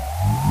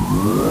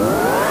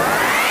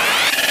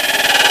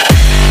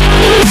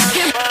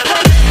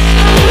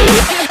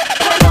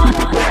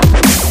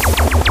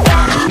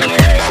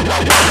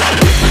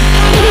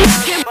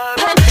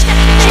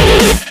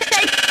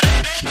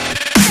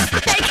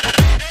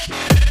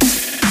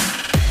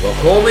Well,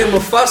 call me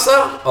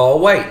Mufasa. Oh,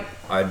 wait.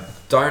 I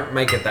don't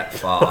make it that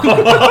far.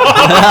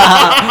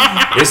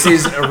 This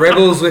is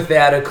Rebels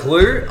Without a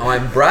Clue.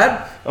 I'm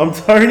Brad. I'm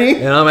Tony.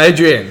 And I'm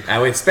Adrian.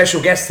 And with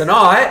special guest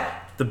tonight,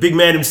 The big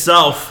man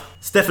himself,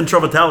 Stefan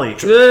Trovatelli.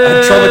 Again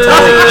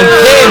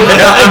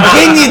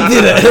you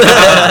did it.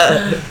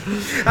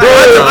 I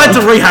had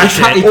to rehash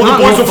it. All the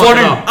boys were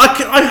funny.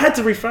 I had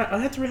to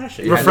rehash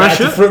it. Refresh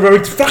it?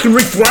 Fucking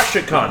refresh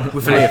it, cunt.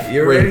 With an F.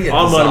 you're already a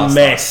I'm disaster. a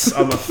mess.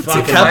 I'm a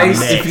fucking face.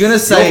 mess. If you're gonna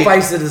say, Your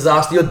face is a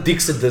disaster, your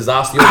dick's a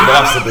disaster, your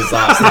life's a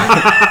disaster.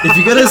 if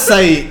you're gonna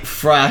say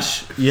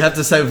fresh, you have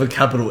to say with a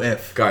capital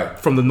F. Go.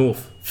 From the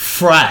north.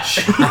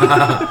 Fresh. You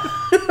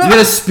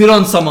gotta spit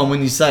on someone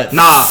when you say it.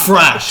 Nah.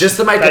 Fresh. Just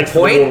to make Thanks a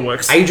for the point,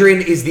 waterworks.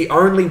 Adrian is the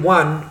only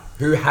one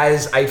who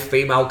has a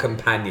female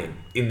companion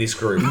in this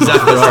group.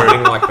 Exactly right.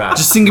 Something like that.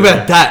 Just think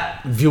about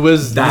that,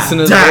 viewers,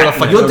 listeners. that. whatever the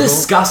fuck You're you call it.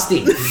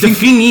 disgusting. The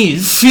thing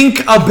is,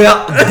 Think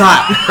about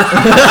that.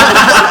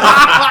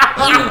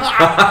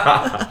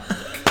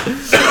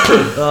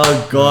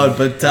 Oh god,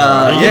 but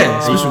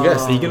special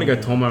guest. are you gonna go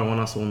Tomo on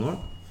us all night?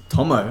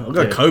 Tomo, I'll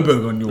go Yeah.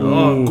 Coburg on you.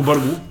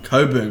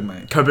 Coburg,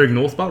 mate. Coburg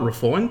North, but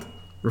refined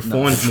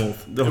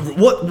North.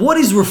 What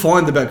is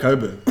refined about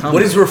Coburg?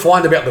 What is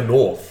refined about the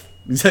North?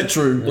 Is that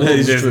true? That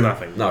is There's true.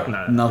 nothing. No.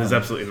 Nothing. There's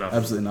absolutely nothing.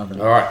 Absolutely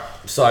nothing. All right.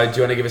 So, do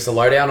you want to give us a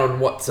lowdown on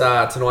what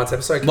tonight's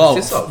episode Well,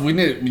 consists of? you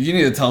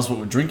need to tell us what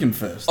we're drinking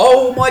first.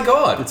 Oh my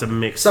god! It's a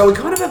mix. So we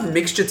kind of have a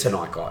mixture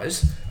tonight,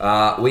 guys.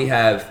 We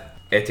have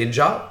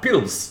Ettinger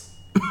Pils.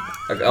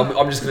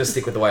 I'm just going to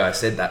stick with the way I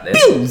said that. There.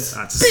 Pills.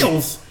 That's He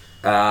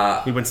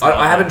went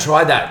I haven't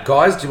tried that,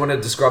 guys. Do you want to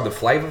describe the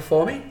flavour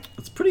for me?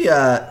 It's pretty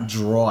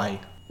dry.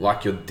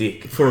 Like your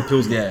dick. for a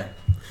pills. Yeah,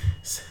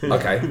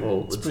 Okay,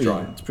 well, it's pretty,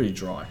 dry. It's pretty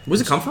dry.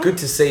 Where's it come from? Good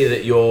to see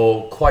that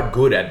you're quite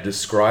good at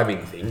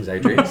describing things,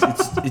 Adrian.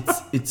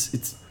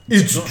 It's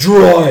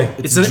dry.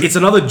 It's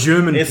another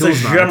German It's a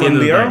pilsner. at the German end of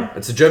the beer. day.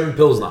 It's a German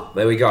Pilsner.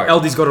 There we go.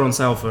 Aldi's got it on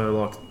sale for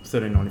like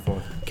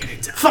 $13.95.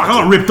 Fuck, I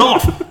got ripped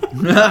off.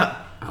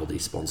 Aldi,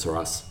 sponsor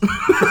us.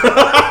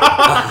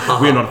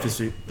 We're not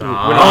officially. We're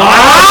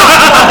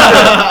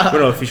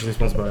not officially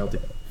sponsored by Aldi.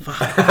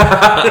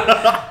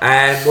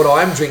 And what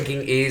I'm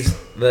drinking is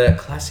the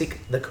classic,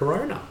 the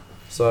Corona.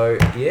 So,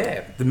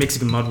 yeah. The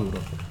Mexican mud water.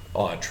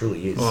 Oh, it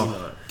truly is.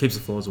 Oh, keeps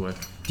the flies away. Do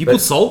you But-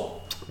 put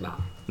salt? Nah.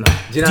 No. Do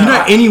you Do you know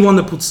know- anyone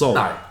that puts salt?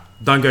 No.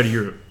 Don't go to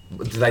Europe.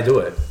 Do they do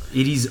it?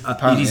 It is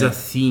Apparently, a yeah.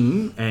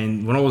 thing,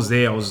 and when I was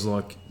there, I was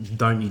like,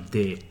 "Don't you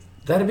dare!"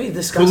 That'd be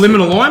disgusting. Put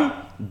lemon and lime.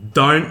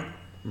 Don't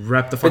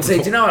wrap the But fucking. see,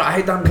 do you know what? I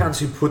hate dumb cunts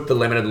who put the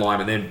lemon and lime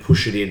and then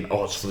push it in.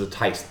 Oh, it's for the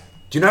taste.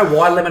 Do you know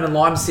why lemon and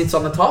lime sits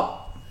on the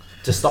top?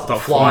 To stop the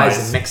flies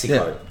in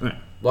Mexico. Yeah.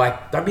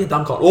 Like, don't be a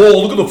dumb cunt.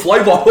 Oh, look at the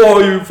flavour. Oh,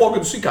 you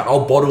fucking sick cunt.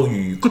 I'll bottle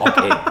you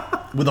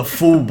cockhead. with a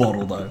full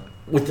bottle though.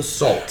 With the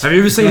salt. Have you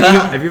ever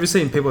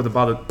seen people at the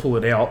bar that pull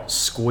it out,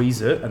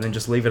 squeeze it, and then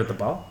just leave it at the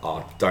bar?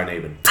 Oh, don't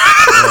even.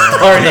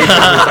 Don't even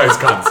with those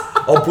cunts.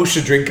 I'll push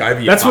the drink over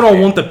you. That's what I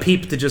fuckhead. want the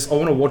peep to just. I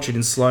want to watch it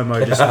in slow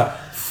mo, just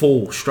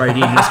fall straight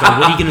in. And just go,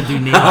 what are you gonna do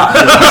now?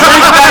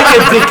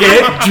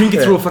 Drink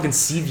it through a fucking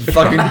sieve.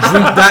 Fucking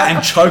drink that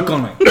and choke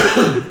on it.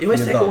 You always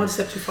take it done. one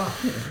step too far.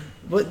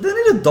 But they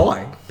need to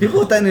die. People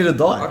like that need to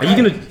die. Are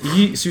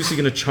you seriously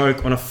gonna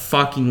choke on a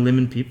fucking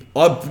lemon pip?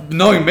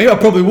 Knowing me, I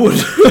probably would.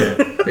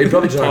 He'd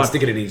probably try and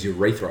stick it in his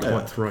urethra.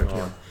 My throat.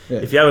 Yeah.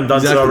 If you haven't done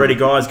Exactly. so already,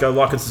 guys, go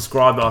like and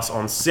subscribe to us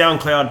on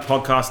SoundCloud,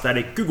 Podcast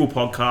Addict, Google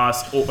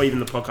Podcasts, or even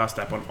the podcast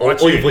app on Or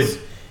iTunes. even-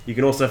 You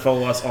can also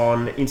follow us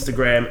on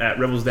Instagram at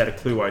Rebels Without a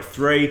Clue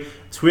 03,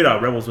 Twitter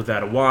Rebels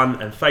Without a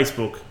 1, and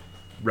Facebook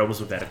Rebels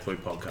Without a Clue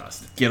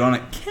Podcast. Get on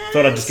it.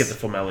 Thought I'd just get the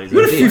formalities.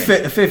 We've got a few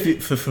Fair. That's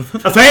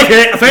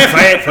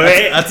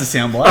a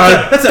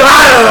soundbite. That's a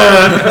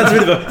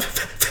bit of a.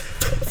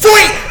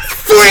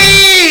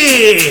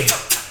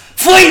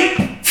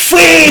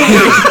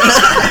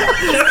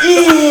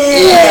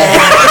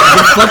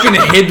 Fucking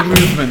head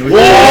movement. We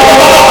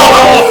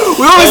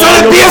always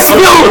had a beer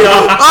spill.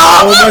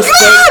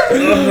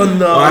 Oh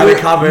no! I had it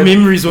covered.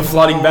 Memories were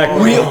flooding back.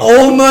 We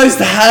almost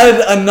had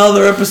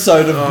another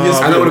episode of Beer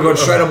And I would Spill. have gone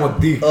straight on my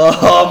dick.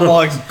 Oh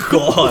my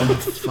god.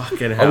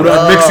 Fucking I hell. would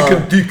have had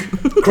Mexican dick.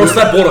 Cross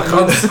that border,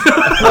 cunts.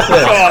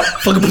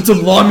 Fucking put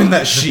some lime in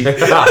that shit.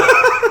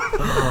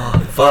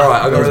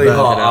 Alright, I got really bad,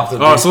 hot man. after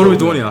Alright, so what are we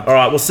doing here?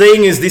 Alright, well,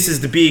 seeing as this is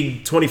the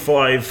big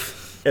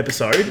 25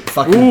 episode,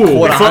 Fucking we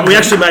quarter hundred.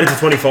 actually made it to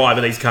 25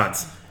 of these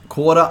cunts.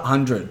 Quarter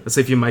hundred. Let's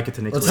see if you make it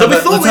to next Let's week.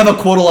 have a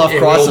quarter life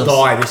Yeah, we'll crisis.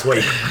 die this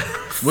week.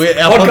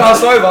 Our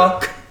Podcast over.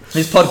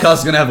 This podcast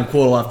is going to have a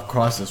quarter life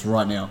crisis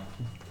right now.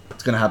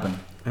 It's going to happen.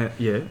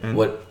 Yeah. And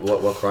What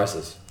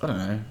crisis? I don't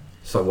know.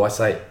 So why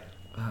say it?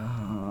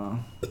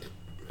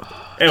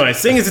 Anyway,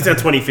 seeing as it's our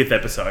 25th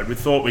episode, we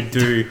thought we'd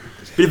do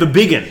a bit of a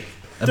biggin.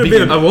 A big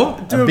one.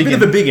 what? Do a bit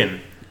biggin. of a biggin.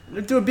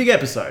 Do a big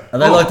episode. Are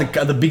they like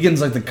the Biggins,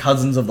 like the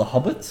cousins of the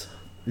Hobbits?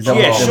 Is Yeah,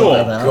 what sure.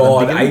 they are?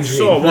 God, The Biggins? Adrian.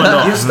 Sure, why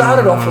not? You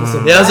started off on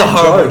some Yeah, that was a bad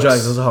horrible jokes.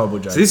 joke. That was a horrible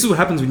joke. So this is what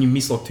happens when you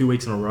miss like 2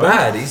 weeks in a row.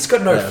 Bad. He's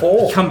got no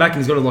form. Come back and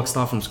he's got to like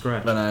start from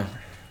scratch. I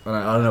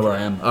don't know where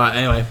I am. All right,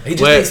 anyway. He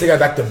just needs to go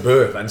back to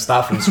birth and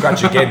start from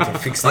scratch again to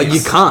fix this.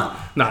 You can't.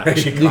 No, You if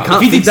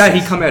can't he did fix that,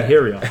 this. he'd come out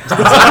hairier.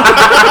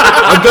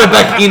 I'd go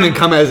back in and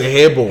come out as a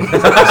hairball. It's a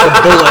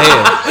ball of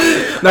hair.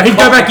 No, he'd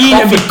go back in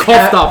and be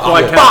coughed up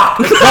like Fuck!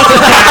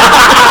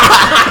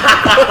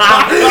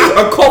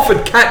 A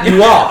coffin cat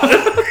you up.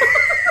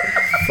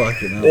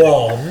 Fucking hell.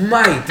 Oh,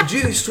 mate, did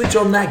you switch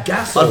on that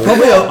gas? I'd or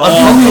probably,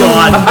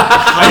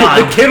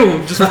 the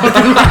kettle just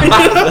fucking.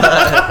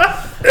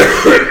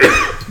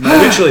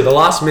 literally the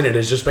last minute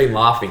has just been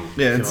laughing.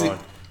 yeah, it's, God.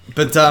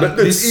 but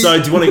this So,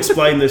 do you want to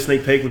explain the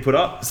sneak peek we put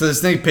up? So the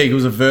sneak peek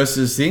was a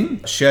versus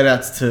thing. Shout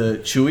outs to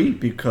Chewy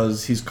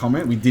because his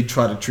comment, we did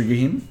try to trigger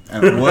him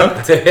and it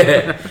worked.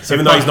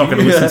 Even though he's not going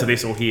to listen to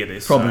this or hear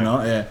this. Probably so.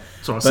 not, yeah.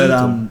 So I'll But send it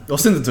to him. I'll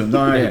send it to him.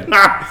 Don't worry.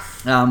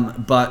 Yeah.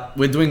 But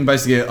we're doing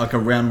basically like a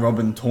round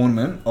robin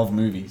tournament of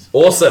movies.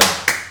 Awesome.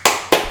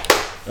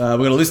 We've got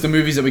a list of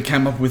movies that we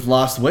came up with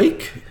last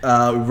week. We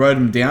wrote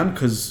them down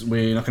because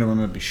we're not going to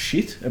remember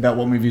shit about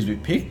what movies we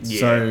picked. Yeah.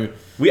 So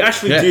We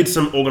actually Yeah. did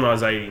some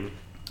organisating.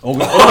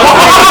 organize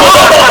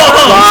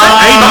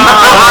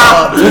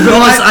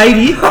Organised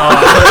 80.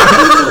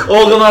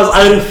 Organised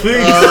 80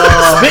 figs.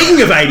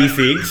 Speaking of 80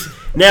 figs,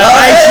 now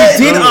if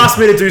you did ask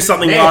me to do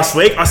something last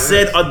week, I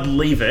said I'd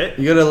leave it.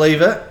 You got to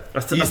leave it. I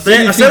said You I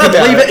think said I'd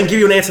about leave it and give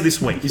you an answer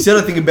this week. You said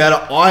I think about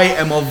it. I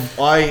am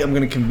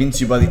going to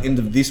convince you by the end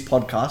of this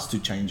podcast to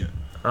change it.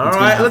 All It's gonna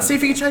right, happen. let's see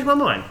if you can change my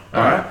mind.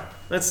 All right,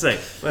 let's see.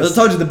 As I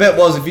told you, the bet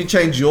was if you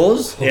change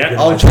yours, Yeah.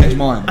 I'll change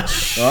mine.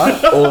 All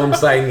right. All I'm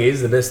saying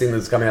is the best thing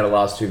that's come out of the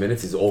last 2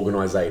 minutes is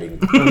organisating.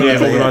 Yeah,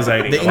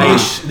 organisating.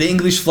 The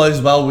English flows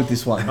well with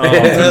this one. Oh,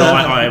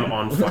 tonight I am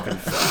on fucking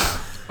fire.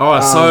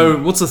 Alright, so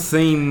what's the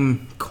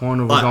theme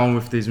kind of we're going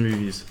with these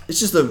movies? It's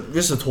just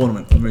a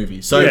tournament of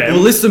movies. So Yeah, we'll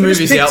list the we just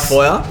movies picked- out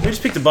for you. We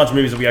just picked a bunch of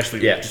movies that we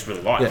actually Yeah. just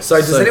really like. Yeah. So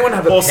does anyone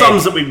have a Or pen? some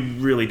that we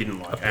really didn't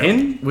like.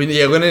 Pen? We're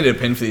going to need a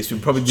pen for this. We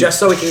probably Just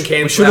so we can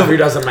cancel should've- who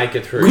doesn't make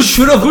it through. we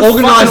should have Fucking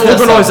organised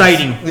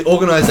organisating. The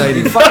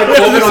organisating. fucking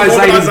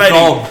organisating Organisating.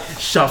 dog.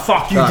 Shut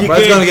fuck you, Right,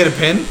 Brad's dickhead. going to get a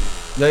pen. You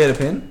going to get a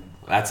pen?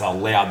 That's a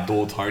loud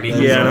door, Tony.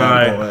 Yeah,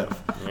 no.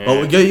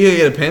 Oh, you going to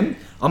get a pen?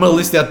 I'm going to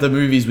list out the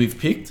movies we've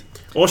picked.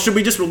 Or should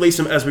we just release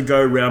them as we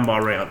go round by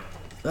round?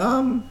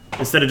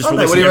 Instead of just I don't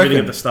know, what releasing do you everything reckon?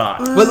 at the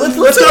start. Well,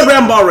 Let's go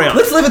round by round.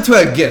 Let's leave it to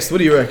our guest. What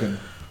do you reckon?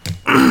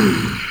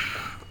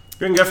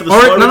 We can go for the No,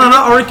 slow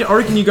no, review. I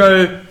reckon you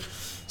go,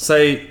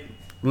 say,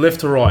 left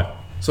to right.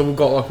 So we've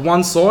got like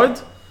one side.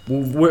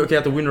 We'll work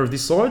out the winner of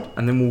this side,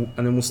 and then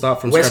we'll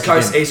start from West scratch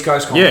Coast, again. East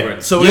Coast Yeah.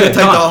 conference. So we're Yeah, going to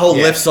take done. the whole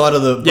Yeah. left side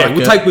of the Yeah,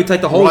 we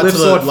take the whole right left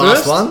to the side last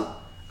first, one.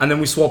 and then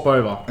we swap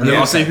over, and then Yeah.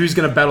 I'll see who's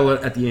going to battle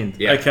it at the end.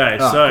 Yeah. Okay,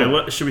 Ah, so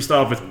cool. should we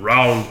start off with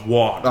round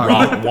one?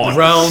 Round one.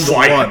 Round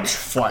Fight. one.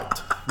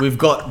 Fight. We've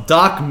got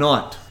Dark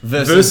Knight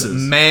versus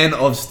Man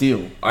of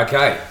Steel.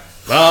 Okay.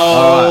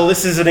 Oh,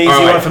 this is an easy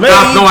All right. one for me.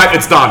 Dark Knight,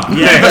 it's done.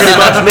 Yeah, pretty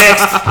much.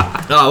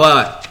 Next. Oh,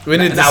 wait. We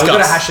need to No, discuss. we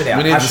gotta hash it out.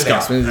 We need Hash to it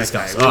discuss. out. We need to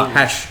discuss. Okay, well,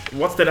 Hash.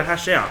 What's there to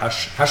hash out?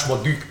 Hash my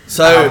duke.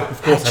 So,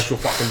 Of course, that's your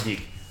fucking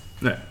dig.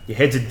 No. Your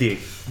head's a dig.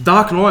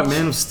 Dark Knight,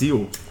 Man of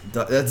Steel.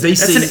 that's DC.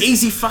 That's an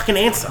easy fucking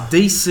answer.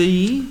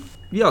 DC.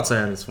 Yeah, I'd say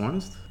at its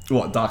finest.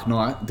 what, Dark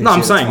Knight? No,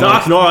 I'm saying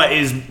Dark Knight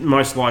is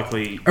most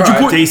likely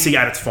Alright. DC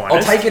at its I'll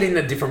finest. take it in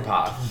a different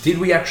part. Did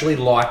we actually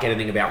like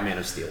anything about Man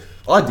of Steel?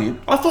 I did.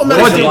 I thought What Man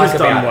of did you Steel was like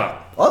done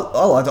about well.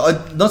 I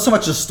liked it. Not so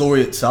much the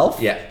story itself.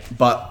 Yeah.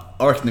 But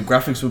I reckon the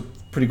graphics were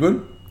pretty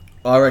good.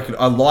 I reckon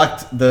I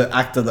liked the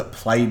actor that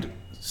played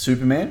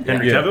Superman.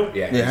 Henry Yeah. Cavill?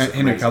 Yeah. Yeah, it's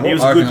Henry amazing. Cavill. He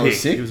was I a reckon good that was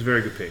pick. sick. He was a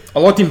very good pick. I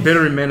liked him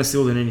better in Man of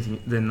Steel than anything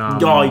than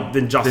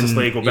Than Justice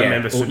League or Batman yeah.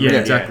 vs. Yeah,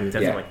 Superman. exactly.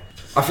 Definitely.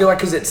 I feel like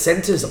because it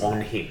centers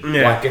on him.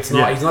 Yeah. Like it's not.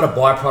 Yeah. He's not a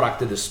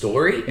byproduct of the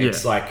story.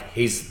 It's Yeah. like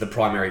he's the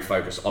primary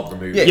focus of the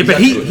movie. Yeah, Yeah, but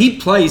That's good. he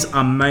plays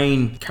a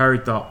main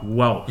character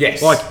well.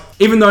 Yes. Like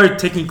even though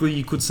technically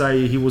you could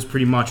say he was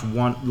pretty much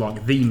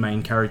the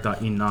main character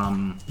in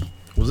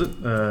was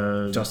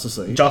it Justice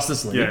League.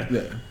 Justice League. Yeah.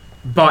 Yeah.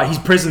 But his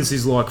presence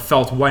is like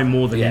felt way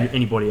more than Yeah.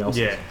 anybody else.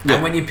 Yeah.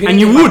 And when you pin And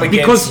you him would, up against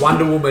because-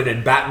 Wonder Woman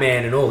and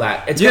Batman and all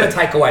that, it's Yeah. going to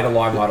take away the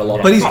limelight a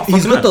lot. But he's fucking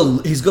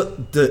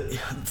got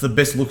the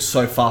best look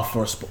so far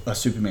for a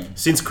Superman.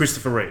 Since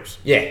Christopher Reeves.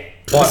 yeah.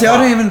 See, I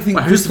don't even think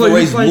Wait, Christopher who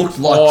Reeves played- looked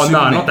like Oh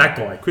Superman. no, not that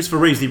guy. Christopher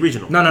Reeves, the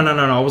original. No.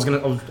 I was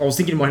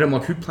thinking in my head. I'm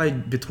like, who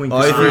played between? Oh,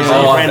 Christopher Brandon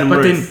Reeves? Brandon but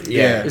Ruth. then,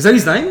 Yeah. is that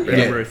his name? Yeah.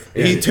 Yeah. Ruth.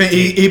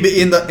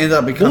 He ended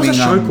up What becoming. was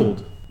that show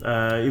called?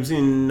 He was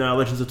in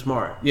Legends of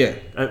Tomorrow. Yeah.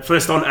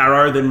 First on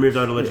Arrow, then moved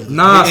over to Legends.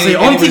 Nah, He- see, he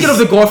I'm thinking was-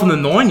 of the guy from the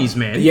 '90s,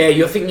 man. Yeah,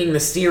 you're thinking the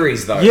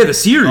series though. Yeah, the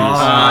series.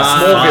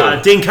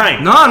 Smallville. Dean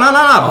Cain. No,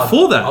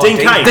 before that. Oh, Dean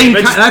Dean Cain. Cain,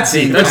 Reg- that's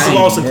it, that's Register it.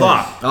 Lawson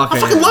Clark. Okay, I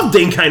fucking yeah. love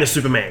Dean Cain as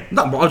Superman.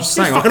 No, but I was just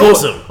saying. fucking I thought,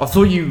 awesome. I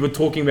thought you were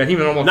talking about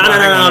him, and I'm like, No,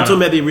 hang on, I'm talking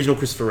about the original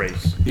Christopher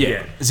Reeves.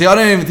 Yeah. See, I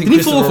don't even think.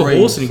 Didn't he fall off Christopher a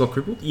horse Reeves- and he got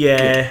crippled?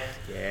 Yeah.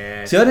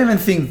 See, I don't even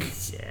think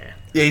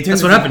Yeah, he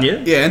That's what happened,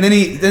 yeah? Yeah, and then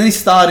he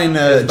starred in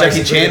a Jackie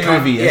Basically Chan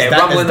movie yeah, as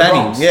Rumble in the Danny.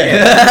 Bronx.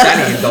 Yeah.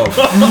 Danny and Dog.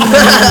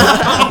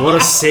 What a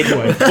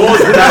segue.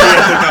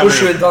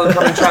 Bush and Don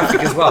come in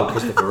traffic as well.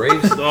 Christopher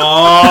Reeves.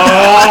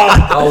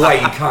 Oh, Oh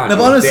wait, you can't. No,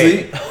 but You're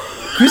honestly, dead.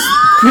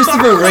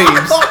 Christopher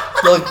Reeves,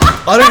 like,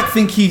 I don't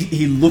think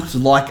he looked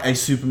like a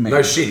Superman.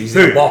 No shit, he's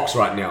in a box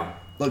right now.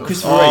 Like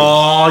Christopher Reeves.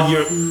 oh,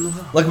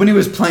 you're. Like when he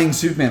was playing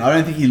Superman, I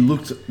don't think he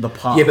looked the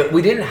part. Yeah, but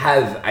we didn't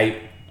have a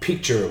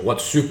picture of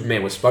what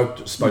Superman was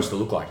supposed to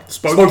look like.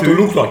 Supposed to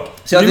look like.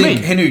 See, I What do you think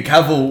mean? Henry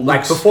Cavill Like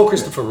looks, before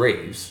Christopher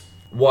Reeves,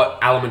 what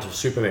element of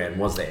Superman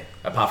was there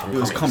apart from it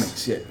was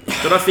comics? comics, yeah.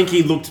 But I think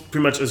he looked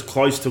pretty much as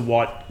close to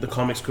what the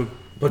comics could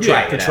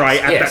Portray it portray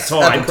as. at Yes,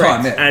 that time. at the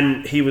time, yeah.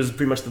 And he was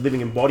pretty much the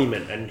living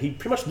embodiment, and he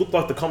pretty much looked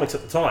like the comics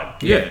at the time.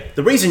 Yeah.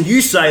 The reason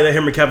you say that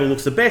Henry Cavill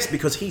looks the best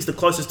because he's the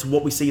closest to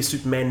what we see as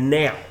Superman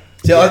now.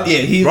 So,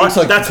 he Right? looks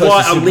like That's the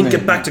why closest I link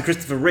Superman. it back to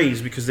Christopher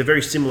Reeves because they're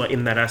very similar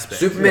in that aspect.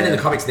 Superman in Yeah.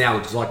 the comics now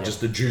looks like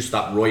just the juiced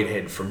up roid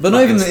head from. But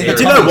not even in the But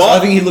you comics. know what? I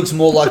think he looks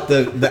more like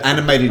the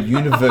animated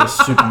universe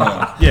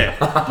Superman. Yeah. You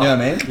know what I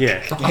mean? Yeah.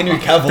 Henry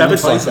Cavill That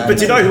looks was, like that.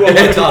 but you know who I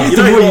like? does. You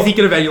The know more who you're I,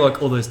 thinking about, you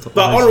like all those. but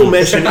honorable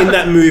mention in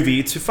that movie,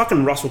 it's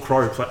fucking Russell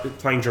Crowe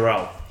playing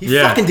Jor-El. He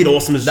Yeah. fucking did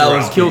awesome as That Jor-El.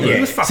 was killed He it.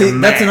 was fucking See,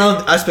 that's mad.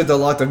 another aspect I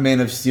liked of Man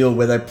of Steel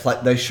where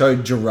they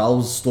showed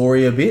Jor-El's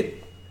story a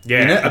bit. Yeah,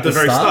 You know, at the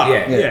very start.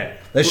 Yeah.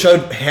 They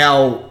showed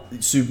how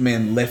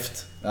Superman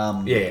left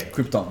Yeah.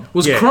 Krypton.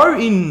 Was Yeah. Crow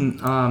in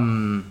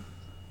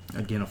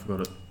again I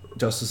forgot it.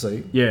 Justice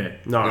League. Yeah.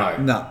 No.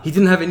 No. He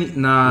didn't have any.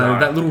 No.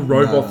 That little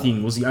robot No.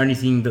 thing was the only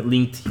thing that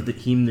linked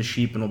him, the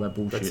sheep, and all that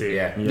bullshit. That's it.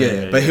 Yeah.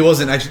 Yeah, but he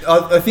wasn't actually.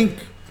 I think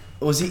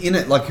was he in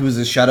it like he was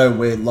a shadow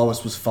where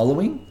Lois was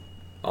following?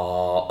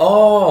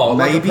 Like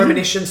a Maybe?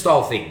 premonition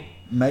style thing.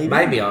 Maybe.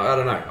 I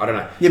don't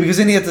know. Yeah, because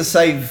then he had to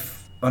save.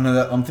 I know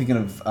that I'm thinking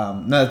of.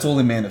 No, it's all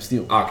in Man of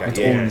Steel. Okay, it's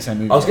yeah. all in the same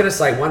movie. I was going to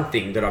say one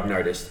thing that I've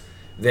noticed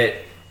that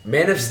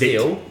Man of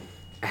Steel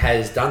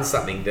has done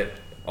something that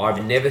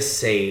I've never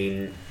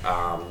seen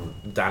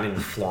done in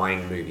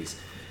flying movies.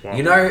 Wow.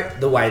 You know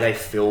the way they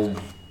film,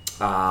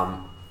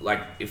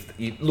 like if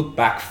you look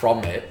back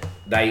from it,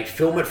 they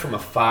film it from a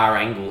far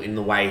angle in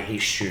the way he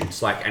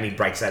shoots, like, and he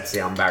breaks that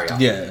sound barrier.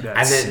 Yeah. and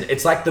That's then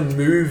it's like the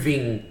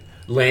moving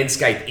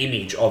landscape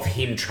image of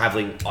him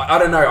traveling. I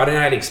don't know how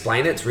to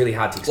explain it. It's really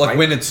hard to explain.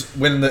 Like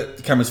when the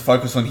camera's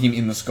focused on him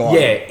in the sky.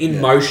 Yeah, in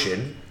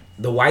motion,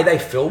 the way they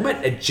film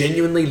it, it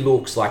genuinely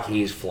looks like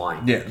he is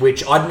flying. Yeah.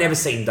 Which I'd never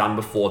seen done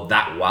before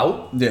that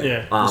well. Yeah.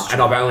 Yeah.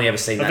 And I've only ever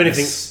seen If that.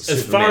 anything, in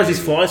as far as his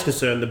flying is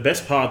concerned, the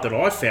best part that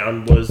I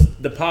found was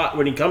the part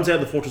when he comes out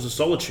of the Fortress of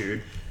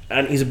Solitude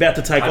and he's about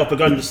to take off, but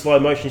going into slow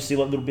motion, you see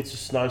like little bits of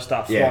snow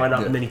start Yeah. flying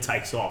up, Yeah. and then he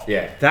takes off.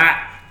 Yeah.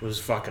 That was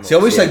fucking See, I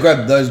wish awesome. they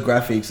grabbed those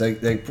graphics.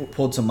 They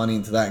poured some money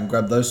into that and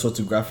grabbed those sorts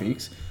of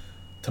graphics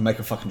to make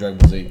a fucking Dragon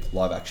Ball Z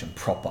live action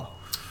proper.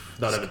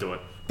 They'll never do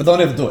it. But they'll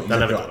never do it. They'll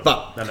never exactly do it.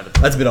 right. But They'll never do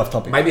it. that's a bit off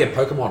topic. Maybe a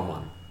Pokemon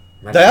one.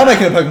 Maybe. They are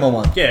making a Pokemon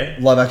one. Yeah.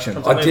 Live action.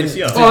 Something I didn't- this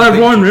year. Oh, that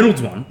Ryan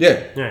Reynolds one. Yeah.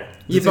 Yeah.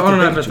 Yeah, but I don't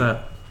know about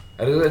that.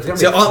 It's gonna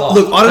See, be a flop.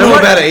 look, I don't They know might-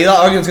 about it either.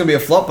 I reckon it's going to be a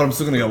flop, but I'm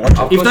still going to go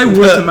watch it. If they course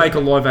were it's- to make a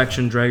live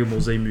action Dragon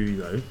Ball Z movie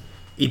though,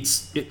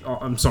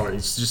 I'm sorry,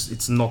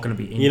 it's not going to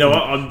be anything. You know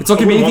what? It's not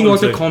going to be I wouldn't anything like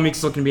want the them to. comics.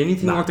 It's not going to be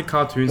anything Nah. like the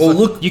cartoons. Well, Like,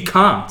 look- you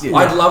can't. Yeah.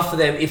 I'd love for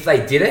them, if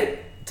they did it,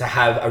 to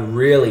have a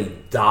really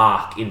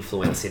dark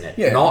influence in it.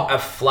 Yeah. Not a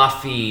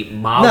fluffy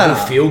Marvel No.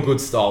 feel-good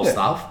style Yeah.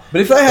 stuff.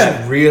 But if they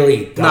had- but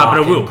really dark Nah,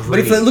 but it will. and But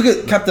if gritty. they look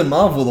at Captain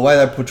Marvel, the way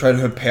they portrayed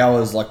her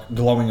powers like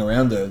glowing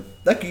around her,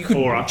 that you could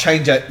Aura.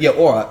 change that. Yeah,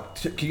 aura.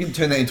 You can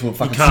turn that into a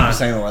fucking Super can't.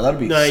 Saiyan aura. That'd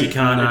be No, you sick.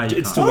 can't. No, It- you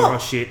it's can't. still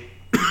not shit.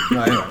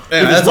 No, anyway. If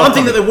there's that's one off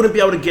thing that topic. they wouldn't be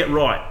able to get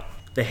right,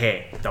 the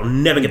hair. They'll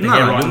never get the No,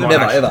 hair no, right. in never,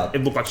 live action. ever.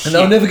 It looked like shit. And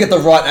they'll never get the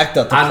right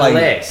actor to play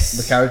Unless-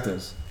 the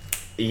characters.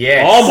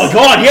 yes. Oh my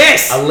god,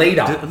 yes! A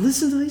leader.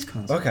 Listen to these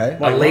cunts. Okay.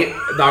 No,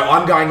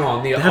 I'm going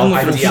on the haven't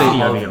looked at idea the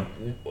CD over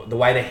of the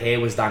way the hair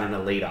was done in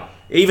a leader.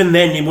 Even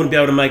then, you wouldn't be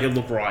able to make it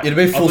look right. It'd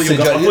be full I thought you CGI.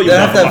 were go- I thought you They were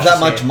have to going have that luscious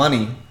much hair.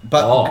 money.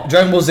 But Oh.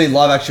 Dragon Ball Z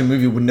live action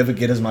movie would never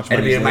get as much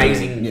money. It'd be an as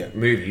they- amazing Yeah.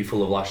 movie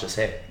full of luscious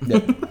hair. yeah.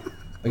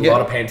 A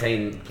lot of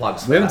Pantene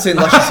plugs. We haven't seen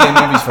luscious hair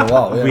movies for a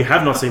while. Yeah. We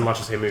have not seen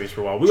luscious hair movies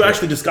for a while. We were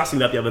actually discussing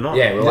that the other night.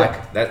 Yeah, we're Yeah.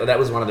 like that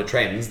was one of the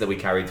trends that we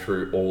carried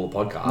through all the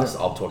podcasts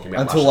of talking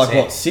about Until luscious like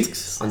hair. what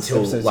 6? Until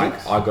Episode like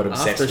 6? I got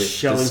obsessed After with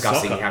shelling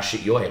discussing soccer. how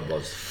shit your head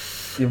was.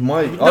 Yeah, No,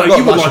 I've you got would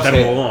like luscious that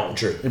hair. all along.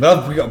 True. Yeah, but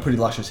I've got pretty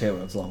luscious hair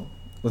when it's long.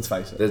 Let's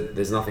face it.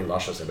 There's nothing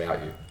luscious about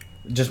you.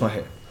 Just my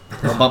hair.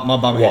 My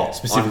bum hair What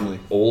specifically. on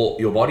all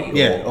your body?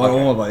 Yeah, Or,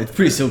 on my body. It's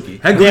pretty silky.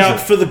 How good Now,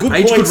 is it? for the good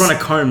H could points- run a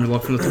comb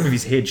like from the top of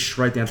his head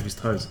straight down to his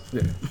toes.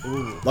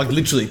 Like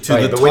literally to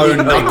Hey, the but when you,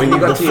 toe hey, when you knuckle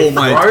got to before your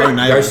my throat,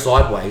 toenail. go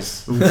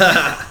sideways.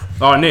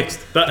 All right, next.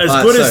 But as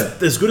Alright, good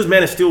so- as good as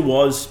Man of Steel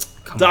was,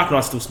 Dark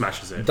Knight still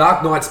smashes it.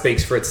 Dark Knight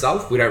speaks for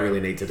itself. We don't really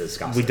need to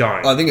discuss We it.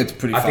 don't. I think it's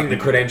pretty. I think the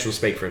fucking credentials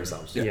speak for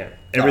themselves. yeah.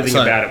 Everything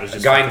so- about it was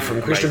just Going fucking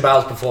from Christian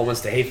amazing. Bale's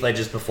performance to Heath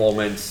Ledger's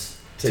performance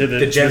to, to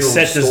the general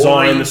set story.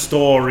 design, the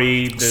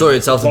story, the story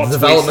itself, the plot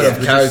development twist,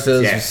 of yeah,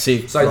 characters Yeah. was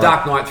sick. So right.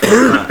 Dark Knight.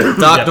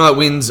 Dark Yeah. Knight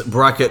wins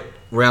bracket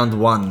round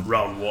 1.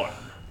 Round one.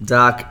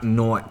 Dark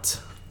Knight.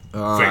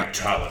 Alright.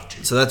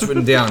 Fatality. So that's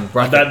written down.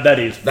 Bracket. That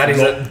is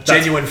a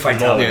genuine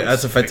fatality. Yeah,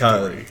 that's a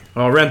fatality.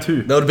 Oh, round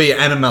 2. That would be an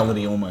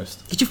animality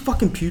almost. Get your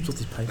fucking pubes off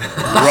this paper.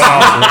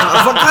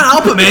 I can't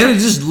help it, man. It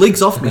just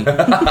leaks off me.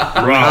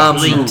 Round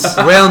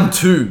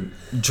 2.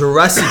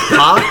 Jurassic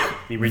Park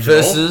The original?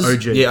 versus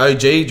OG.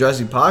 OG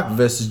Jurassic Park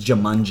versus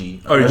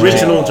Jumanji.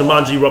 Original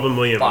Jumanji, Robin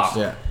Williams. Fuck.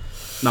 Yeah.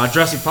 Nah,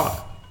 Jurassic Park.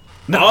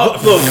 Look,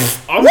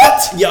 I'm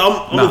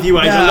with you,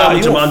 Angel. I'm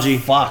with Jumanji.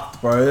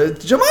 Fucked, bro.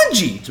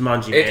 Jumanji.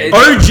 Jumanji. It-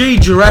 man.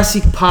 OG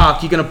Jurassic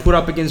Park, you're going to put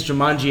up against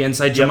Jumanji and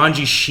say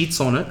Jumanji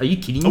shits on it? Are you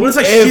kidding I me?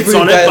 wouldn't say Every shits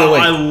on day it, of the but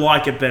week. I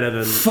like it better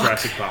than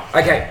Jurassic Park.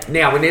 Okay,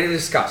 now we need to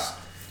discuss.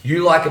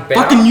 You like it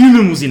better. Fucking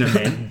Newman was in it,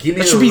 man. Give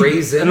me That should a be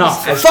reason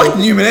enough. as Fuck to,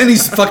 Newman, and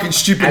he's fucking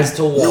stupid. as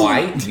to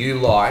why you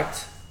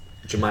liked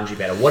Jumanji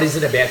better. What is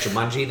it about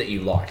Jumanji that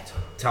you liked?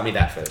 Tell me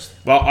that first.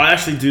 Well, I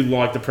actually do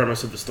like the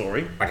premise of the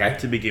story. Okay.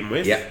 To begin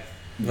with. Yep.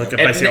 Like It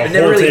basically a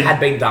never really haunted, had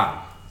been done.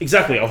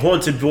 exactly a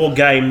haunted board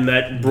game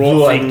that brought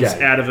Board things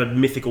game. out of a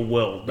mythical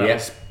world.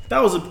 Yeah.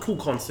 That was a cool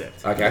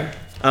concept. Okay.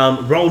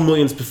 Robin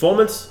Williams'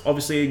 performance,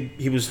 obviously,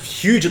 he was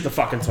huge at the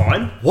fucking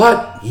time.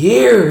 What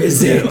year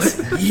is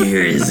it?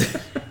 years.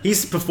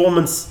 His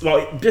performance,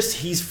 like just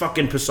his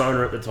fucking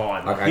persona at the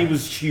time, Okay. he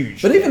was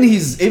huge. But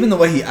even the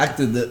way he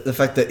acted, the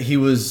fact that he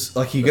was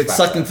like he gets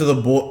sucked into the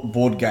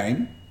board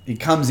game, he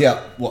comes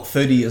out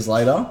 30 years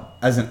later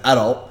as an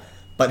adult,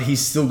 but he's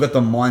still got the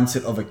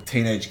mindset of a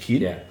teenage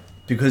kid. Yeah.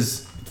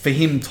 Because for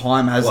him,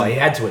 time hasn't. Well, he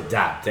had to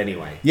adapt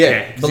anyway.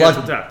 Yeah, but he had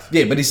like, to adapt.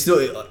 yeah, but he's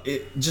still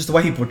just the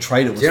way he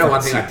portrayed it was. Do you know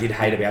one fucking thing I sick. did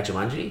hate about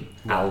Jumanji?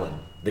 Alan,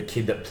 the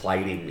kid that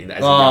played him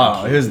as a Oh,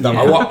 young kid. he was dumb.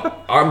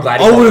 I'm glad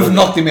he I got would have bullied.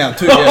 knocked him out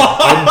too. Yeah,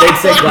 I'm dead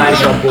set glad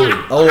he got bullied.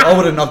 I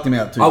would have knocked him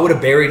out too. I would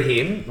have buried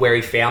him where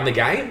he found the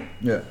game,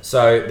 Yeah,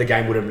 so the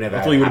game would have never.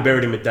 I thought you would have happened.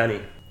 buried him with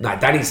Danny. No,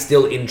 Danny's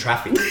still in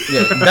traffic.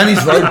 yeah. Danny's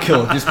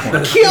roadkill at this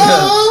point.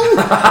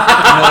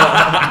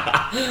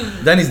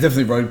 Danny's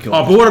definitely roadkill.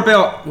 Oh,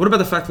 but what about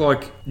the fact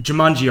like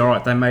Jumanji? All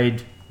right, they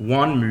made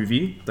one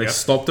movie. They Yep.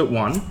 stopped at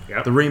one.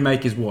 Yep. The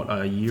remake is what,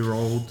 a year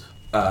old?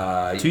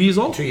 2 years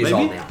old? 2 years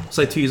maybe? old now.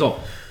 Say 2 years old.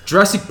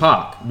 Jurassic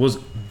Park was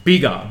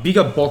bigger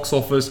box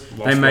office.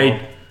 Lost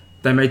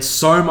They made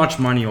so much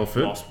money off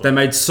it. Lost They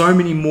made so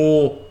many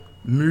more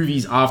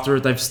movies after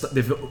it.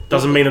 They've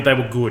Doesn't mean that they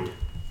were good.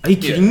 Are you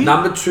kidding me?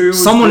 Number 2.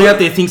 was Someone good. out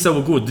there thinks they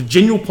were good. The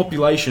general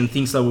population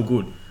thinks they were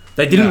good.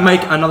 They didn't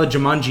make another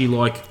Jumanji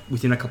like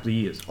within a couple of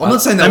years. I'm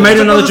not saying They that made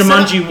was- another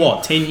wasn't set Jumanji.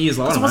 What? 10 years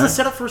later. It wasn't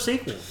set up for a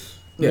sequel.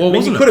 Well, I mean,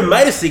 wasn't you it? could have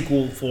made a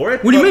sequel for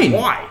it. What do you but mean?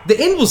 Why? The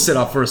end was set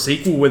up for a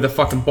sequel where the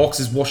fucking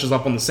boxes washes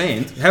up on the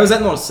sand. How is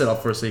that not set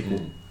up for a sequel?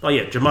 Oh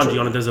yeah, Jumanji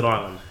on a desert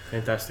island.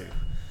 Fantastic.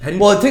 How do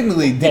you- Well, it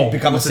technically did Well,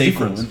 become a what's the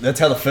sequel. difference? That's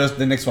how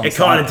the next one. It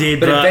kind of did,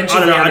 But but I eventually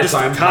don't know. had I its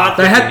just own can't. path.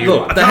 They had Continue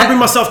look. on. I They can't had, bring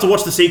myself to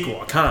watch the sequel.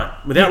 I can't.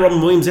 Without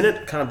Robin Williams in it,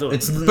 I can't do it.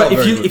 It's not but if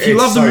very you good. if you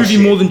It's love the so movie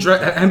shit. more than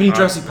how many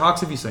Jurassic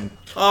Parks have you seen?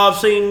 I've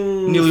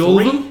seen Nearly all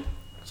of 3. them?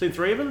 Seen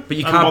 3 of them. But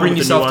you I'm can't bothered bring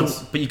with the new yourself ones.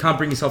 to. But you can't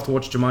bring yourself to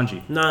watch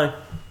Jumanji. No,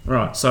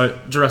 Right. So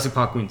Jurassic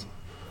Park wins.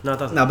 no, it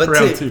doesn't. No, but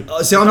Round see, two.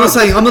 see, I'm not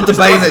saying I'm not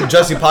debating that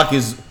Jurassic Park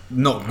is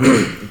not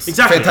good. It's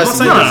Exactly. I'm not fantastic.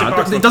 saying No, Jurassic no,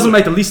 Park's it not doesn't good.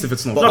 make the list if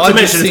it's not. Well, Not I to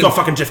just mention it's think- got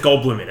fucking Jeff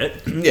Goldblum in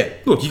it. Yeah,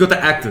 Look, you got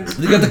the actors.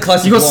 you got the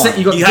classic. You got line.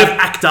 you got You have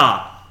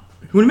actor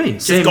What do you mean?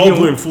 Jeff Sam Goldblum.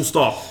 Neill. Full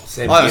stop.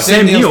 Sam Oh, Neill. Sam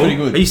Sam Neill's Neill. pretty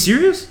good. Are you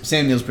serious?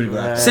 Sam Neill's pretty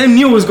good. Sam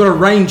Neill has got a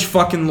range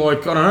fucking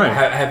like I don't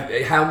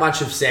know. How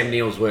much of Sam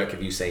Neill's work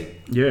have you seen?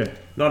 Yeah.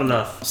 Not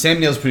enough. Sam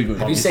Neill's pretty good.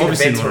 Have you seen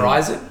Obviously Event not.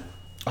 Horizon?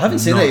 I haven't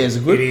seen that yet. Is it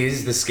It good?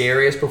 is the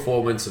scariest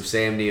performance of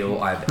Sam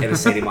Neill I've ever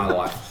seen in my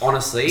life.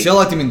 Honestly, See, I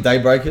liked him in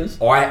Daybreakers.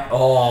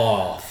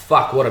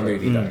 fuck, what a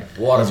movie though.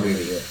 What a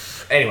movie.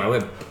 Anyway,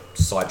 we're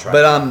sidetracked.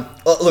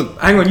 But look,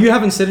 Hang on, you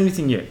haven't said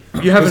anything yet.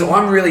 You because haven't.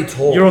 I'm really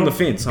torn. You're on the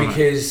fence. Aren't you?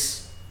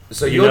 because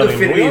so You you're know them,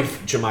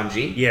 definitive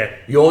Jumanji. Yeah.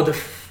 You're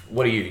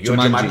what are you? You're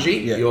Jumanji,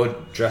 Jumanji. yeah. You're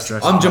Jurassic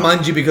I'm Park.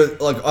 Jumanji because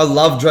like I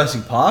love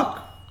Jurassic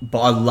Park, but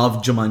I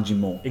love Jumanji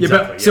more. Yeah,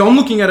 but so I'm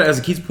looking at it as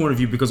a kid's point of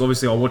view because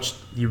obviously I watched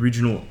the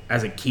original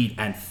as a kid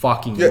and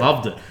fucking Yeah.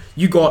 loved it.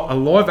 You got a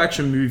live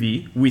action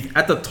movie with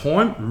at the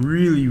time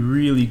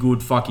really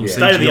good fucking CGI.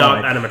 State of the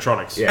art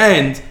animatronics. Yeah.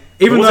 And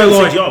It even wasn't though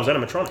like CGI, it was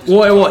animatronics.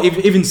 well,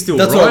 even still,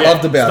 That's right? what I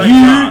loved about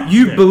it.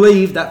 You Yeah.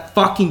 believe that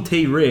fucking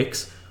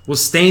T-Rex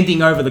was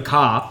standing over the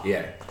car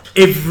Yeah.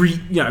 every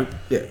Yeah.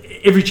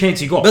 every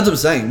chance you got. That's what I'm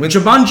saying. When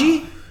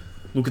Jumanji,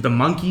 look at the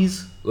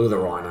monkeys, Look at the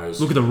rhinos.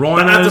 look at the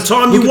rhinos. But at the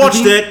time look you at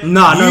watched the it, thing.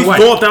 Nah, no, you wait.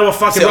 thought they were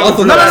fucking. See, I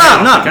thought No,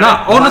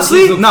 that- no.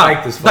 Honestly, look no. fake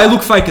as fuck. They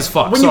look fake as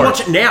fuck. When Sorry. you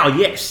watch it now,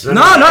 yes. No.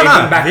 Even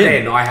back Yeah.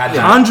 then, I had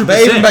that. 100%.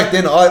 But even back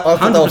then, I thought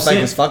they were 100%.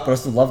 fake as fuck, but I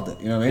still loved it.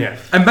 You know what I mean? Yeah.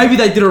 And maybe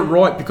they did it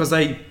right because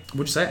they,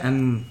 what'd you say?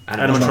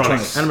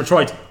 Animatronics.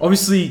 Animatronics.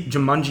 Obviously,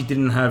 Jumanji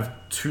didn't have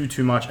too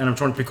much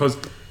animatronics because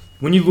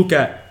when you look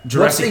at What's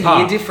Jurassic the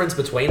Park, year difference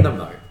between them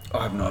though?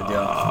 I have no idea. they're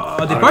I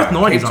both don't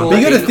know. 90s, Keep aren't But they?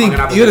 you gotta think. I'm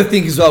gonna You gotta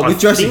think as well with I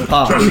Jurassic think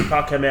Park. Jurassic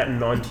Park came out in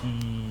 90.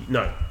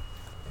 No.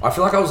 I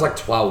feel like I was like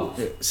 12.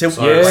 So,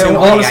 So Yeah, yeah,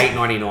 well, 98,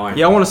 99.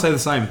 Yeah, I want to say the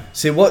same.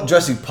 see what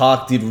Jurassic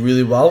Park did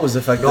really well was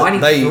the fact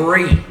that they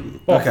 93.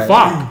 Oh, Okay.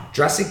 fuck.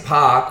 Jurassic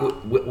Park,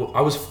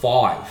 I was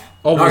 5.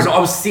 I was- I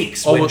was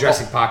 6 when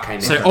Jurassic Park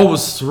came So out. I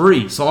was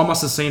 3, so I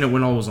must have seen it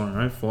when I was, I don't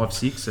know, 5,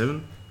 6,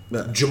 7.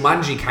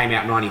 Jumanji came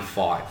out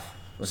 95.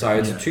 So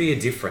it's a 2-year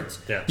difference.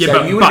 Yeah. Yeah, so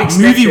but- you would have but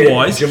expected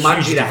movie-wise,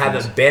 Jumanji huge to have a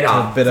difference.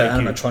 better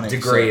animatronics.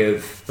 degree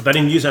of... But they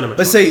didn't use animatronics.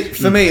 But see,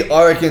 for me,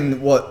 I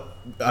reckon what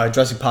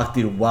Jurassic Park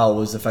did well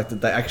was the fact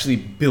that they actually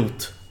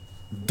built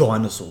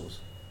dinosaurs,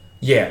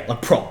 Yeah.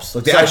 like props,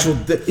 like the So- actual.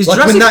 Is like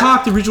Jurassic when that,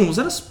 Park the original? Was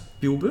that a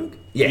Spielberg?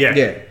 Yeah.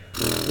 Yeah,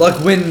 like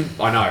when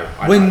I know.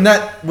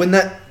 when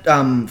that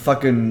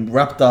fucking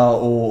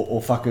raptor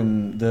or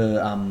fucking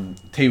the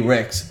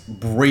T-Rex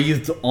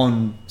breathed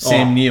on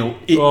Sam Neill,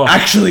 it Oh.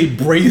 actually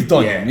breathed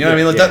on Yeah, him. You know what I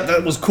mean? Like yeah.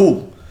 that was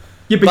cool.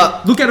 Yeah, but,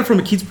 But- look at it from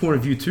a kid's point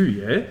of view too,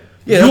 yeah?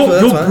 Yeah,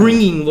 that's you're fine.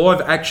 bringing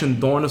live action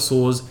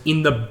dinosaurs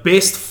in the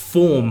best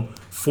form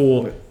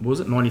for, what was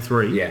it,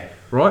 93? Yeah.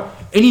 Right?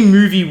 Any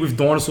movie with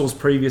dinosaurs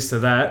previous to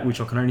that, which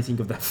I can only think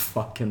of that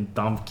fucking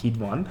dumb kid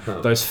one,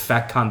 those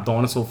fat cunt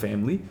dinosaur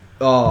family.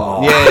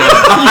 Oh, yeah.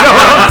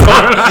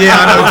 Yeah,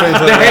 I know what you're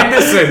talking The about.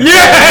 Henderson.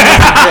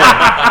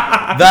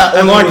 That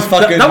And one like, was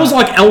fucking. that was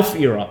like Elf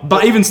era,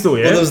 but even still,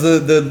 yeah? Well, there was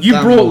the You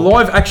brought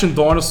live action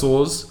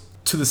dinosaurs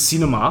to the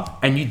cinema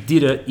and you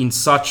did it in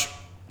such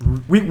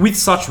with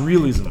such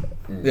realism.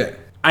 Yeah.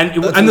 And That's and the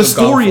what they're going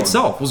story for.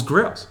 itself was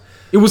grouse.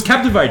 It was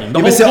captivating the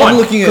Yeah, whole but see, I'm time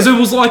looking at- because it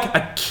was like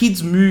a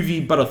kids movie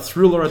but a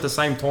thriller at the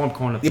same time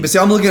kind of Yeah, thing. but see,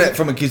 I'm looking at it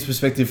from a kid's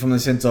perspective, from the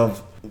sense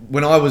of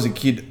when I was a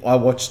kid, I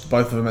watched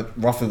both of them at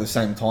roughly the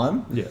same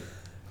time, Yeah.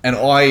 and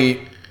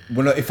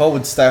if I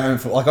would stay home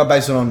from, like, I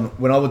base it on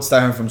when I would stay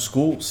home from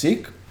school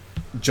sick.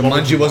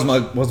 Jumanji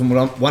wasn't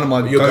one of my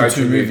Your go-to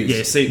go-to movies.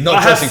 Yeah, see, not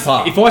I have- Jurassic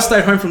Park. If I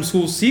stayed home from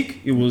school sick,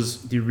 it was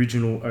the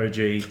original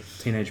OG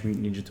Teenage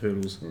Mutant Ninja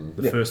Turtles,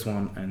 the first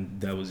one, and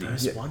that was it.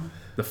 First one?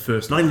 The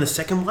first Not one. even the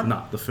second one?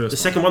 Nah, the first The one.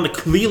 second one, the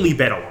clearly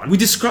better one. We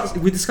discussed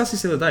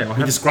this the other day.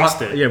 We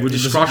discussed it. Yeah, we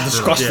discussed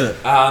Discussed it.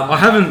 I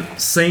haven't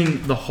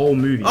seen the whole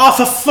movie, Oh,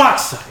 for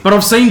fuck's sake! but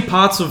I've seen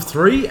parts of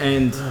 3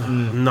 and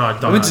No,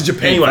 don't. I went to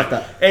Japan. Anyway, Fuck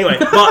that.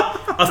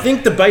 but I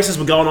think the basis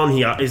we're going on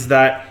here is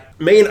that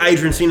me and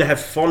Adrian seem to have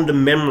fonder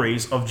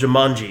memories of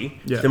Jumanji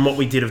Yeah. than what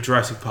we did of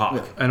Jurassic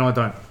Park. and I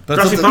don't.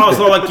 That's Jurassic what the- Park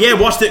was like, yeah,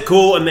 watched it,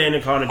 cool, and then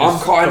it kind of I'm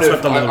just kind got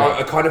swept of... under the rug.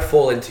 I kind of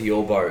fall into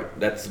your boat.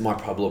 That's my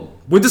problem.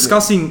 We're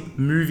discussing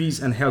movies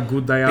and how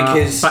good they are,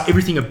 Because but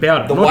everything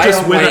about it, the not way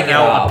just I'm whether weighing it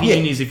our up-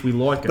 opinion is if we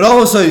like it. But I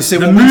also see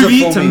The what wins it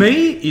movie for to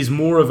me is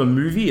more of a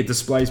movie. It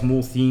displays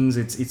more things.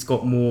 It's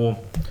got more.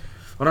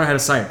 I don't know how to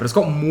say it, but it's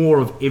got more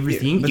of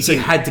everything. but if see- you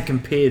had to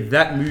compare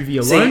that movie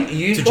See, alone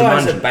you to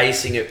guys Jumanji. are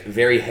basing it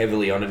very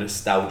heavily on a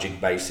nostalgic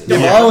basis. Yeah,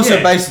 but Yeah. I also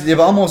Yeah.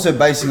 but I'm also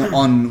basing it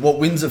on what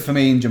wins it for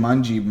me in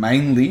Jumanji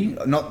mainly,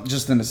 not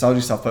just the nostalgia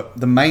stuff, but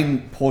the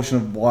main portion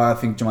of why I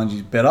think Jumanji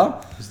is better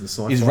Is the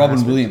sci-fi is Robin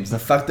aspect. Williams. The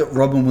fact that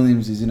Robin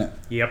Williams is in it.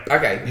 Yep.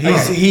 Okay.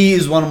 He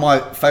is one of my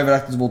favorite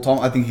actors of all time.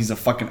 I think he's a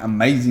fucking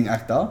amazing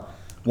actor,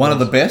 one of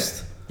the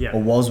best, Yeah. or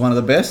was one of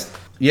the best.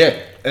 Yeah,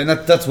 and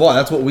that's why.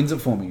 That's what wins it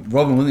for me.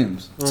 Robin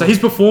Williams. So his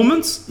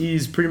performance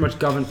is pretty much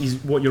governed. Is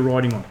what you're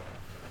riding on.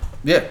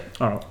 Yeah,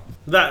 All right.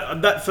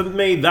 That for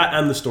me, that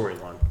and the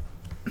storyline.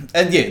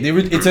 and yeah,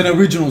 it's an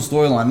original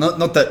storyline.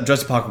 Not that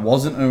Jurassic Park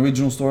wasn't an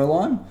original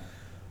storyline,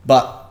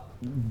 but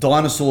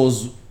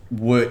dinosaurs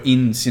were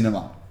in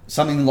cinema.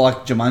 Something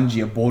like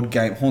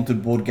Jumanji,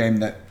 haunted board game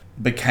that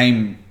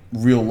became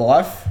real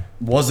life,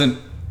 wasn't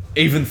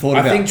even thought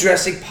I about. think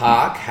Jurassic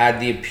Park had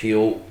the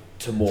appeal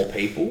to more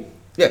people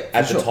yeah,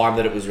 at for the sure. time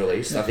that it was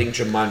released. I think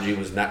Jumanji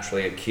was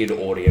naturally a kid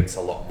audience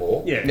a lot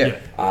more. Yeah.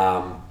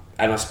 Yeah.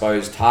 And I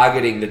suppose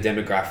targeting the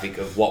demographic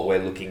of what we're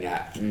looking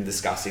at and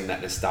discussing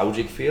that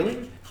nostalgic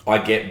feeling, I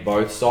get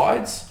both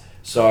sides.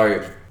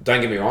 So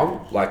don't get me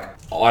wrong, like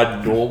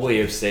I'd normally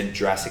have said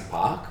Jurassic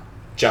Park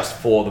just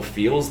for the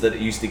feels that it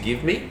used to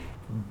give me,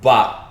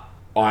 but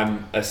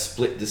I'm a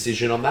split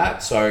decision on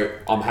that. So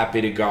I'm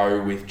happy to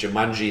go with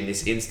Jumanji in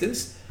this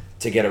instance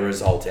to get a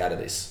result out of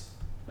this.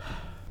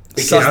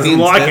 Because Doesn't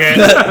like it.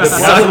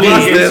 the problem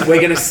is we're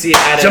going to sit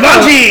at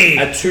Jumanji!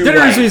 a The two-way.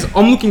 only reason is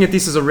I'm looking at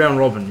this as a round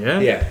robin. Yeah.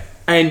 Yeah.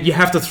 And you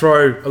have to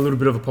throw a little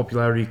bit of a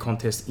popularity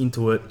contest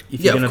into it if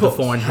Yeah, you're of going to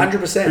course. define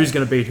 100%. who's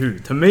going to beat who.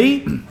 To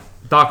me,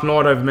 Dark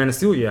Knight over Man of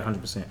Steel, yeah,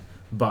 100%.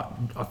 But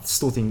I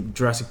still think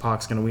Jurassic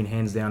Park's going to win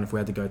hands down if we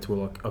had to go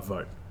to a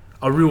vote,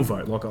 a real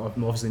vote, like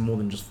obviously more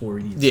than just 4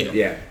 idiots. Yeah,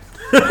 Yeah.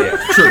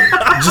 Yeah. true.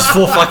 Just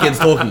 4 fuckheads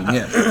talking.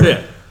 Yeah.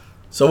 Yeah.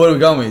 So what are we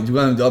going with? Do we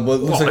going, well,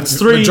 it looks like it's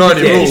three-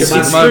 majority yeah, rules it's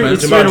at the moment.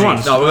 it's 3 to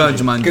 1. No, we're going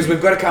Jumanji. Because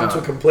we've got to come to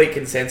a complete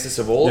consensus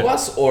of all of Yeah.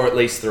 us, or at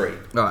least 3.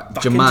 Right,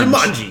 Fucking Jumanji.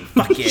 Jumanji.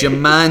 Fuck yeah.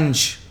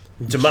 Jumanji.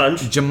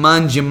 Jumanji.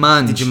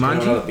 Jumanji. Did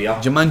Jumanji? Another beer.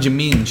 Jumanji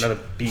Minge. Another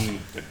B.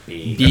 Beer.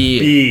 Beer.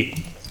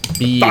 B.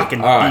 Beer.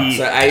 Fucking Alright, B.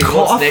 so A,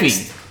 Coffee. what's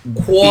next?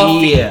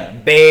 Coffee.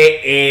 Beer.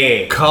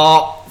 Beer.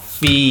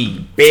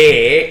 Coffee.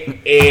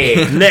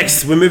 Beer.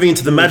 Next, we're moving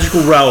into the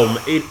magical realm.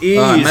 It is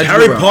Magical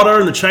Harry realm. Potter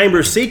and the Chamber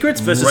of Secrets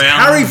versus Round.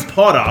 Harry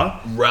Potter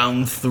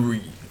Round 3.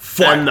 and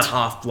Fight. the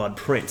Half-Blood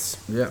Prince.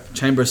 Yeah.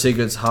 Chamber of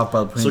Secrets,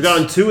 Half-Blood Prince. So we're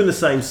going 2 in the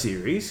same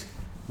series.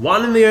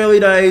 One in the early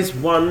days,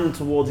 one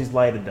towards his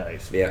later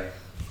days. Yeah.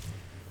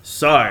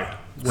 So,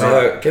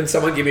 So, can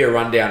someone give me a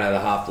rundown of the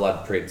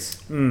Half-Blood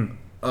Prince?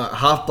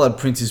 Half-Blood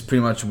Prince is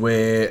pretty much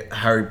where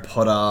Harry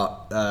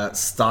Potter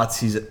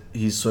starts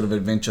his sort of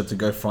adventure to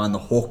go find the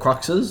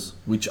Horcruxes,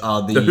 which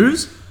are the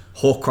whos?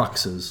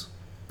 Horcruxes.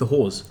 The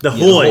whores. the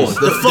Yeah, whores.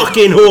 the The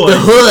fucking whores.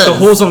 The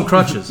whores on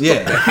crutches.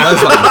 Yeah,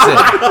 those ones.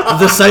 Yeah.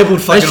 The disabled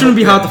They fucking. shouldn't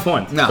be hard to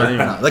find. No, But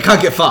anyway. no, they can't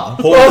get far.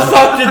 Whores.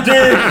 Fuck you,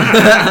 dude.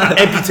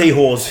 Amputee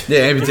whores.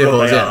 Yeah, amputee Is what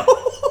whores, they yeah.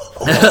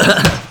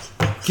 are.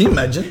 Can you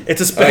imagine?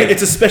 It's a Hey,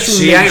 it's a special.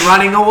 She niche. ain't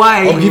running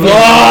away. I'll give you. No,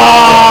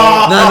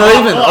 not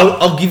even.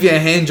 I'll give you a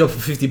hand job for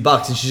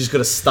 $50, and she's just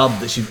got a stub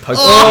that she poked.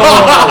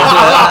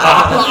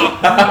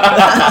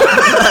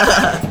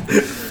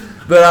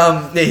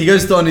 But yeah, he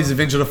goes on his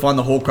adventure to find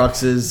the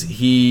Horcruxes.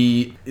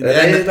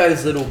 They're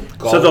those little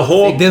gold So the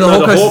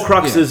things.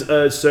 Horcruxes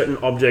are certain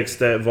objects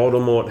that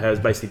Voldemort has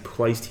basically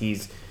placed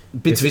his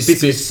bits of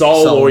his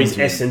soul or his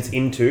into. essence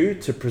into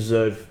to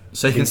preserve.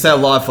 So he can stay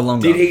alive for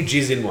longer. Did he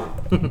jizz in one?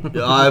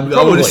 I would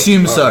Probably.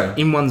 assume so.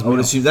 In one's I would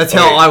mouth. assume that's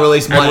how I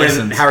release And my when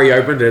essence. Harry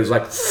opened it, it was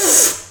like,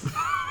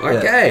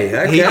 okay.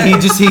 He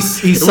just he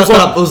sucked it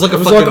up. It was like a It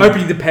was fucking. like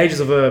opening the pages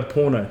of a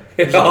porno.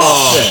 But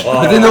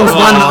then there was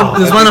one.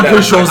 There's one I'm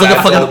pretty sure it was like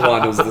a fucking.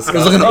 one. It was It was like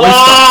disgusting. an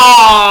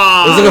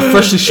oyster. It was like a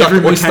freshly shut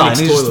Every oyster. And mechanic's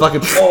he just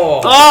toilet.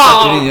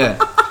 fucking. Yeah.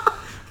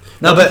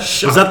 No, but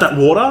Was that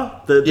water?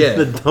 Yeah.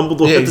 The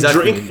Dumbledore yeah, had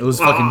exactly. to drink. It was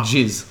fucking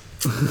jizz.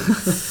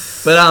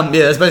 But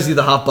yeah, that's basically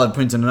the Half-Blood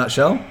Prince in a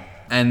nutshell.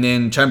 And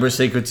then Chamber of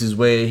Secrets is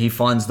where he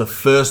finds the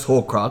first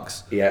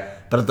Horcrux. Yeah.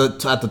 But at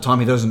the time,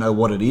 he doesn't know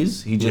what it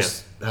is. He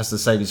just has to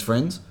save his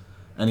friends,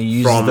 and he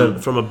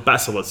uses from a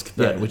basilisk.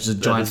 which is a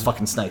giant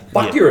fucking snake.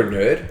 Fuck, you're a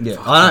nerd. Yeah,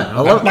 I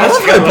know. I love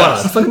Harry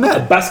Potter. It's fucking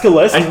mad.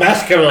 Basilisk. Hey,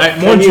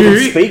 Can mind you you,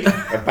 even speak?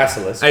 A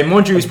basilisk. hey,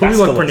 mind you, he's probably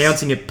like basilisk.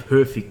 pronouncing it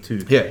perfect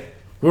too. Yeah.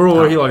 We're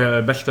all here like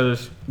a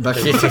basilisk.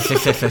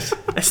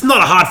 It's not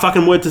a hard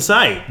fucking word to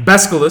say.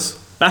 Basilisk.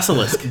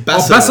 Basilisk.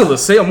 Oh,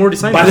 basilisk. See, I'm already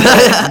saying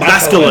it.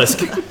 Basilisk.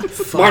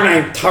 My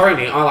name's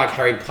Tony. I like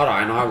Harry Potter,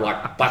 and I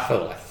like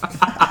basilisk.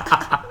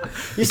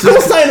 You're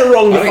still saying it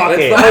wrong, you I think that's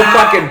the fuckhead.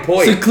 whole fucking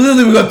point. So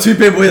clearly, we've got two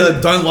people here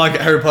that don't like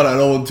Harry Potter at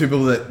all, and two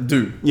people that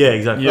do. Yeah,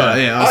 exactly.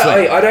 Yeah. I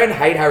swear. I don't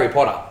hate Harry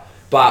Potter,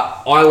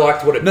 but I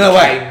liked what it No,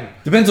 became. wait.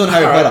 Depends on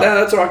Harry Alright, Potter. no,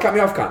 that's alright. Cut me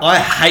off, cunt. I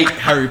hate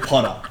Harry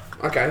Potter.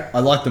 Okay. I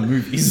like the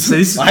movies. So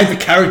this- I hate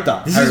the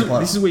character. This Harry is,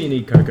 Potter. this is where you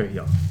need Coco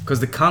here. Because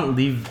the cunt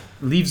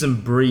lives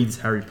and breathes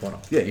Harry Potter.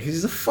 Yeah, because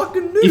he's a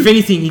fucking noob. If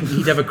anything,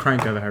 he'd have a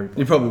crank over Harry Potter.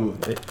 You probably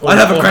would. Or- I'd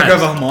have a or crank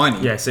has. over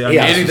Hermione. Yeah, see,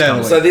 Yeah. Any day of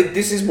the So week.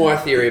 this is my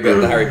theory about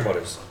the Harry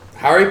Potters.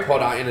 Harry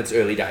Potter in its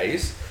early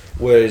days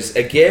was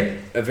again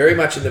very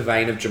much in the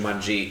vein of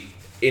Jumanji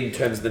in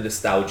terms of the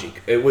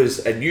nostalgic. It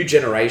was a new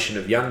generation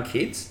of young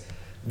kids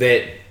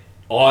that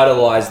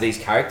idolized these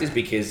characters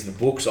because the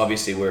books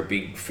obviously were a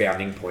big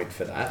founding point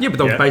for that. Yeah, but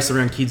they were Yeah. based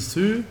around kids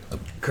too.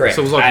 Correct.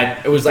 So it was like- and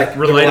it was like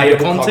relatable relatable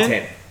content?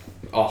 content.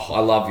 Oh, I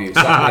love you.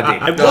 Suck my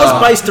dick. It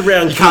was based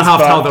around You can't kids, half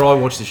but tell that I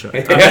watched the show.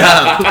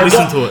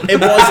 Listen to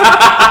it.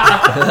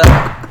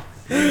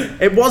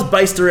 It was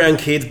based around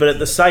kids, but at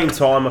the same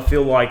time, I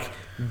feel like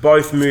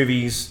both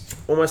movies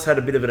almost had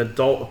a bit of an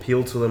adult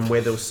appeal to them, where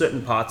there were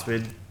certain parts where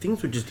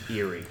things were just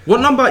eerie. What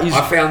number is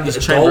I found is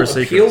the Chamber of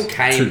adult appeal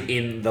Secrets? came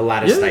in the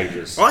latter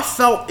stages. I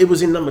felt it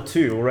was in number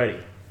 2 already.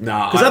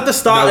 No, Because at the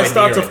start, nowhere it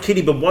starts near off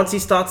kiddie, but once he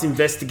starts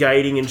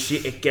investigating and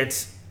shit, it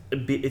gets a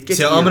bit. It gets.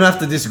 See, I'm eerie. gonna have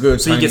to disagree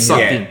with So you Tony get here.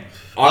 sucked Yeah. in.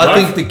 I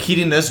think the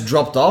kiddiness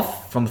dropped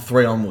off from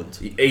 3 onwards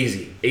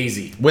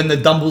easy. when the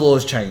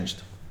Dumbledores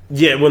changed.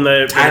 Yeah, when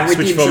they And with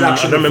the switched from. I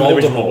introduction don't of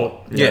remember the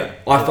original. Voldemort. Yeah.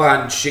 I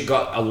find shit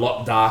got a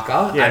lot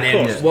darker. Yeah, and of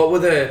then course. what were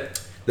the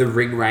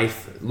ring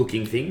wraith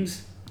looking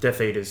things?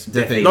 Death Eaters.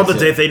 Death Eaters, Not the yeah.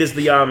 Death Eaters.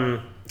 The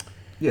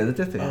Yeah, the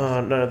Death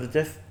Eaters. no, the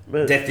Death.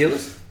 Death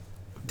dealers?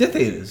 Death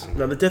Eaters.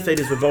 No, the Death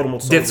Eaters were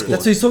Voldemort soldiers. Death Squad.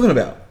 That's what he's talking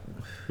about.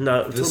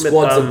 No, The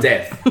squads of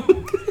death.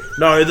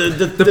 No,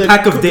 the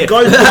pack of death.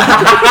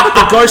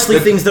 the ghostly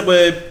things that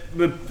were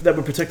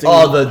protecting.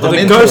 Oh, the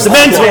Dementors. ghosts.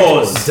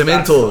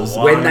 Dementors.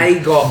 Dementors. When they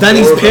got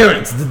Danny's more of a-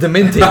 parents, the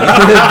Demented.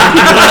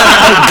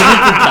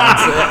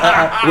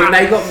 when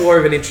they got more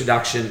of an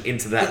introduction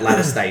into that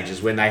latter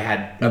stages, when they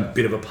had a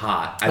bit of a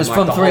part, and was like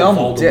from the 3 whole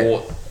onwards, yeah.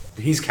 Voldemort,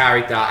 his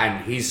character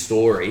and his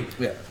story,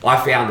 Yeah. I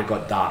found it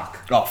got dark.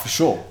 Oh, for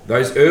sure.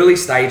 Those early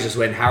stages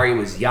when Harry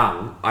was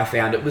young, I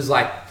found it was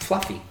like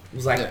fluffy. It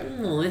was like, Yeah.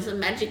 oh, it's a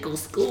magical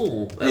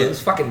school. Yeah. It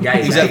was fucking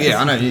gay. Exactly.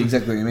 man. Yeah, I know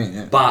exactly what you mean.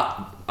 Yeah. But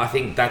I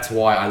think that's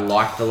why I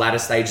like the latter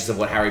stages of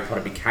what Harry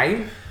Potter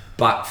became.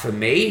 But for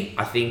me,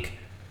 I think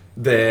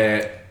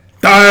I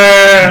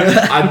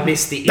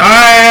missed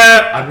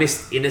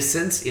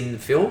innocence in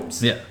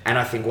films. Yeah. And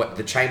I think what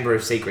the Chamber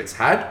of Secrets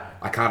had,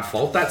 I can't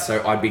fault that.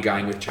 So I'd be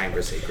going with Chamber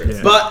of Secrets.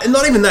 Yeah. But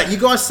not even that. You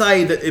guys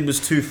say that it was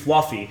too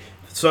fluffy.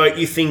 So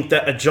you think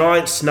that a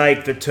giant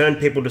snake that turned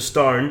people to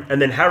stone, and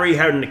then Harry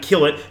having to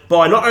kill it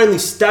by not only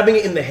stabbing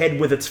it in the head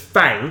with its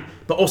fang,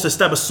 but also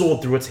stab a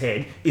sword through its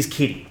head, is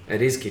kiddie.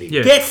 It is Kitty.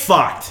 Yeah. Get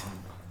fucked.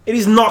 It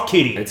is not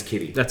kiddie. It's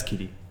Kitty. That's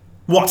kiddie.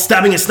 What,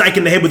 stabbing a snake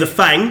in the head with a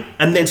fang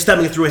and then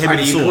stabbing it through a head with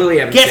Tony, a you sword? clearly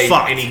haven't Get seen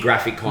fucked. any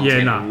graphic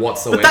content nah.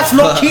 whatsoever. But that's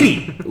not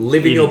Kitty.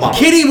 Live in your bubble.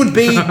 Kitty would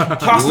be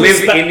casting a Live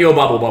spell. in your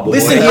bubble.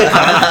 Listen boy.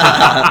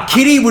 here,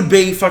 Kitty would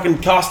be fucking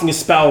casting a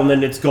spell and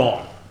then it's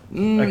gone.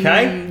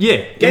 Okay? Yeah,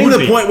 Getting it to would the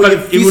be. point where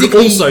But you're it would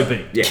physically also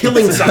be. Yeah.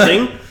 killing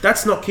something,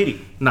 that's not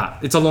Kitty. Nah,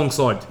 it's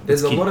alongside.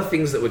 There's It's a kid. lot of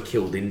things that were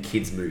killed in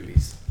kids'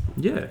 movies.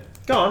 Yeah.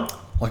 Go on.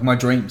 Like my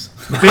dreams.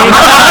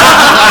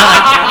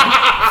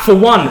 For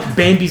one,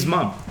 Bambi's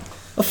mum.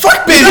 Oh,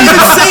 fuck, baby! You don't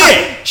even see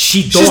it!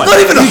 She died. She's not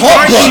even You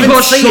hot, don't bro. even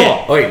got see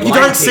shot. it. Wait, You Lion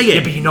don't King. see Yeah,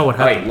 it. but you know what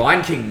Wait, happened.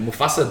 Lion King,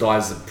 Mufasa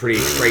dies a pretty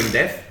extreme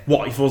death.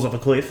 What, he falls off a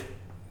cliff?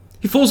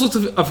 He falls off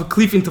of a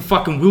cliff into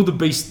fucking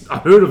wildebeest. I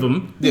heard of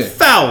him. Yeah.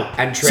 Fell.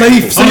 And So he-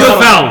 trampled. so you're-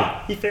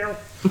 fell. He fell.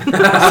 So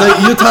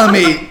you're telling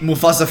me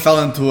Mufasa fell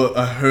into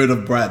a herd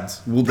of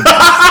Brads? Wildebeest.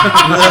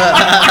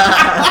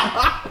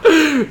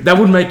 That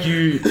would make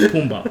you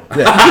Pumbaa.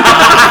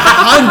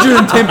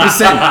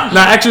 110%.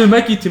 No, actually, it would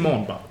make you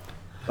Timon, but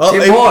Oh,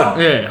 Timon.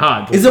 yeah,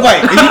 hard. Is it,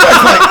 wait, are you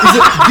guys like,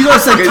 do you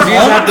guys say Because you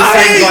have the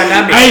Timon? same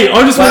dynamic. Hey, I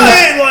just want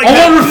like I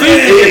want to that.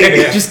 repeat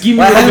it. Just give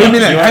me Wait, the hang on a repeat.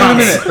 minute, You hang on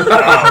a can't.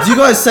 minute. Do you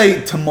guys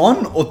say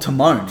Timon or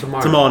Timon?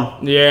 Timon.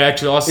 Yeah,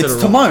 actually, I said It's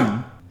it wrong.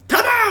 Timon.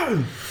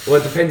 Timon! Well,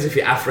 it depends if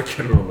you're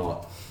African or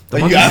not. Are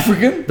you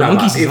African? The No,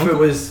 monkeys but is if uncle. it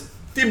was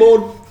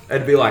Timon,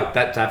 it'd be like,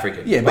 that's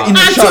African. Yeah, but in the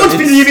show,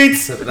 Anton's it's,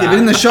 Philippines! yeah, but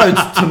in the show,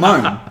 it's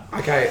Timon.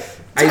 Okay,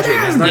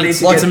 Adrian, there's no need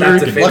to Like get that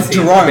American. defensive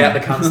Like Jerome. about the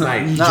cunt's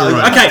name.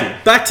 No, Okay,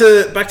 back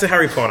to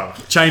Harry Potter.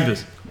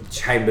 Chambers.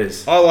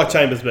 Chambers. I like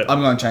Chambers better.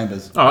 I'm going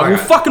Chambers. Alright, Okay.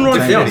 well, fucking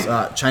write it down.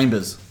 Chambers.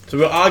 Chambers. So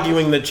we're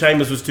arguing that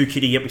Chambers was too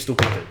kiddie, yet we still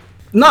picked it.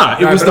 No,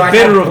 it No, was but the I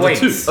better had of the two.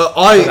 points. I'm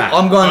I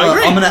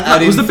agree. going to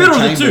add It was in the better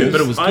for of the two, Chambers.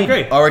 but it was I kid.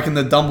 agree. I reckon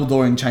the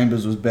Dumbledore in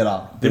Chambers was better.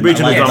 The than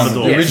original Aladdin.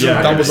 Dumbledore. The original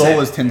Yeah, Dumbledore 100%.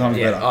 was 10 times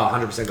Yeah, better.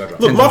 100% go drop.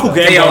 Look, Michael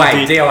Gambon DOA,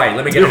 did... DOA,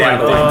 let me get it out of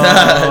the way.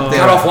 Damn.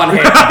 Cut off one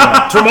head.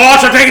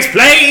 Tomato takes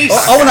place! I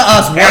want to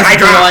ask, why I isn't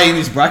got- DOA in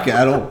this bracket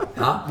at all?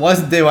 Huh? Why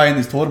isn't DOA in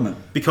this tournament?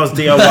 Because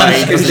DOA...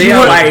 Because You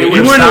DOA weren't- you would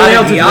have weren't allowed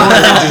started to the do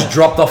other that. and just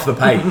dropped off the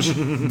page.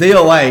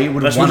 DOA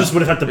would have We won. just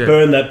would have had to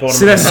burn that bottom.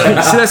 See that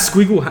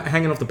squiggle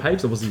hanging off the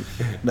page? That wasn't.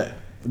 No,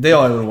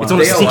 DOA would have won. It's on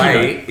a sticky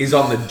DOA note. is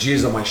on the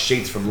jizz on my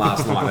sheets from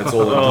last night. That's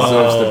all it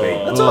deserves to be.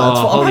 That's all right, that's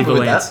fine. I'm Holy happy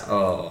with Valence. that.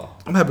 Oh.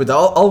 I'm happy with that.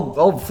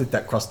 I'll flick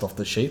that crust off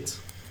the sheets.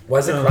 Why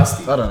is it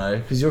crusty? I don't know,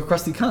 because you're a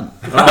crusty cunt.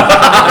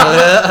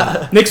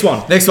 Next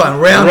one. Next one,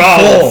 round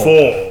Round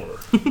 4.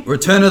 4.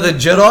 Return of the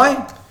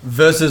Jedi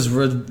versus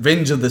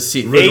Revenge of the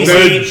Sith.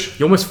 Easy.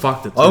 You almost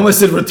fucked it. I almost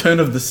said Return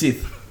of the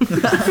Sith.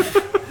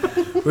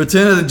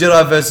 Return of the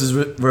Jedi versus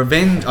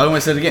Revenge. I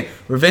almost said it again.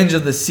 Revenge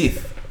of the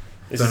Sith.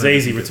 This is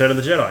easy. Return of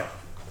the Jedi.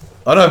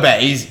 I don't know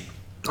about easy.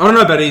 I don't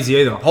know about easy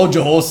either. Hold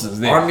your horses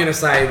there. I'm going to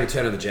say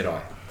Return of the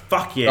Jedi.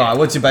 Fuck yeah. Alright,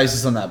 what's your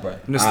basis on that, bro?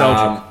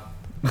 Nostalgic.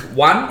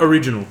 One,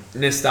 Original.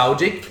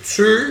 nostalgic.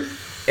 Two,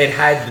 it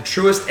had the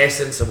truest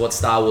essence of what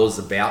Star Wars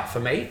is about for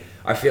me.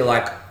 I feel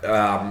like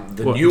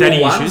the What, newer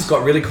daddy ones issues?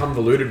 got really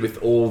convoluted with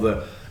all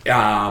the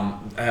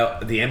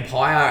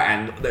Empire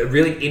and the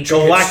really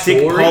intricate Galactic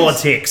stories.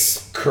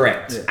 politics.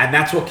 Correct. And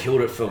that's what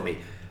killed it for me.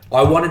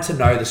 I wanted to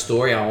know the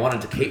story, and I wanted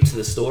to keep to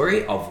the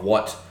story of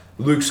what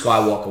Luke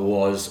Skywalker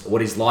was,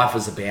 what his life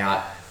was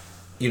about,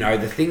 you know,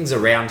 the things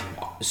around him.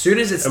 As soon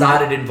as it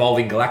started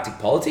involving galactic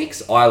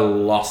politics, I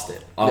lost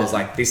it. I was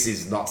like, this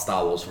is not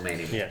Star Wars for me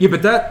anymore. Yeah. Yeah,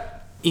 but that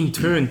in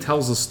turn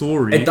tells a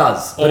story. It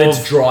does, but it's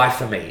of- dry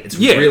for me. It's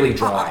Yeah. really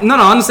dry. No,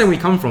 I understand where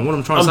you come from. What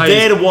I'm trying I'm to say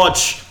there is, to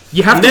watch...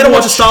 You have I'm to there to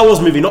watch a watch- Star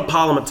Wars movie, not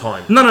Parliament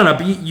time. No,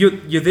 but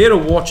you're there to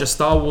watch a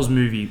Star Wars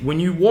movie.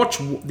 When you watch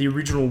the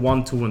original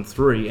 1, 2, and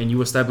 3, and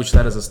you establish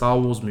that as a Star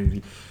Wars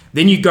movie,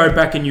 then you go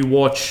back and you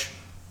watch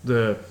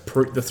the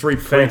 3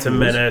 Phantom prequels.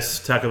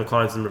 Menace, Attack of the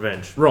Clones, and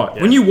Revenge. Right.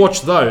 Yeah. When you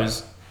watch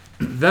those,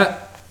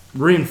 that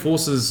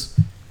reinforces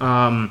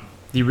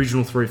the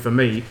original 3 for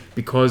me,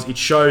 because it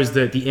shows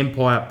that the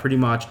Empire pretty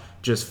much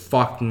just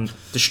fucking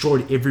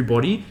destroyed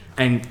everybody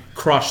and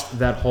crushed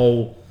that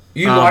whole.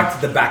 You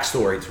liked the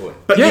backstory to it.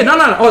 But Yeah, you- no.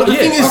 But the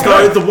thing is,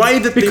 though, the way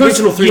that the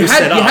original 3 you was had,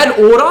 set up... you had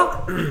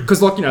order,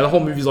 because like, you know, the whole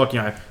movie's like,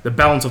 you know, the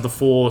balance of the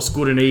Force,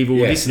 good and evil,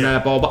 Yeah, this and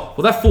that, blah blah.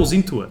 Well, that falls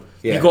into it.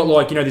 Yeah. You got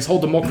like, you know, this whole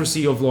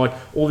democracy of like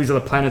all these other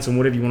planets and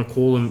whatever you want to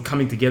call them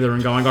coming together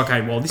and going, okay,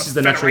 well, this is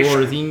the natural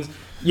order of things.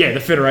 Yeah, the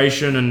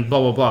Federation and blah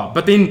blah blah.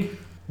 But then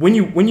when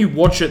you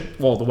watch it,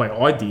 well, the way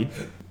I did,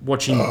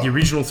 watching the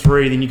original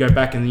 3, then you go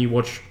back and then you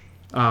watch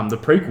the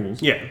prequels.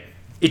 Yeah.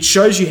 It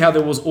shows you how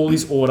there was all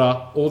this order,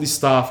 all this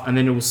stuff, and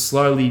then it was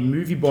slowly,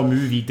 movie by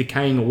movie,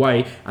 decaying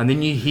away, and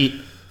then you hit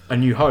A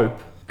New Hope,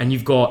 and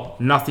you've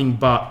got nothing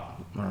but, I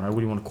don't know, what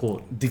do you want to call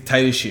it?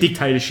 Dictatorship.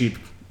 Dictatorship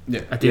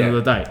Yeah. at the end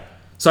of the day.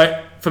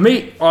 So, for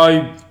me,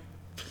 I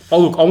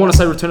want to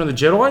say Return of the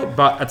Jedi,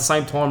 but at the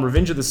same time,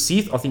 Revenge of the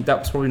Sith, I think that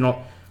was probably not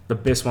the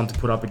best one to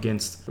put up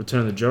against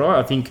Return of the Jedi.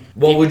 I think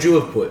What would you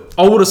have put?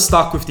 I would have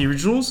stuck with the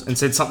originals and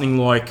said something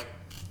like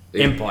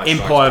The Empire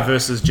Strikes Back.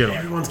 versus Jedi.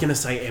 Everyone's going to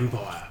say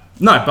Empire.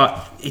 No,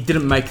 but it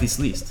didn't make this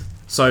list.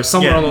 So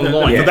somewhere along the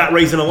line, For that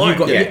reason alone. you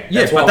got Yeah,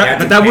 that's why but we had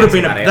that, to that would have cancel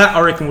been that out. that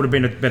I reckon would have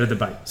been a better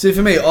debate. See,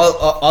 for me, I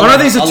know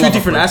these are two love a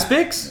different prequel.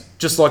 aspects,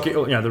 just like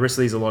the rest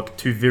of these are like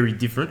two very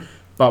different.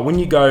 But when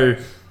you go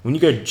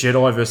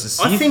Jedi versus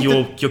I Sith, think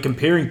you're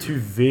comparing two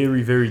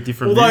very, very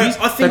different Although movies.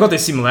 I think- They've got their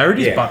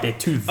similarities, Yeah. but they're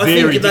two I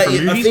very think, different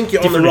movies. I think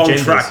you're on the different wrong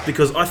agendas. track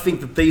because I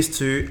think that these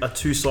two are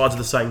two sides of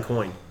the same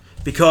coin.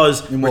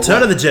 Because In what Return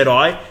way? of the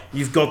Jedi,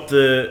 you've got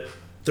the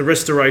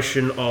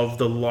restoration of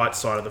the light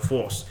side of the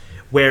Force,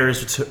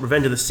 whereas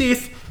Revenge of the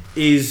Sith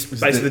is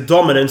basically the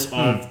dominance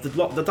of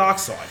the dark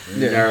side.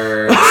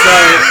 Nerd.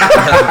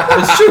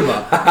 It's true,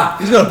 but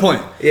he's got a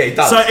point. Yeah, he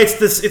does. So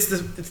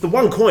it's the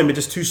one coin, but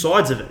just two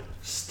sides of it.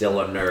 Still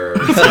a nerd.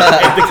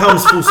 It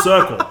becomes full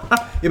circle.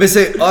 Yeah, but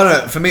see, I don't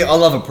know. For me, I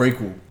love a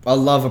prequel. I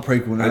love a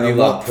prequel. No And matter you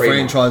love what Primo.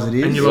 franchise it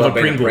is. And you love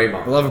a being Pringle.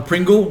 I love a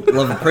Pringle,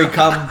 love a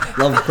pre-cum,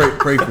 love a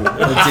prequel.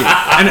 That's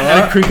it. And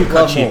a crinkle cut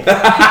Love chip. more.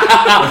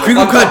 A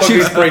crinkle cut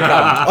chips. Pre-cum.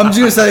 I'm just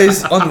gonna say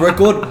this on the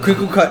record: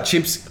 crinkle cut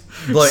chips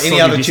blow any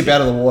Soggy other biscuit. chip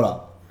out of the water.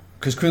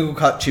 Because crinkle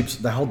cut chips,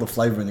 they hold the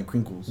flavour in the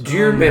crinkles. Do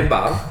you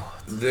remember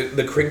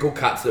the crinkle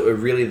cuts that were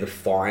really the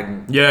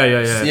fine, Yeah.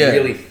 Yeah.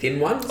 really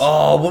thin ones?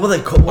 Oh, what were they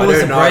called? What I was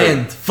the don't know.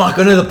 brand? Fuck,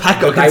 I know the pack.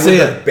 I But can they see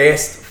were the it.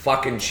 best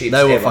fucking chips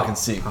They were ever. fucking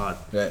sick. Hard.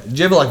 Yeah. Did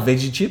you ever like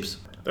veggie chips?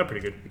 They're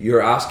pretty good.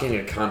 You're asking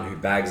a cunt who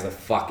bags the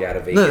fuck out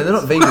of vegans. No, they're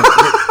not vegan.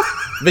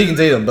 Vegans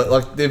eat them, but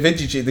like they're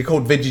veggie chips. They're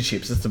called veggie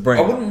chips. That's the I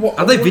brand. wouldn't.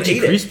 I Are they wouldn't veggie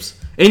eat it. crisps?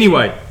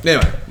 Anyway,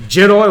 Anyway,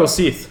 Jedi or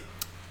Sith?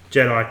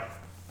 Jedi.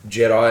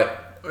 Jedi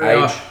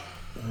Yeah. age.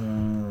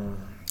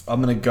 I'm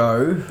gonna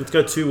go. Let's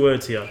go 2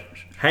 words here.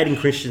 Hayden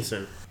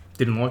Christensen.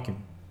 Didn't like him.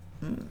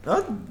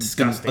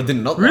 Disgusting. I did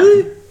not.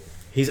 Really? Like it.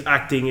 His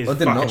acting is I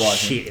did fucking not like him.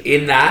 shit.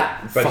 In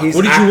that, but Fuck, his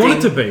What did you want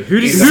it to acting be? Who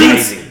is would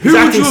amazing. you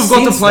have got to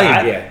Since play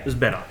that him? Yeah. was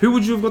better. Who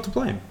would you have got to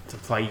play him? To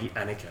play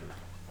Anakin.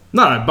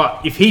 No,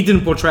 but if he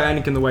didn't portray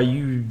Anakin the way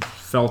you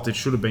felt it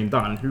should have been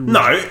done, who?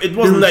 No, it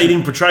wasn't Who that he was-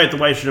 didn't portray it the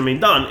way it should have been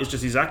done. It's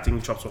just his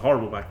acting chops were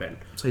horrible back then.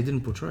 So he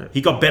didn't portray it.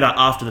 He got better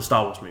after the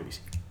Star Wars movies.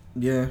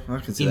 Yeah, I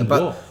can see In that.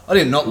 But what? I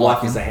did not like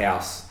Life is him. a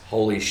House.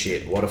 Holy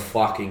shit! What a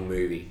fucking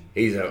movie.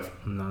 He's a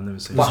No, I've never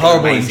seen Was it. fucking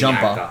horrible in amazing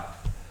Jumper. actor.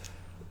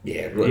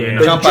 Yeah, Yeah.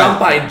 but Jumper-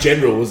 Jumper in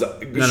general was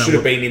no, should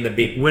have been in the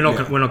bin. We're not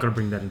going to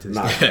bring that into this.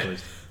 No. discussion,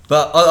 please.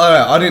 But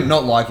I did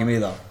not like him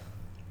either.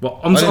 Well,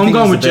 I'm I don't I'm think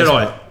going he's with the best,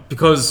 Jedi but-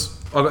 because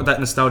I got that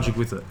nostalgic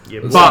with it. Yeah,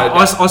 but so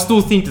I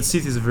still think that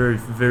Sith is a very,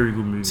 very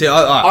good movie. See,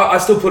 I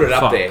still put it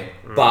up Fuck. there,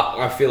 but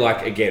I feel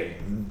like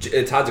again,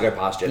 it's hard to go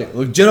past Jedi.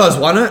 look, Jedi's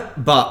won it,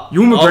 but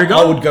Ewan McGregor?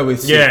 I would go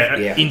with Sith. Yeah.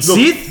 Yeah. in Look,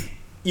 Sith,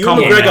 Ewan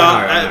Come on,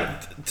 McGregor man.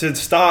 No. to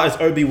star as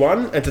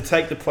Obi-Wan and to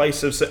take the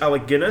place of Sir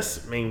Alec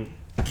Guinness. I mean,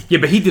 yeah,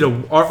 but he did I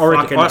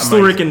still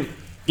amazing. reckon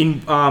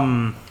in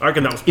I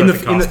reckon that was in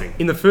perfect the, in the casting.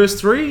 in the first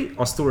three,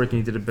 I still reckon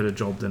he did a better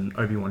job than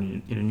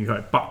Obi-Wan in A New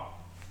Hope. But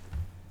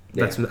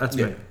that's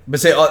Yeah. me. But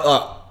see,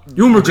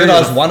 Ewan McGregor's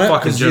Jedi's a won it fucking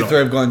because you Jedi. three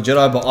have gone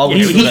Jedi, but I would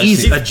He- still he go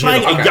is Sith. a He's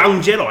playing Okay. a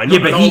young Jedi, not Yeah,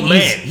 but an old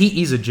man.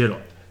 he is a Jedi.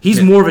 He's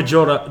more of a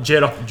Jedi.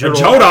 Jedi.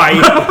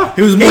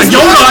 He was more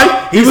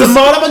Jedi. He was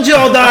more of a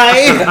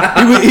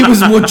Jedi. he was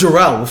more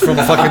Jarrell from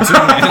fucking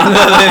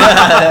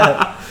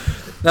Superman.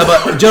 No,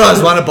 but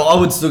Jedi's won it, but I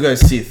would still go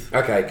Sith.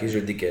 Okay, because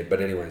you're a dickhead.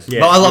 But anyways,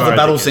 Yeah. But I love you the are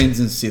battle a dickhead. scenes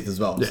in Sith as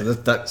well. So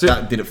that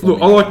So, did it for look,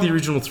 me. I like the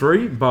original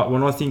three, but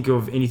when I think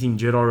of anything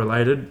Jedi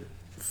related,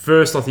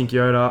 first I think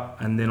Yoda,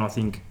 and then I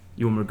think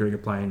Ewan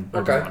McGregor playing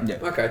okay, Obi-Wan.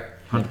 Yeah. okay.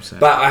 100%.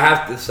 But I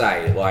have to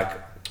say, like,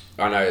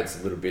 I know it's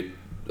a little bit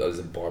as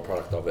a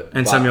byproduct of it,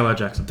 And but Samuel L.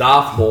 Jackson.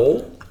 Darth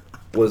Maul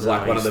was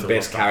like one of the still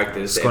best love Darth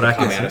characters to Scott ever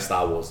come Adkins. out of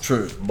Star Wars.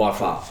 True. by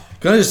far.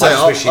 Can I just say,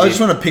 I wish he just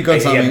did. want to pick on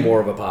He had something.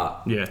 more of a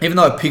part. Yeah. Even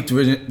though I picked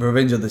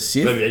Revenge of the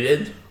Sith,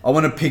 I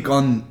want to pick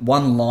on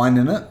one line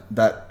in it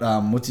that,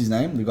 what's his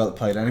name? The guy that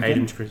played Anakin.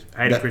 Hayden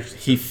That Christensen.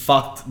 he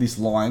fucked this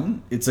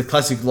line. It's a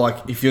classic, like,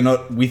 if you're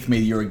not with me,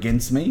 you're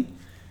against me.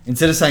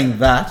 Instead of saying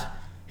that,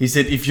 he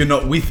said, if you're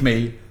not with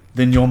me,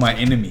 then you're my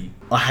enemy.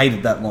 I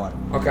hated that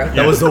line. Okay.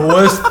 That was the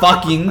worst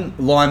fucking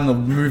line in the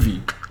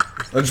movie.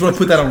 I just want to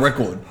put that on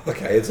record.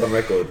 Okay, it's on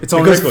record. It's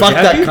on Because record. fuck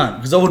You that happy? cunt.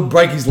 Because I would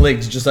break his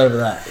legs just over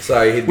that.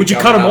 So he'd Would you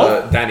become cut him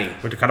another off? Danny.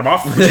 Would you cut him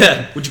off?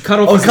 Yeah. Would you cut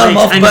off I would his cut him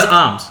legs off, and his but-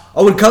 arms?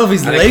 I would cut off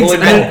his And then legs call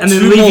him and, off. And then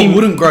two leave more him-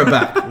 wouldn't grow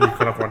back. Would you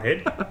cut off one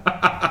head?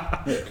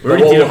 But already what did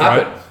will it,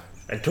 right? happen?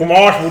 And two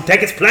more will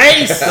take its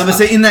place. So, but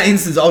see, in that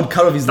instance, I would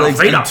cut off his legs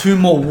Vader. and two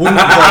more wouldn't grow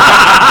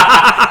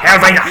back. Hail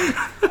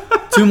Vader.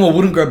 Two more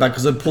wouldn't grow back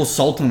because I'd pour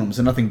salt on them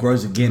so nothing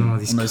grows again Oh, on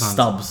these those cunts.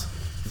 stubs.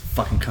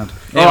 Fucking cunt.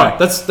 Alright,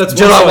 that's Jedi one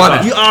side won done.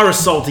 it. You are a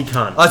salty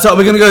cunt. Alright, so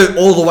we're going to go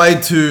all the way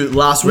to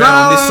last round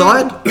on this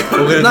side?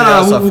 Or we're gonna do the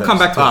other side we'll first? come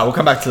back to Alright, that. we'll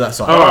come back to that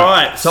side.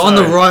 Alright. So on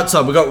the right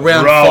side, we've got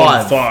round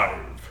round 5.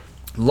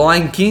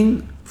 Lion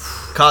King,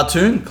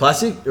 cartoon,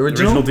 classic,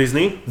 Original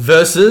Disney.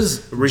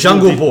 versus Original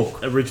Jungle Di-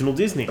 Book. Original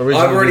Disney. Original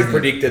I've already Disney.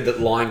 predicted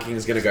that Lion King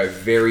is going to go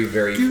very,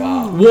 very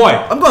far. Why?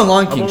 I'm going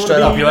Lion King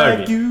straight up.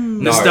 Popularity.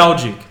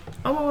 Nostalgic.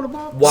 One of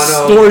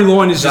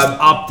Storyline is just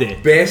the up there.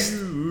 best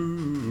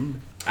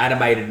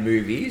animated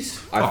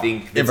movies I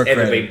think that's ever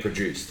ever created. been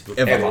produced.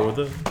 Ever.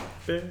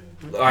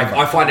 Like,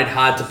 I find it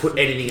hard to put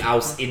anything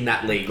else in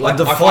that league. Like,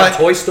 The I fight- find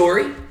Toy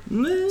Story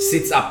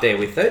sits up there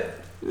with it.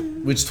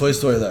 Which Toy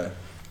Story though?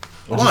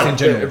 Or just Mine, in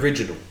general? the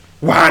original.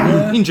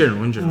 One. In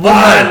general.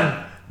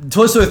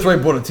 Toy Story 3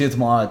 brought a tear to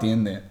my eye at the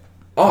end there.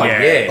 Oh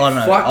Yeah. yeah. I don't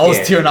know. Fuck I was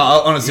yeah. tearing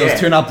up. Honestly, I Yeah. was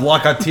tearing up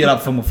like I teared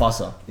up for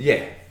Mufasa.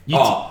 Yeah. You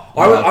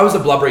I was a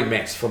blubbering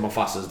mess for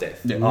Mufasa's death.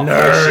 Yeah. Oh,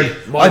 Nerd.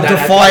 shit. My I dad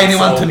had defy to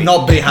anyone console to me.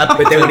 not be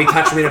happy. But then when he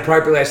touched me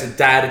inappropriately, I said,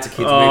 "Dad, it's a kids'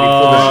 movie."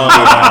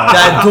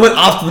 Dad, do it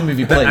after the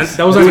movie, And please.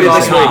 that was Do only it in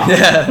last the car. week.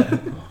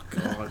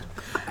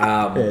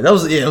 Yeah, yeah, that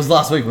was it was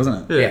last week,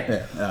 wasn't it?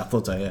 Yeah. Yeah, I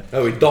thought so. Yeah.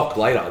 Oh, we docked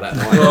later that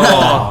night.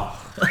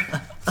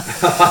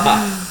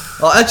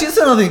 Oh, actually, that's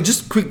another thing.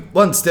 Just quick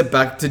one step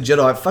back to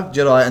Jedi. Fuck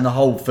Jedi and the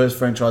whole first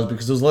franchise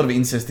because there was a lot of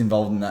incest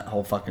involved in that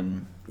whole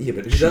fucking. Yeah,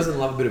 but who doesn't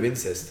love a bit of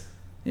incest?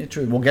 Yeah,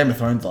 true. Well, Game of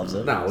Thrones loves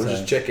it. No, we'll so-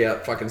 just check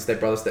out fucking Step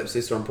Brother, Step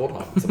Sister on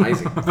Pornhub. It's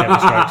amazing. Family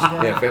strokes.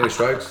 Yeah, Family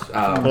Strokes.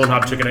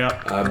 Pornhub, check it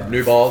out.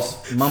 New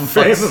balls. Mum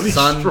fucks Family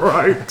son.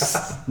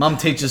 strokes. Mum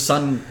teaches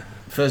son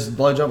first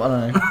blowjob. I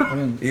don't know. I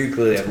mean, You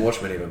clearly haven't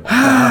watched many of them.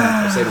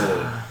 I've seen all of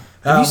them.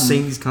 Have you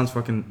seen these cunts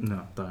fucking...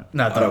 No, don't.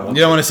 no, don't want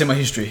you don't want to see my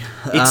history.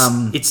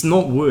 It's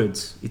not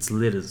words. It's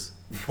letters.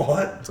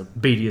 What? It's like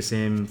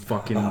BDSM,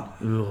 fucking...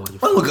 Oh,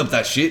 I look up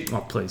that shit.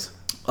 please.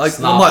 I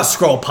might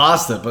scroll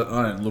past it, but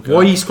I don't look at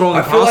Why are it. you scrolling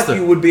I feel past like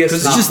it? you would be a Because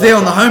it's snuff just there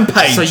on the watcher.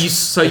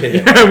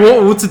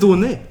 homepage. What's it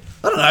doing there?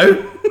 I don't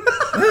know.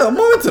 Yeah, I'm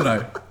meant to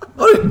know.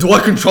 Do I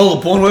control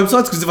the porn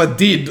websites? Because if I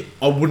did,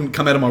 I wouldn't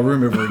come out of my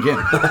room ever again.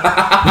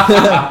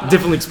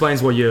 Definitely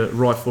explains why your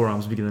right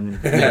forearm's bigger than your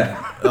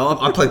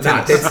I play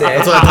tennis. dead set.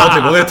 That's what I tell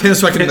people. We're going to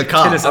tennis racket in the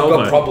car. Tennis- I've got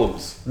elbow.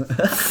 problems.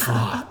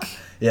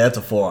 Yeah, that's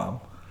a forearm.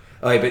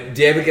 Okay, but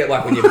do you ever get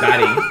like when you're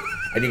batting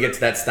and you get to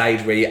that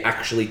stage where you're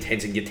actually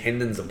tensing, your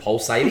tendons are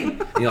pulsating,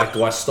 and you're like,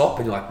 do I stop?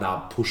 And you're like, nah,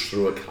 push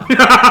through it.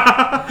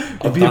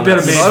 I've be a done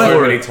better that man so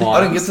for many it. times.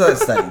 I don't get to that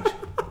stage.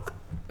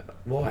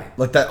 Why?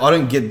 Like that. I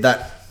don't get that.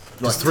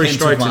 Like Just 3 tense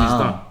with strokes my and he's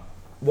arm. done.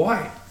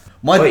 Why?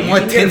 My Wait, you my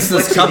can get a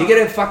tenseness flexion, comes. you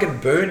get a fucking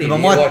burn in. But You're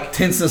my like,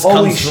 tenseness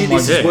holy comes shit, from my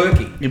this is dick.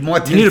 working. If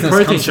my You need a tenseness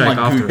protein comes from shake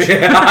my after gooch.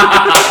 it.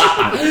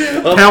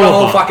 I've got a Power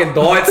whole bar. fucking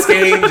diet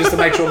scheme just to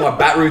make sure my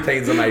bat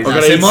routine's amazing. I've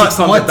got See, to eat my- 6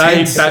 times my a day,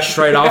 tense- bash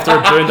straight after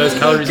it, burn those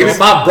calories Give me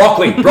off.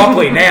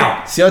 broccoli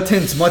now. See,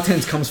 my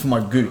tense comes from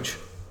my gooch.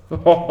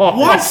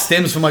 What? It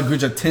stems from my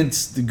gooch. I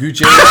tense the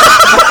gooch area,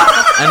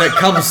 and it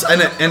comes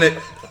and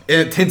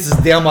it tenses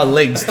down my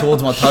legs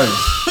towards my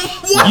toes.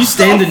 You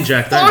standing,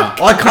 Jack, don't you?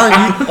 I can't.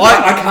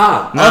 I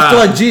can't. After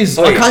I jizz,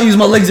 I Wait. can't use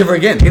my legs ever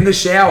again. In the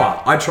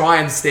shower, I try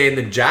and stand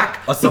the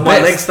jack, That's but the my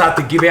best. legs start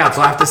to give out,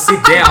 so I have to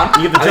sit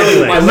down. You get the and then jelly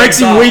put my legs. It makes legs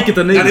you up. weak at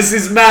the knees. And this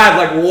is mad,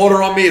 like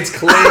water on me. It's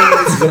clean.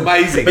 This is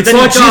amazing. But then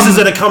he like, jizzes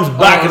and it comes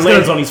back I and was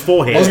lands gonna- on his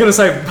forehead. I was going to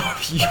say,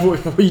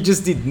 what you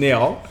just did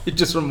now, it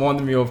just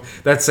reminded me of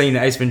that scene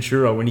in Ace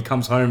Ventura when he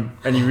comes home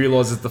and he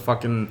realizes the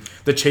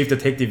chief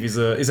detective is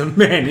a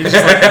man. He's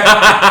just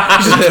like,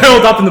 he's just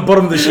curled up in the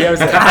bottom of the shower. He's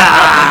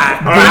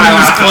like, Burning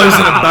his clothes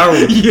in a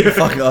barrel. yeah.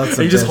 Fuck, oh, that's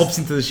the And he just best. hops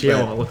into the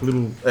shower like a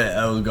little... Yeah,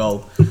 that was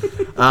gold.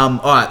 All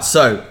right,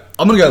 so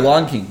I'm gonna go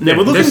Lion King. Now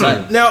we're looking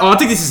Definitely. now. Oh, I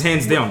think this is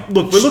hands down.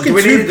 Look, we're looking Do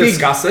we two need to big.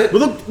 discuss it? We're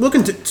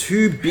looking to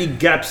 2 big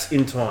gaps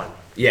in time.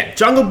 Yeah.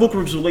 Jungle Book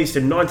was released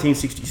in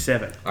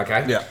 1967.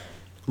 Okay. Yeah.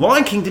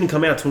 Lion King didn't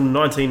come out till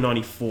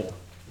 1994.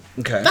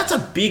 Okay. That's a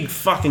big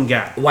fucking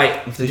gap. Wait,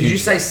 did you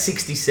say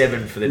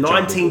 67 for the Jungle Book?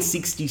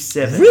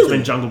 1967 Really? is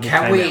when Jungle Book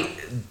Can came we out.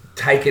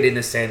 take it in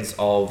the sense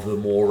of the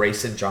more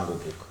recent Jungle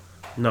Book?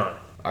 No.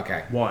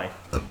 Okay. Why?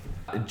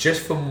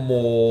 Just for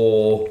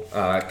more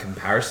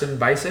comparison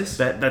basis.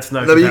 That's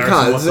no No, but you comparison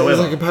can't. There's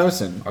whatsoever. no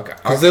comparison. Okay.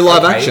 Because they're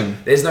live Okay, action.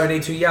 There's no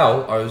need to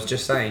yell. I was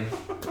just saying.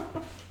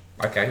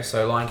 Okay,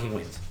 so Lion King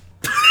wins.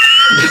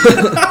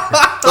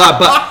 Alright,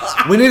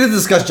 but we need to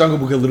discuss Jungle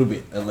Book a little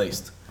bit, at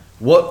least.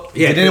 What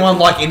Yeah, did anyone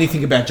like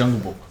anything about Jungle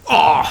Book?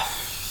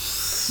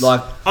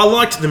 Like, I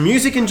liked the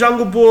music in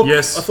Jungle Book.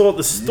 Yes. I thought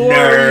the story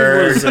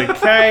Nerd. was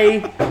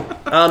okay.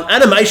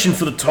 Animation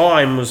for the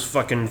time was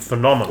fucking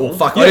phenomenal. well,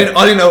 fuck, I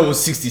didn't know it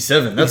was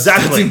 67. That's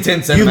Exactly. That's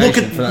intense you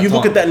animation look for at that you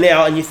look time. at that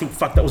now and you think,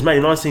 fuck, that was made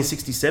in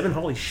 1967.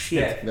 Holy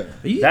shit.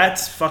 Yeah.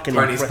 That's fucking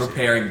Tony's impressive.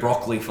 preparing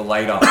broccoli for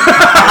later.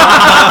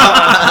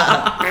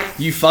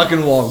 You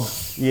fucking wog.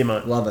 Yeah,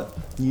 mate. Love it.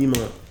 Yeah,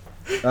 mate.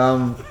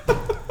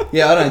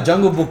 Yeah, I don't know.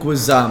 Jungle Book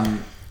was I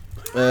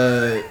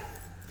don't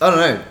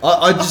know.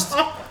 I just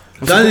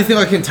the only thing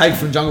I can take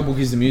from Jungle Book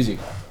is the music.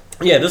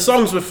 Yeah, the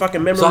songs were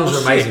fucking memorable. Songs are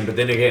as amazing, shit. but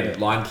then again,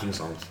 Lion King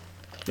songs.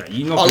 No,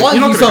 you're not I gonna- like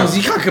you're not these gonna- songs.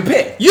 You can't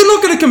compare. You're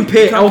not going to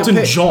compare can't Elton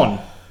compare. John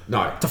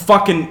No. to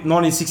fucking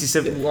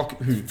 1967. Like,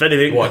 who? If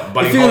anything, What?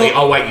 Buddy If you're Holly?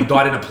 gonna- Oh wait, you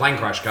died in a plane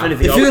crash, if cunt.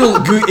 anything, If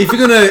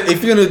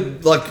you're gonna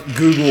like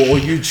Google or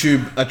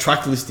YouTube a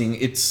track listing,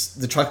 it's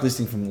the track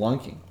listing from Lion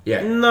King.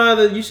 Yeah. no,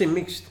 they're usually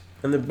mixed,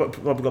 and they've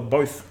probably got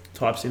both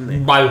types in there.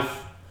 Both.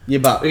 Yeah,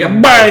 but We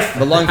got Both.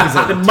 the Lion King's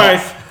at the They're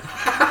top.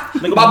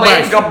 both. They My got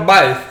man's both. got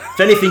both. If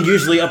anything,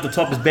 usually up the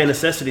top is bare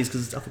necessities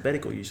because it's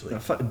alphabetical usually.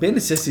 Fuck, bare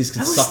necessities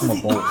can suck my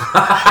balls.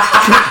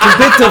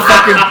 Compared to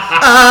fucking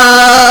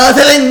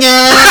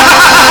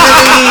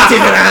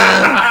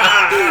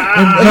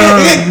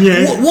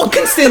what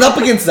can stand up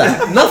against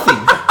that?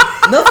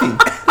 Nothing.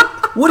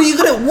 What are you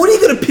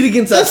gonna pit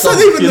against that That's song?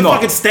 not even You're the not.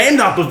 fucking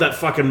stand-up of that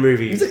fucking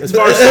movie. As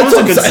far as That's songs what are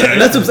I'm saying.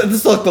 concerned.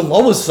 That's like the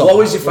lowest song. What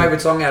was your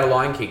favourite song out of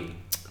Lion King?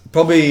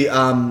 Probably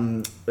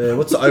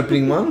what's the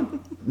opening one?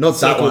 Not that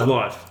Circle one. of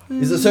Life.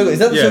 Is it Circle? Is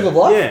that the Yeah. Circle of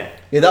Life? Yeah.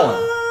 Yeah, that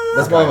one.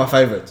 That's one of my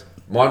favorites.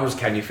 Mine was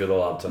Can You Feel the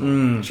Love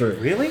Tonight? True.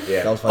 Really?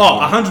 Yeah. That was Oh,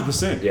 fucking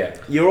 100%. Yeah.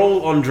 You're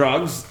all on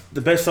drugs.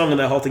 The best song in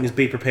that whole thing is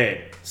Be Prepared.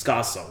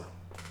 Scar's song.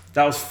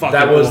 That was fucking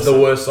That was awesome. the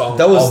worst song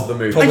That was of the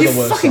movie. Are probably you the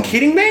worst fucking song.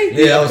 kidding me?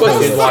 Yeah, that was Of course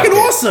fucking you That was like fucking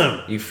it.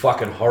 awesome. You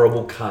fucking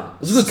horrible cunt.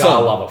 was a good Scar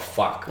song. lover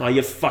fuck. Oh,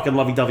 you fucking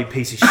lovey-dovey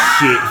piece of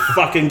shit.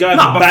 Fucking go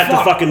bat to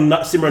fucking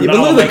Simran Yeah, but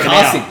Nala look at make the it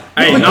casting. out.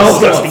 Hey, Look at Nala- the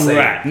Disgusting casting.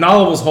 rat.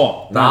 Nala was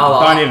hot.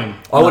 Nala. Don't even.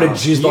 I would have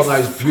jizzed on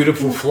those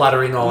beautiful,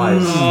 fluttering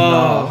eyes.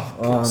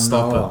 Oh,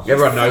 Stop no. it.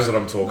 Everyone knows what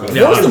I'm talking about.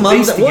 Yeah. What was the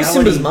mum's? Bestiality. What was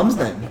Simba's mum's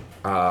name?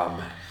 Oh,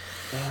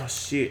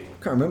 shit.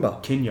 Can't remember.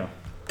 Kenya.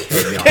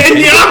 Kenya!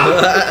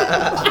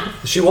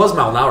 She was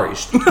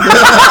malnourished.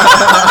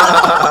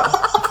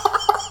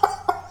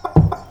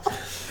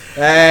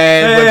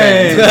 And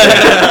we're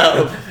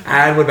back.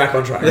 And we're back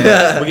on track.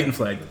 We're getting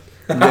flagged.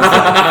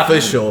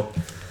 For sure.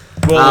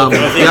 Well, look,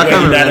 I think yeah, I can't we're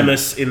remember.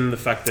 unanimous in the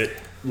fact that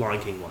Lion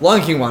King won.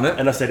 Lion King won it.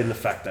 And I said in the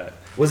fact that.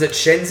 Was it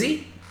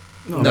Shenzi?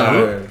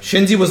 No.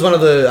 Shenzi was one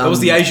of the. That was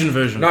the Asian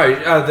version. No,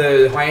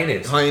 the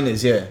hyenas.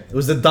 hyenas. Yeah, it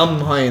was the dumb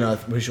hyena.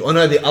 Oh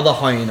no, the other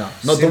hyena,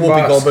 not Simba, the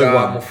Whoopi Goldberg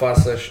Scar, one.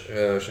 Mufasa,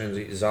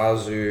 Shenzi,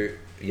 Zazu,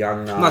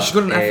 Young No, she's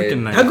got an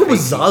African name. How good was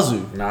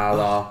Zazu?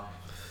 Nala.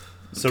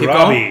 Keep going.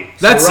 Sarabi.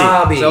 That's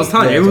Sarabi. it. So I was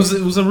telling you, it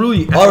was a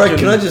really. All right, African-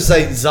 can I just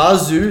say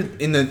Zazu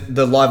in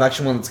the live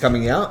action one that's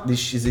coming out?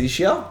 This is it this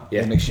year?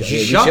 Yeah. Or next year.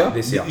 Shisha?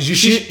 This year.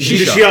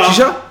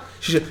 Shisha.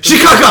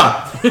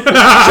 Chicago.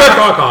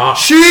 Chicago.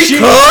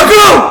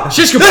 Chicago.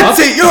 Shish kebab. That's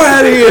it. You're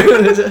out of here.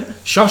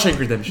 Shawshank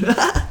Redemption.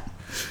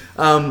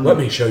 Let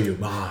me show you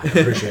my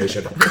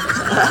appreciation. Why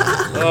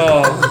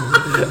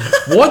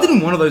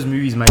didn't one of those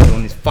movies make it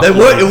on this fucking They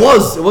were.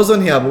 list? It was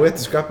on here, but we had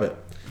to scrap it.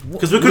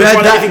 Because we We couldn't had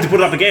find that- anything to put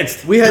it up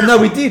against. We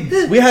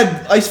did. We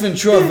had Ace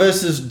Ventura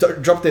versus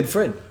Drop Dead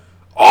Fred.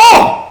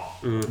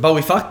 But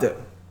we fucked it.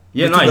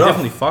 Yeah, We no, took you it off.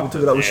 definitely fucked We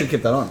took it. it up. We should have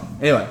kept that on.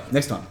 Anyway,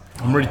 next time.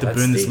 I'm ready to That's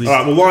burn this the- list.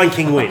 Alright, well, Lion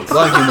King wins.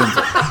 Lion King wins it.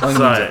 Lion King wins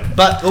So- it.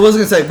 But what I was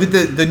going to say, with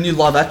the new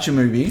live action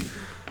movie,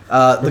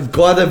 the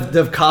guy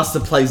they've cast to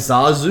play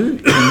Zazu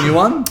in the new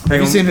one, have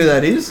you on. seen who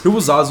that is? Who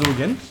was Zazu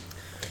again?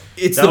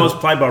 It's That was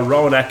played by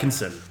Rowan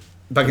Atkinson.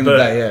 back in the Bird.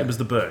 day, yeah. It was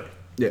the bird.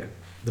 Yeah.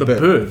 The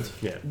bird.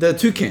 Yeah. The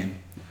toucan.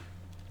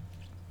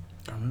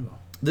 I remember.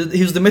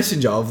 He was the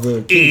messenger of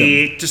the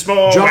kingdom. It's a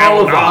small John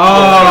world. Oliver.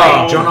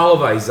 Oh. John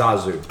Oliver is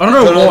Zazu. I don't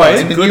know why.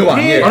 In the new one,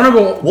 I yeah. don't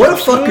know what. What a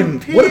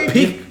fucking, what a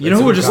pick. You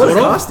know who I just What a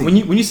thought of? casting.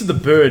 When you said the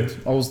bird,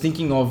 I was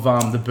thinking of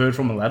the bird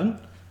from Aladdin.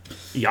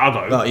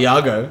 Iago. Oh,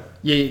 Iago.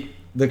 Yeah.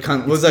 The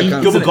cunt, what was that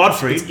cunt? Gilbert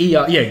Godfrey. It's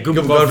yeah, Gilbert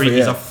Gilbert Godfrey. Godfrey,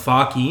 He's yeah. a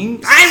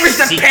fucking. I was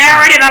the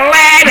parrot in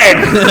Aladdin.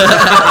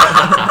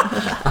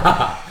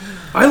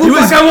 I look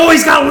like I've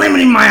always got a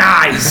lemon in my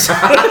eyes.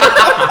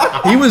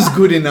 He was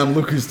good in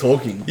Look Who's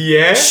Talking.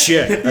 Yeah.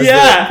 Shit.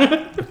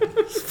 Yeah.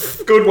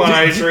 Good one,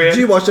 Adrian. Did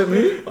you watch that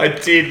movie? I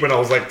did when I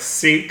was like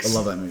 6. I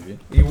love that movie.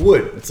 You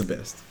would. It's the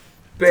best.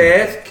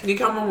 Beth, can you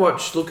come and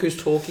watch Look Who's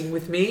Talking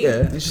with me? Yeah.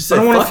 And she I said,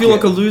 don't want to "Fuck feel yeah."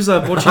 like a loser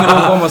watching it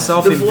all by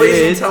myself The in voice will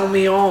bed. tell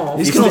me off.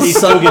 He's He gonna still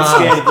suck gets my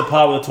scared ass. at the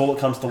part where the toilet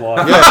comes to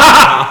life.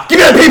 Give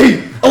me that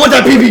pee-pee! I want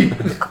that pee-pee!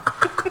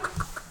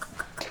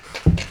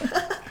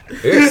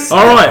 Yes.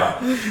 All right.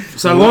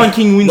 So Lion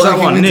King wins Lion that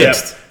King one wins it.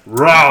 next.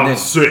 Round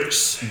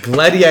 6.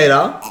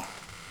 Gladiator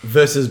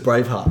versus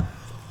Braveheart.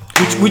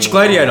 Which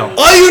gladiator?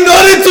 Are you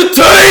not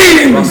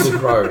entertained? Russell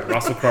Crowe.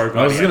 Russell Crowe.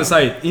 I was gonna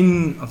say I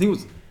think it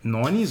was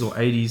 90s or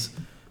 80s.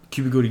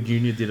 Cuba Gooding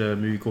Jr. did a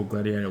movie called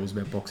Gladiator. It was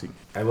about boxing.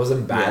 It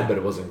wasn't bad, but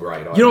it wasn't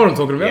great. You know what I'm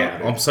talking about? Yeah, I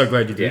do. I'm so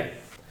glad you did. Yeah.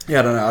 Yeah,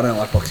 I don't know. I don't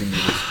like boxing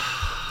movies.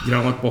 You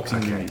don't like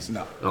boxing movies.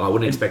 No. Oh, I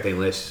wouldn't expect any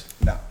less.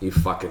 No. You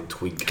fucking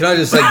twig. Can I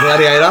just say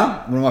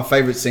Gladiator? One of my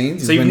favourite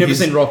scenes. So you've never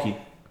seen Rocky?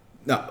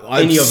 No,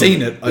 I've any of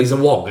seen them? it. He's a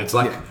wog. It's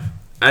like,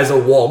 as a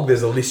wog,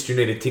 there's a list you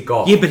need to tick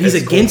off. Yeah, but he's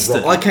It's against called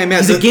it. Rock. I came out.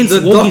 He's against the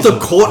wogism. doctor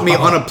caught me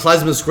on a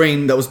plasma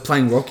screen that was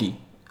playing Rocky.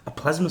 A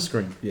plasma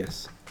screen.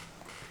 Yes.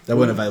 They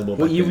weren't available.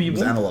 What back year then. were you It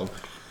was born? analog.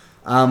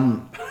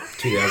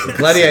 2000.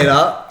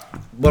 Gladiator.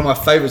 One of my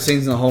favourite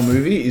scenes in the whole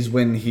movie is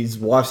when his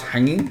wife's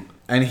hanging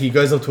and he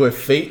goes up to her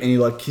feet and he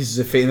like kisses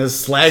her feet and there's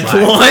slag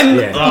line.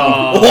 Yeah.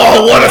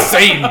 Oh, what a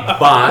scene!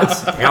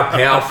 But how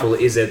powerful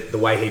is it the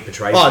way he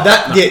portrays Oh, it?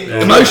 that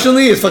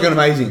emotionally it's fucking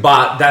amazing.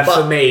 But that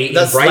But for me,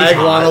 that in slag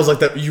line, I was Braveheart, like,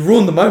 that you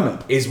ruined the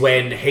moment. is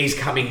when he's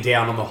coming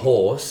down on the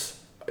horse.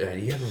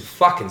 You haven't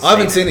fucking seen I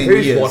haven't seen it in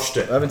Who's years. watched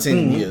it? I haven't seen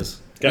it in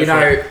years. Go You for know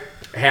it.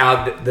 how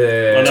I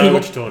know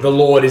what you're talking the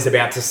Lord is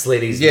about to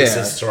slit his Yeah.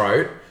 missus'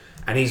 throat,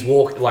 and he's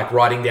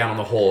riding down on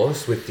the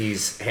horse with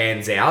his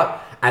hands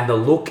out, and the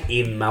look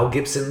in Mel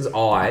Gibson's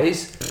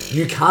eyes,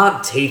 you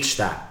can't teach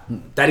that.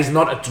 That is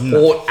not a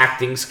taught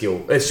acting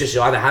skill. It's just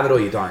you either have it or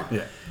you don't.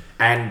 Yeah.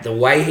 And the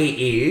way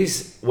he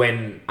is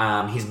when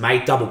his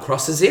mate double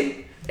crosses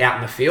him out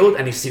in the field,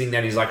 and he's sitting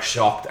there, and he's like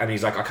shocked, and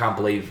he's like, I can't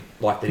believe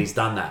like that he's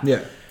done that. Yeah.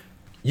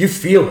 you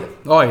feel it.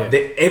 Oh, yeah.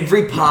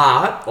 Every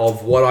part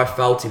of what I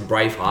felt in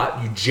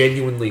Braveheart, you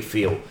genuinely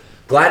feel.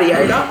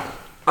 Gladiator,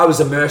 I was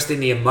immersed in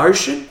the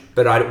emotion,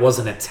 but I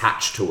wasn't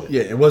attached to it.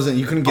 Yeah, it wasn't.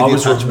 You couldn't get I the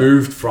was attachment.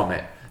 removed from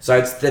it. So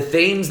it's the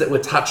themes that were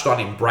touched on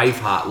in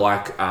Braveheart,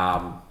 like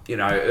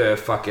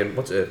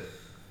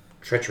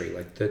treachery,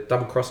 like the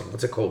double crossing.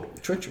 What's it called?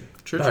 Treachery.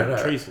 No.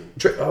 Treason.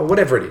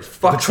 Whatever it is.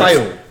 Fuck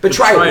Betrayal. this.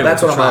 Betrayal.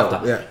 That's what I'm Betrayal,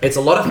 after. yeah. It's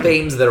a lot of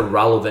themes that are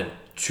relevant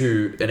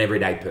to an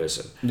everyday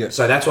person. Yeah.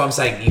 So that's what I'm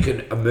saying. You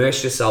can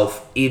immerse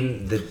yourself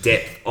in the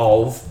depth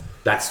of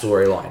that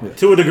storyline.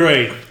 To a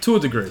degree. To a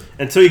degree.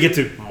 Until you get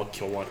to Mark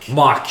York.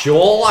 Mark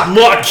York.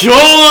 Mark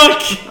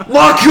York!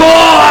 Mark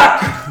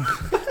York!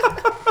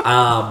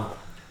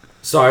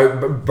 So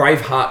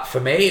Braveheart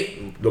for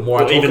me, the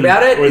more I talk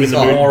about it, or even is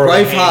the more of a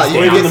Braveheart, hands you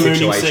Or down even the mooning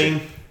situation.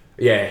 scene.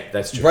 Yeah,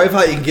 that's true.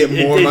 Braveheart, you can get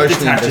more It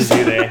emotionally detaches invested.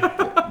 you there.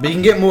 But you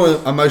can get more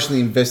emotionally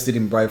invested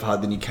in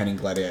Braveheart than you can in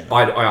Gladiator.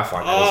 I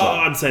find that as well.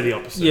 I'd say the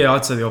opposite. Yeah,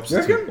 I'd say the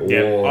opposite. You reckon? too.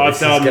 Yeah, Oh, I this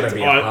is gonna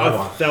be a hard I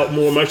one. felt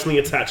more emotionally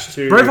attached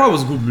to Braveheart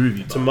was a good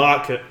movie. to But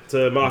Marcus,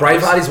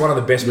 Braveheart is one of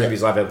the best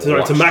movies I've ever sorry,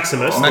 watched. to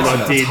Maximus, than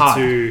Maximus. I It's hard.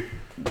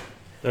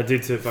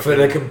 did to fucking For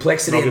the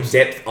complexity and Roberts.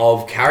 depth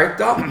of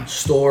character,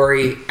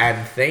 story,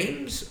 and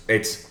themes,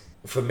 it's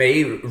for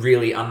me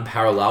really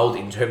unparalleled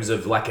in terms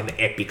of like an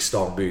epic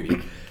style movie.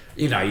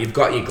 You know, you've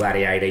got your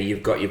Gladiator,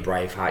 you've got your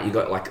Braveheart, you've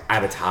got like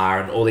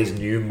Avatar and all these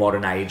new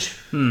modern age,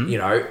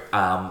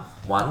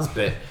 ones.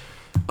 But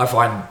I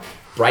find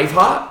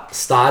Braveheart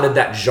started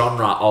that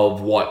genre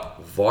of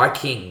what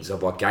Vikings,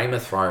 of what Game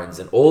of Thrones,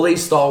 and all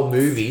these style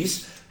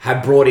movies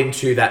have brought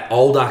into that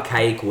old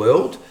archaic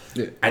world.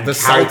 Yeah, And the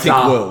Celtic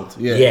character- world,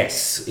 yeah.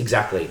 Yes,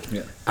 exactly.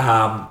 Yeah.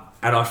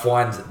 And I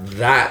find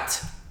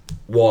that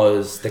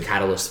was the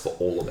catalyst for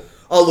all of it.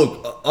 Oh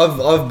look,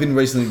 I've been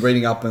recently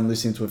reading up and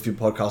listening to a few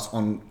podcasts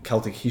on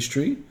Celtic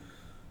history.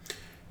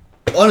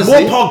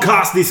 Honestly, What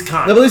podcast this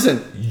cunt? no, but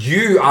listen,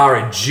 You are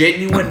a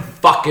genuine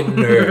fucking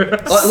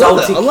nerd. I love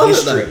Celtic that. I love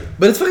history. it though.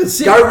 But it's fucking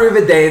sick. Go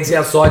river dance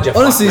outside your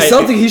Honestly, fucking-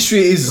 Celtic history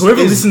is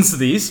whoever is- listens to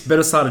this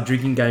better start a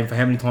drinking game for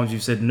how many times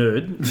you've said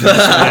nerd.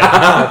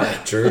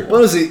 True.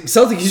 Honestly,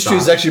 Celtic history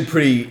is Stop. actually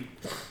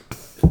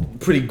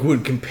pretty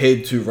good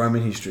compared to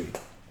Roman history.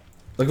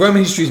 Like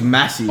Roman history is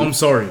massive. I'm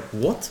sorry.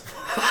 What?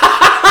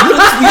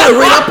 You gotta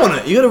read up on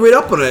it. You gotta read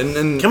up on it.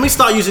 And Can we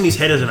start using his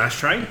head as an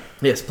ashtray?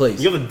 yes,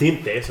 please. You got the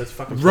dint there, so it's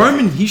fucking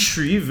Roman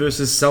history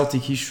versus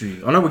Celtic history.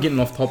 I know we're getting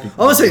off topic.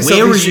 I'm not saying Where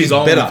Celtic are history you is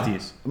going better. with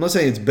this? I'm not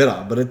saying it's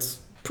better, but it's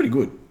pretty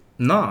good.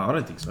 No, I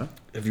don't think so.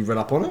 Have you read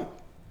up on it?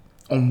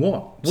 On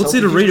what? What's Celtic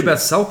there to read history. about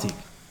Celtic?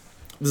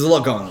 There's a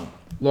lot going on.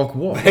 Like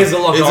what? There's a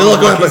lot There's going a lot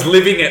on. going Like on, he's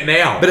living it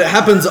now. But it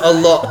happens a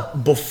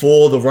lot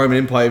before the Roman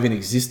Empire even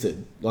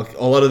existed. Like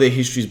a lot of their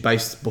history is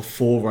based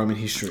before Roman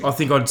history. I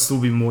think I'd still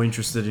be more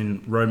interested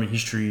in Roman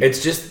history.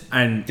 it's just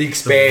and the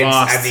expanse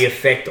vast- and the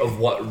effect of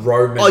what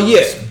Romans Oh,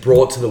 yeah.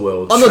 brought to the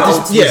world. I'm not Celts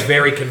just- yeah. was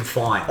very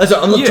confined.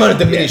 I'm not Yeah, trying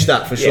to diminish yeah,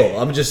 that for yeah. sure.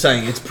 I'm just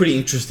saying it's pretty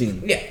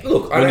interesting. Yeah,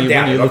 look, I When don't you-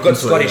 doubt when it. you I've look got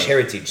into it, Scottish yeah.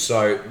 heritage,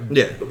 so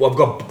Yeah.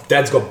 well,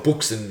 Dad's got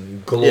books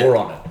and galore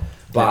Yeah. on it,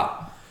 but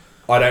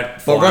I don't.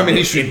 But find Roman it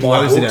history in my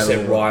blows it books out of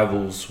it the water.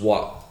 rivals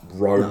what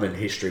Roman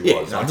history was. Yeah, no,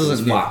 it Like, doesn't-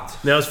 it's yeah.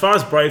 fucked. Now, as far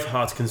as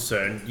Braveheart's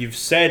concerned, you've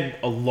said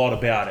a lot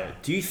about it.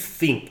 Do you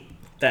think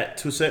that,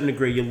 to a certain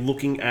degree, you're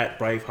looking at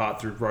Braveheart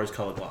through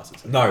rose-colored glasses?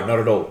 No, not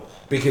at all.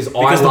 Because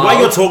Because the way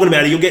you're talking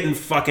about it, you're getting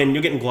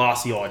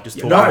glassy-eyed just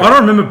talking. no, I about it.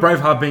 don't remember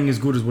Braveheart being as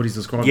good as what he's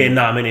describing. Yeah,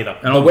 nah, me neither.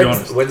 And I'll be when's,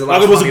 honest. when's the Like,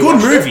 last it was a time you good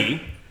watched it?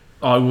 movie,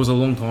 Oh, it was a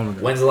long time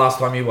ago. When's the last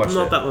time you watched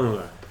not it? that long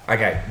ago.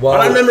 Okay, well,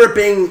 I don't remember it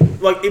being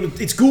like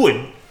it's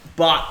good,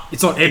 but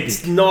It's not epic.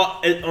 It's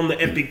not on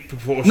the epic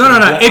proportion. No, no,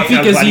 no, of what I epic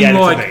found as in, Gladiator to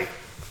like,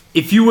 be.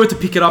 If you were to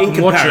pick it up In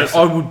and watch it, comparison.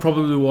 I would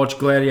probably watch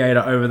Gladiator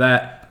over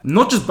that.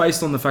 Not just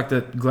based on the fact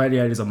that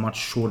Gladiator is a much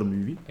shorter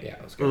movie, Yeah,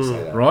 I was going to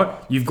say that. right?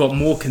 You've got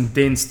more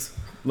condensed,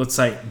 let's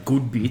say,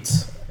 good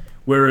bits.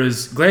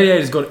 Whereas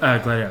Gladiator's got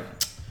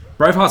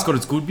Braveheart's got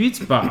its good bits,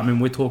 but I mean,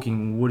 we're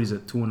talking, what is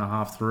it,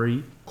 2.5,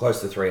 3?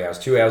 Close to 3 hours,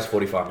 2 hours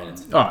 45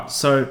 minutes. All right,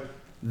 so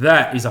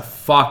that is a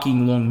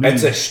fucking long movie.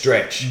 It's a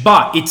stretch.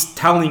 But it's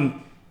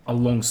telling a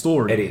long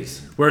story. It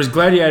is. Whereas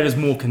Gladiator's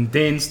more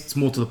condensed, it's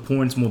more to the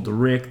point, it's more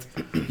direct.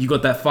 You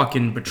got that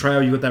fucking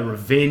betrayal, you got that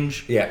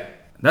revenge. Yeah.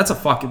 That's a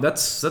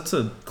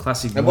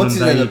classic. And what's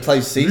his modern name day that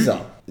plays Caesar?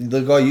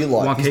 The guy you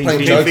like. Joaquin He's playing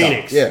Phoenix. Joker.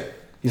 Phoenix. Yeah,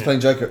 he's playing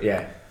Joker.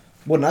 Yeah.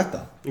 What an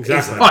actor.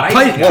 Exactly. Oh,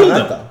 play, Amazing. What killed an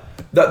it. actor.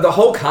 The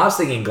whole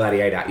casting in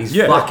Gladiator is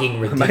Yeah.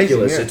 fucking ridiculous.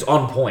 Amazing, yeah. It's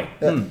on point.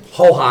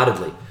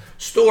 Wholeheartedly.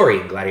 Story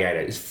in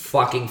Gladiator is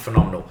fucking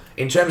phenomenal.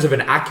 In terms of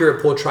an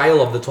accurate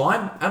portrayal of the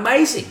time,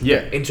 amazing.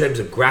 Yeah. In terms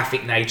of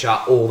graphic nature,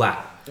 all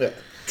that. Yeah.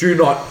 Do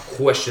not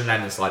question that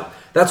in the slightest.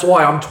 That's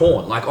why I'm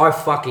torn. Like, I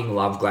fucking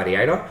love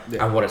Gladiator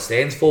and what it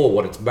stands for,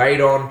 what it's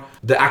made on,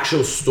 the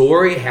actual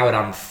story, how it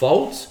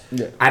unfolds.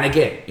 Yeah. And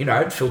again,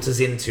 it filters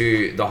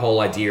into the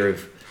whole idea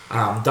of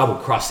double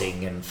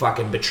crossing and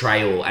fucking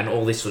betrayal and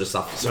all this sort of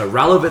stuff. So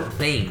relevant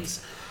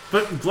themes.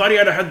 But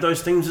Gladiator had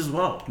those themes as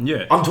well.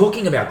 Yeah. I'm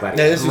talking about Yeah,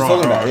 Gladiator. that's what he's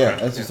talking about. Yeah,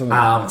 that's what he's talking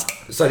about.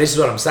 So this is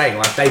what I'm saying.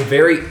 Like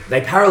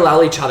they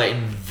parallel each other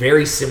in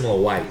very similar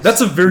ways.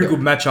 That's a very good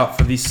matchup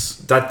for this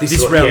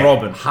This round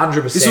robin.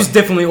 100%. This was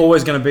definitely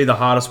always going to be the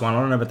hardest one. I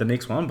don't know about the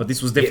next one, but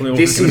this was definitely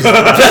this always is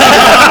going to be.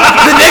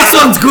 The next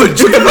one's good.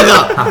 Shut the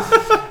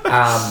fuck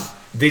up.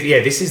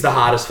 this is the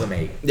hardest for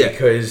me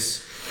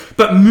because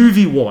But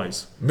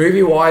movie-wise,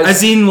 movie-wise,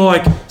 as in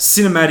like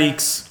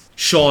cinematics,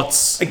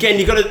 shots. Again,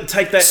 you got to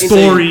take that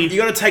Story. You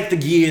got to take the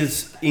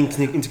gears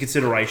into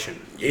consideration.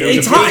 There's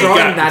it's a big hard throwing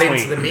gap that between-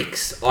 into the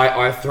mix.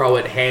 I throw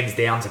it hands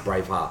down to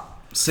Braveheart.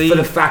 See, For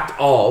the fact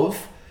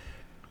of,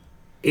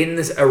 in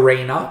this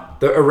arena,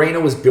 the arena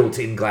was built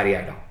in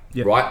Gladiator,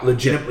 Yep. right?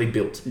 Legitimately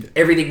built.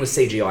 Everything was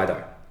CGI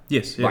though.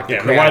 yes, yeah. Like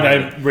Yeah, the the way crowd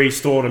they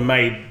restored and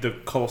made the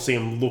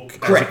Colosseum look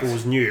Correct. as if it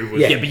was new.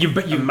 Was Yeah. Yeah, but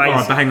you Amazing.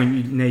 alright, but hang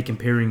on, now you're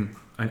comparing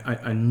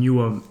a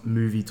newer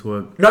movie to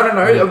a.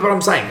 No. But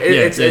I'm saying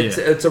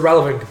it's a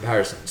relevant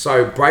comparison.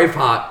 So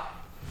Braveheart,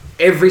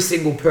 every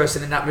single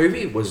person in that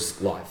movie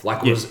was live,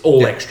 like it was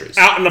all extras,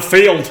 out in the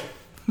field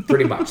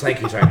pretty much.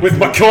 Thank you, Tony. with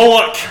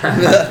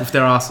McCulloch, with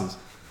their asses.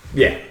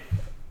 Yeah,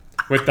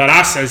 with the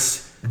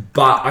asses.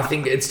 but I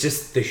think it's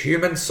just the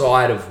human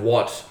side of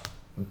what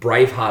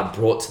Braveheart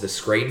brought to the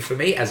screen for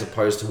me, as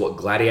opposed to what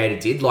Gladiator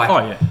did. Like,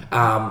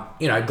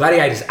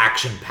 Gladiator's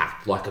action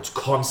packed. Like it's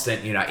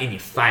constant, in your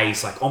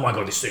face. Like, oh my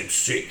god, this scene's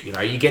sick.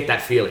 You get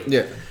that feeling.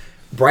 Yeah.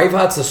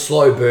 Braveheart's a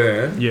slow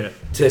burn. Yeah.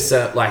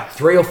 To like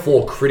 3 or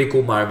 4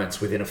 critical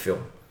moments within a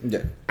film.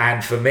 Yeah.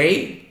 And for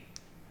me,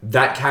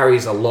 that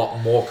carries a lot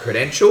more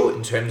credential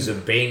in terms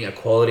of being a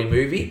quality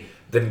movie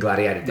than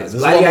Gladiator does.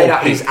 there's a lot more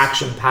Gladiator is peaks.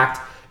 action packed.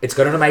 It's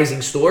got an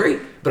amazing story,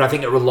 but I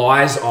think it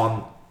relies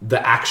on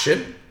the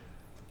action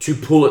to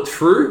pull it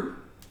through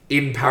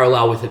in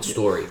parallel with its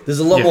story. There's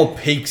a lot Yeah. more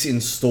peaks in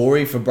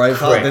story for Braveheart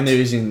Correct. than there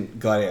is in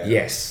Gladiator.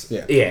 Yes.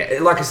 Yeah.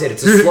 Like I said,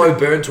 it's a slow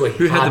burn to a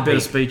Who had the better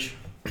heartbeat. speech?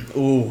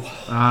 Ooh.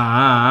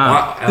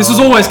 This was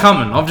always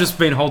coming. I've just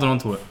been holding on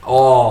to it.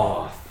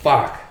 Oh,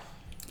 fuck.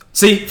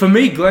 See, for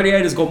me,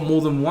 Gladiator's got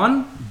more than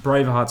one.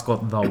 Braveheart's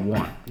got the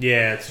one.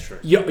 Yeah, it's true.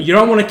 You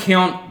don't want to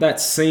count that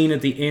scene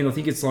at the end. I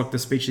think it's like the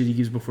speech that he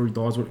gives before he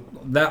dies.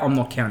 That I'm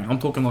not counting. I'm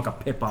talking like a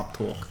pep up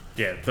talk.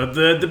 Yeah,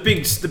 the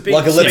big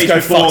Like a let's speech go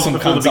before, fuck some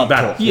before the cunts big up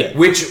battle. talk. Yeah.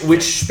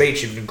 Which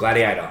speech in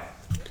Gladiator?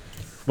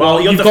 Well,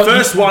 you you've got the got-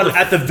 first one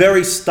at the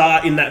very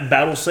start in that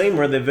battle scene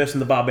where they're versing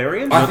the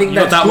barbarians. I think you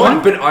got that's that good,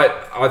 one? but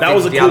I That think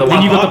was a the cool other thing.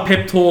 Then one. you got the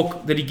pep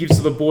talk that he gives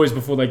to the boys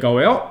before they go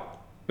out,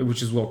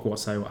 which is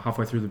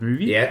halfway through the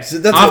movie. Yeah. So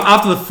that's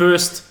After the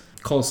first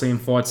Colosseum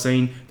fight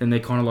scene, then they're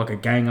kind of like a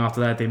gang after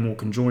that. They're more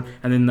conjoined,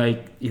 and then then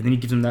he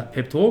gives them that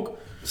pep talk.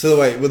 So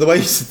the way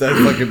you said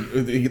that,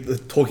 fucking the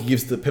talk he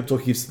gives, the pep talk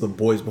he gives to the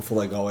boys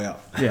before they go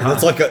out. Yeah.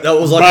 That's like that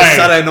was like Bang. a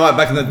Saturday night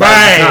back in the day.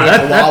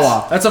 Bang.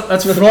 That's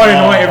Friday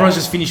night. Everyone's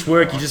just finished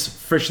work. You just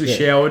freshly Yeah.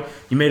 showered.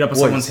 You meet up at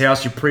Boys. someone's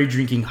house. You're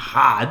pre-drinking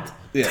hard.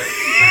 Yeah.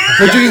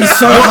 They're doing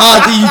so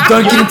hard that you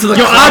don't get into the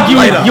You're club arguing.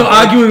 later. You're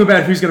arguing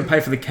about who's going to pay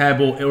for the cab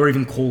or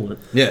even call it.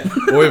 Yeah.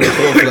 Or even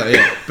call for that.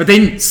 Yeah. But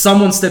then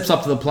someone steps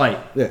up to the plate,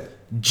 Yeah.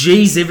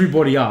 G's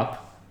everybody up,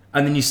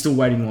 and then you're still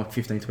waiting like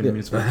 15, 20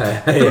 minutes. For it.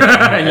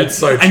 Yeah, and it's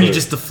so and true. you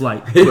just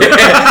deflate. Well,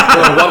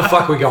 what the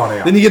fuck are we going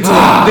out? Then you get to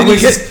then you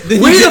get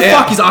then Where you the get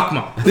fuck out. is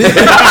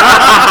Akma?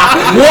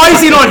 Why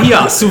is he not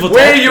here, Silver?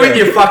 Where are you in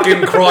your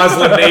fucking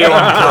Chrysler Neon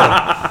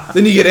car?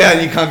 Then you get out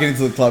and you can't get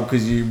into the club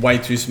because you're way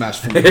too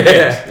smashed from the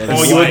Yeah.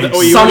 Or you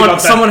already Someone got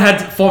that- someone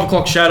had 5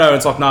 o'clock shadow. And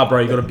it's like, nah, bro,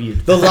 you got a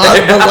beard. the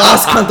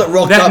last cunt that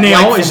rocked That up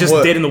now late is from just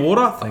work. dead in the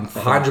water. Thank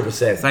fuck.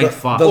 100%. Thank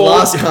fuck. The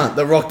last cunt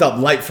that rocked up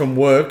late from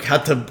work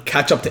had to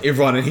catch up to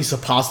everyone and he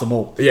surpassed them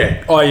all.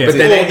 Yeah. Oh, yeah. But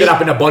then ended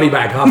up in a body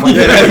bag halfway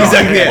through. Yeah,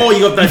 exactly. Yeah. Or you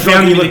got that found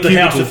drunk him you in left the the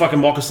house cubicle. with fucking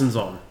moccasins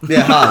on.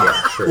 Yeah,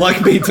 hard.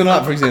 Like me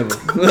tonight, for example.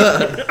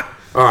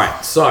 All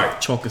right, so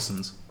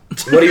Chockisons.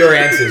 what are your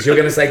answers? You're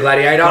going to say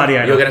Gladiator?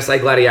 Gladiator. You're going to say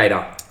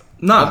Gladiator.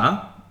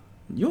 Nah,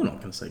 you're not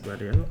going to say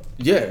Gladiator.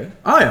 Yeah.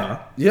 Oh, yeah.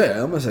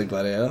 Yeah, I'm gonna say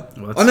Gladiator.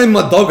 Well, that's- I named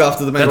my dog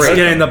after the main That's going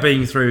to character. end up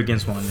being 3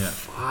 against 1, yeah.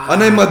 I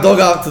named my dog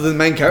after the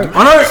main character.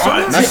 I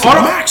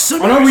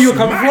know where you're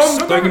coming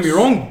from, don't get me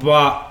wrong,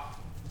 but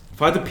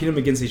if I had to pin them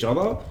against each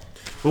other,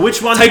 But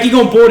which one? taking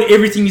on board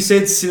everything you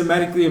said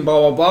cinematically and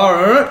blah, blah, blah,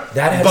 alright?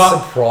 That has But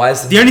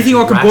surprised the only thing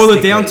I can boil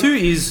it down to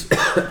drastically. is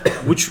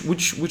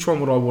which one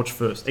would I watch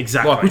first?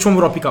 Exactly. Like, which one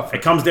would I pick up It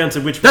first? comes down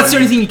to which That's the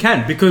one only thing you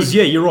can, because,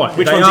 yeah, you're right.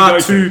 Which they ones you are go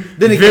to? two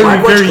Then again, very,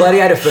 I'd watch very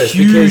Gladiator first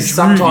huge because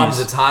sometimes movies.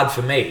 it's hard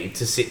for me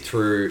to sit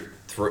through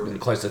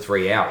close to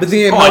 3 hours. But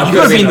then, Oh, Mike, you I've gotta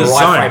got to be be in in the the right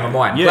zone. frame of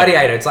mind. Yeah.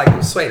 Gladiator, it's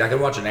like, sweet, I can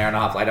watch an hour and a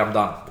half later, I'm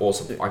done.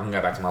 Awesome. I can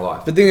go back to my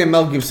life. But then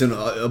Mel Gibson,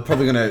 I'm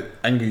probably going to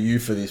anger you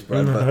for this,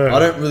 Brad, but I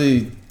don't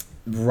really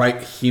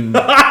rate him. He's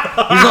not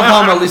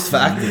high on my list for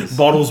actors.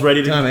 bottles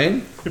ready You know to what I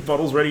mean?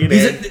 bottles ready to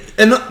He's hand.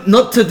 and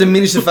not to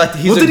diminish the fact that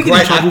he's What a did he get in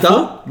great trouble actor.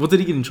 for? What did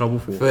he get in trouble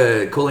for?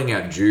 For calling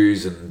out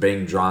Jews and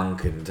being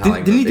drunk and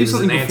telling didn't he do was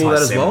something an before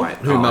that as well?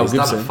 anti-Semite. Who, Mel he's done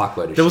a Gibson?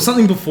 fuckload of There was shit.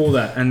 something before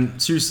that, and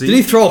seriously, Did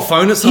he throw a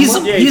phone at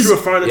someone? Yeah, he threw a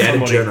phone at Yeah, the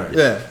somebody. journal.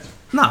 Yeah.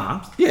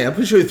 nah, Yeah, I'm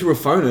pretty sure he threw a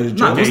phone at a nah,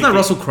 journalist. wasn't that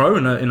Russell Crowe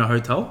in a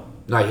hotel?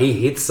 No, he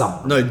hit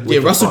someone. No, with yeah,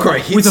 the Russell phone. Crowe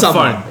hit with a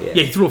someone. phone. Yeah.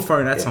 He threw a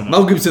phone at someone.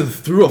 Mel Gibson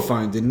threw a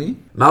phone, didn't he?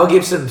 Mel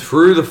Gibson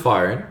threw the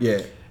phone.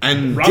 Yeah.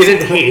 And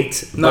Didn't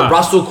hit, No. but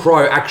Russell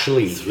Crowe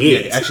actually yeah,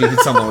 hit. actually hit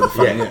someone with a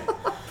phone, Yeah.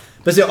 yeah.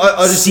 But see,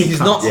 I just think he's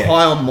not Yeah.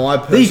 high on my you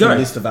personal go.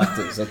 list of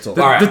actors, that's all.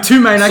 The- All right. the two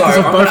main actors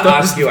of I'm both gonna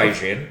those- ask you,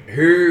 Adrian,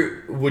 who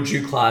would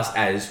you class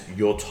as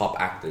your top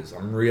actors?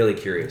 I'm really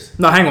curious.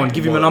 No, hang on.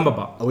 Give him a number,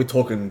 but Are we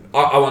talking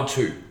I want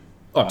two.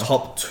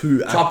 top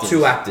two actors? Top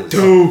two actors.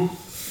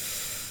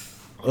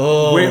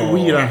 Oh.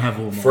 we don't have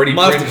all. Mine. Freddie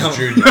Might have to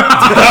Prinze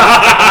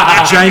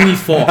come- Jr. Jamie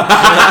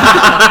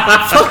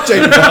Foxx. Fuck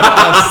Jamie Foxx. I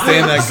can't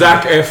stand that guy.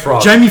 Zac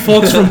Efron. Jamie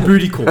Foxx from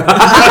Booty Call.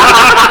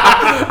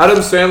 Adam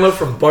Sandler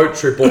from Boat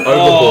Trip or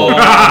Overboard.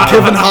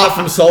 Kevin Hart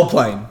from Soul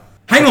Plane.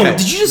 Hang on. Okay.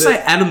 Did you just say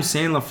Adam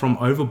Sandler from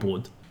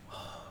Overboard?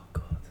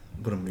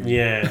 What a movie.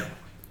 Yeah.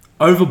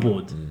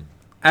 Overboard.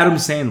 Adam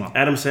Sandler.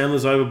 Adam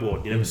Sandler's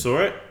Overboard. You never saw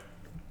it?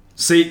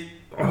 See,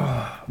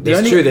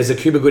 It's true, there's a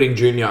Cuba Gooding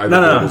Jr. Overboard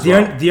no. as The,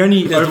 well. the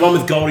only There's the one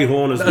with Goldie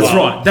Hawn as well. that's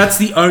right. That's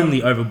the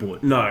only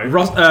Overboard. No.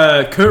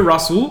 Kurt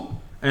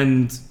Russell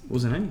and what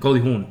was her name?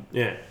 Goldie Hawn.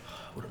 Yeah.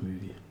 What a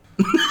movie.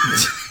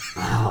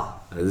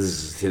 This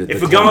is hit at If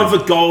the we're going corner.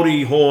 for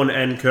Goldie Hawn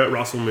and Kurt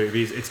Russell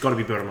movies, it's got to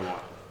be Bird on the Wire.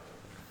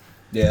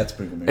 Yeah, that's a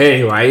pretty good movie.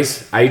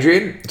 Anyways,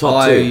 Adrian,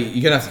 top two. You're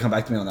going to have to come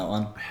back to me on that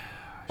one.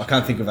 I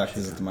can't think of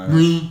actors at the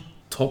moment.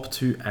 Top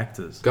two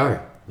actors. Go.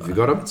 Have you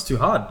got them? It's too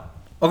hard.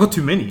 I got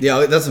too many. Yeah,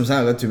 that's what I'm saying.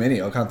 I've got too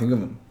many. I can't think of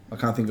them. I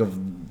can't think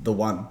of the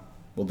one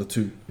or the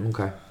two.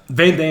 Okay.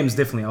 Van Damme's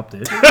definitely up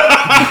there.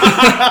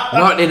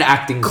 Not in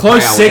acting.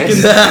 Close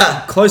prowess.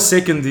 second. Close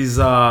second is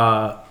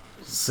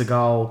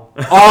Seagal.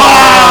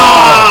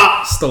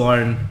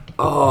 Stallone.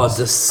 Oh,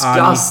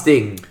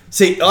 disgusting.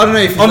 See, I don't know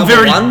if he's I'm number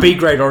very one. B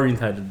grade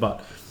orientated,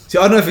 but See,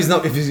 I don't know if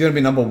he's going to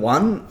be number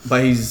one,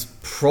 but he's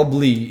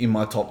probably in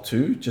my top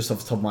two, just off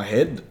the top of my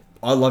head.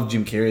 I love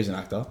Jim Carrey as an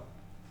actor.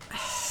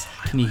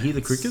 can you hear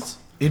the crickets?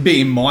 He'd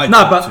be in my No,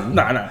 top but two.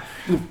 no.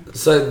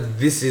 So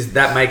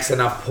that makes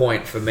enough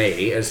point for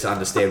me as to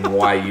understand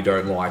why you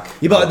don't like.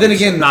 Yeah, but then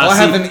again, Nah, I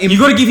see, have an. you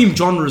got to give him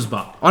genres,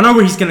 but I know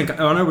where he's gonna.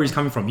 I know where he's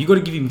coming from. You got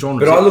to give him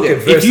genres. But I look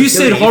at if you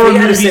said versatility. horror if you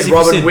had movies, said if you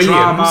Robin said Williams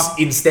drama,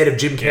 instead of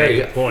Jim Carrey,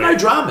 good point. no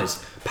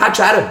dramas. Patch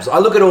Adams. I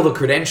look at all the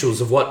credentials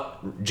of what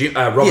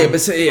Robin. Yeah,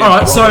 but so, yeah. All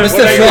right, so But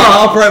Steph Fry,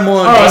 I operate more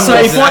on all right. So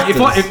genres if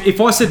than I actors.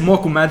 if I said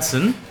Michael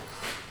Madsen,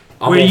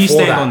 I'm where all do you for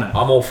stand that. on that?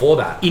 I'm all for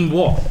that in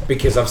what?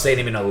 because I've seen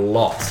him in a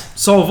lot.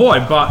 So have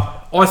I,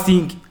 but I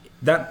think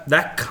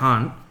that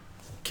cunt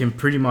can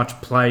pretty much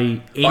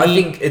play any. I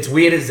think it's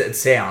weird as it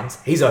sounds.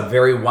 He's a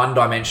very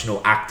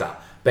one-dimensional actor,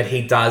 but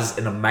he does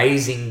an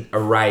amazing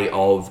array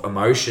of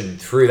emotion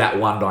through that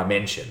one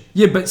dimension.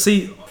 Yeah, but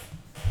see,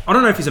 I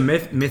don't know if he's a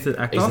method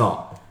actor. He's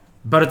not.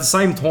 But at the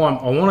same time,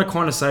 I want to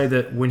kind of say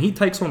that when he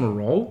takes on a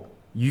role,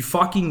 you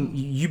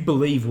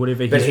believe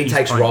whatever But he he's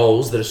takes playing.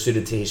 roles that are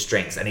suited to his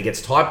strengths, and he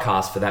gets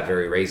typecast for that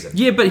very reason.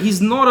 Yeah, but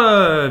he's not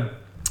a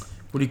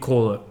what do you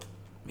call it?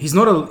 He's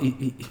not a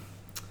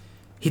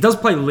he does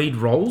play lead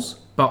roles,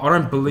 but I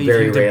don't believe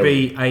Very him to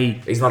rarely. be a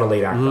He's not a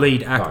lead actor.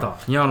 lead No. actor.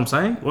 You know what I'm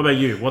saying? What about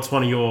you? What's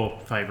one of your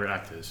favourite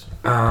actors?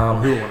 Who are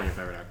one of your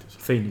favourite actors?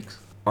 Phoenix.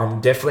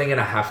 I'm definitely going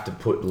to have to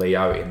put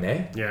Leo in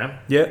there. Yeah.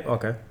 Yeah.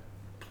 Okay.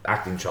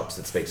 Acting chops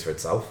that speaks for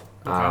itself.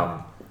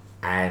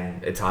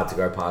 And it's hard to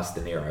go past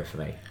De Niro for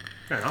me.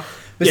 Fair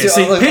enough. But Yeah.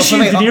 See, like, Pesci for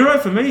me, and De Niro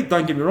for me.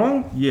 Don't get me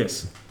wrong.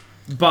 Yes,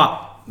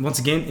 but once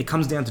again, it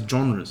comes down to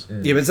genres.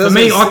 yeah, but For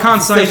me, I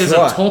can't say Steph's there's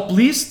right. a top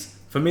list.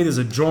 For me, there's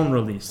a genre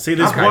list. See,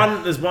 there's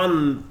Okay. There's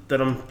one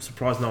that I'm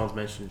surprised no one's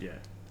mentioned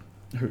yet.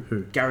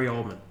 Who? Gary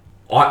Oldman.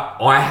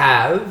 I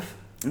have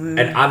an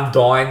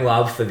undying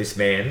love for this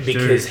man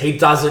because he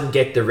doesn't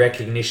get the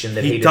recognition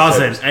that he, He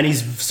doesn't, deserves. and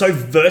he's so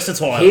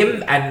versatile.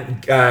 Him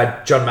and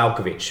John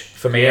Malkovich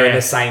for me are in Yeah.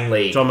 the same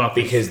league John Malkovich.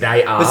 because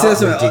they are But see,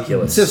 that's what-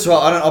 ridiculous. Steph's right.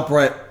 I don't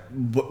operate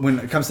when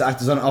it comes to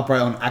actors. I don't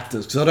operate on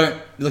actors because I don't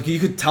like. You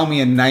could tell me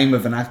a name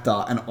of an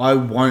actor, and I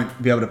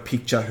won't be able to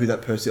picture who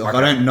that person is. Like,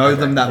 I don't know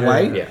them that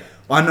way. Yeah.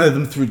 I know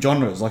them through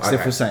genres, like Steph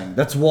Okay. was saying.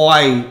 That's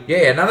why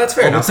Yeah, no, that's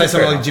fair I enough. would say that's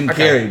fair something like Jim enough.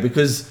 Okay. Carrey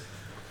because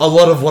a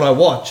lot of what I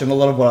watch and a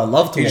lot of what I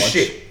love to Is watch.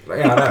 shit. Yeah,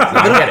 I know.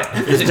 I get it.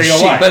 It's Shit,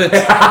 DOA. but it's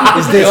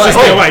DOA.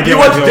 DOA. You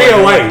watch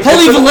DOA.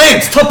 Holly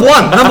Valance, top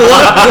one, number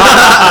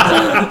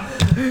one.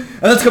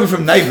 And that's coming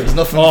from neighbours,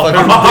 not from fucking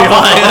DOA.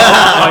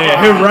 Oh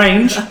yeah, her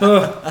range.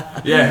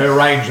 Yeah, her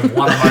range of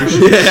one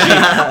emotion.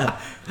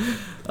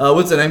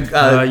 What's her name?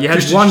 You had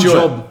Kristen one Stewart.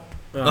 job.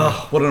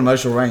 Oh, what an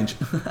emotional range.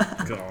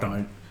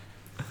 Don't.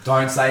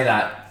 Don't say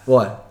that.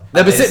 Why?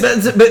 No,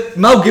 but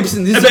Mel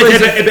Gibson. This is the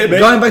reason,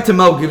 going back to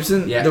Mel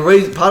Gibson. Yeah.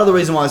 Part of the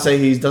reason why I say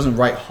he doesn't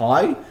rate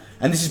high,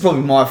 and this is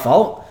probably my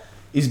fault,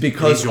 is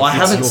because I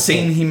haven't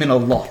seen him in a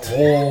lot. Do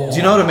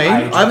you know what I mean?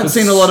 Adrian, I haven't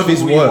seen a lot of his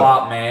school you work,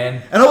 up,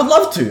 man. and I would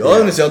love to.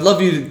 Honestly, I'd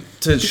love you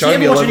to Did show you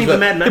me ever a watch lot any of of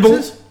the it. Mad Yeah,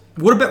 Maxes?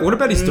 but what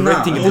about his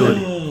directing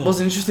ability?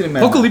 Wasn't interested in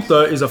Mad Max.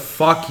 Apocalypto is a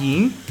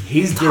fucking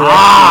His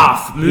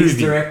tough his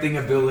movie. directing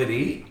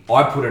ability,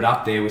 I put it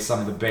up there with some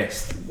of the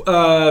best.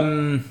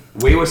 Um,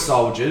 We Were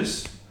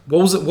Soldiers.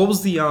 what was it? What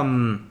was the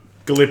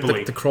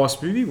Gallipoli. The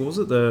Christ movie, what was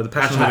it? The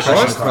Passion of the Passion of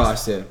Christ? the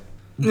Christ,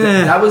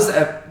 yeah. That was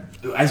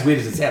as weird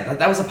as it sounds.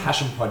 That was a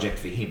passion project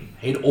for him.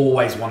 He'd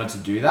always wanted to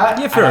do that.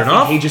 Yeah, fair and I think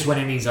enough. He just went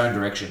in his own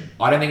direction.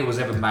 I don't think it was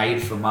ever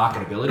made for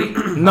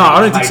marketability. No,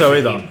 I don't think so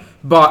Made for either. him.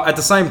 But at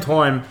the same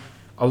time,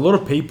 a lot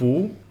of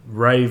people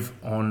rave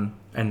on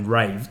and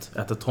raved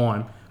at the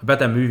time about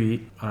that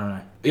movie. I don't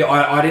know. Yeah,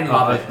 I didn't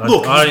love it.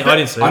 Look, I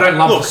didn't see it. I don't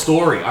love Look, the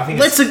story. I think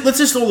Let's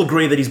just all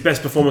agree that his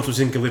best performance was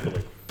in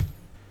Gallipoli.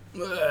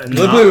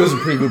 Gallipoli was a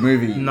pretty good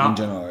movie No. in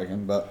general, I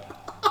reckon. But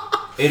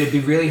it'd be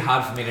really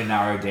hard for me to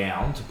narrow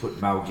down to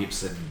put Mel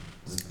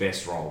Gibson's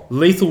best role.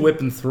 Lethal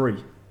Weapon 3.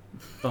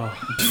 Joe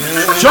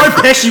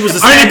Pesci was the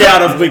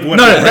standout of Week 1.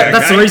 No,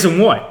 that's the reason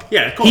why.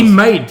 Yeah, of course. He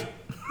made...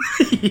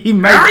 he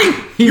made...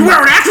 You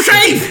wear an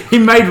aftershave! He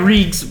made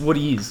Riggs what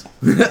he is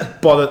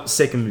by the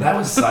second movie. That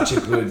was such a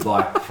good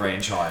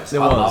franchise. I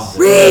was. loved it.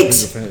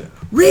 Riggs!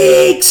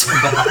 Riggs!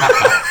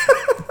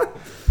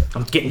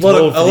 I'm getting a lot too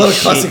old of, for a lot of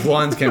this classic shit.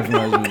 lines came from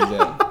those movies.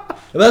 Yeah.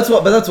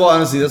 But that's why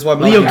honestly, that's why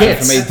Leo Mel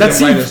Getz. for me That's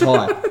didn't rate it. as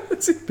high.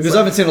 Because I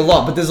haven't seen a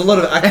lot, but there's a lot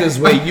of actors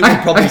where you would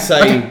probably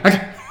say,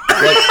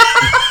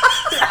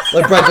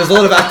 like Brad, there's a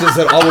lot of actors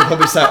that I would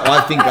probably say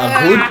I think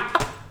are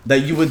good, that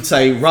you would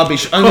say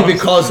rubbish, only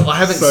because I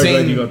haven't So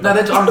glad seen. you got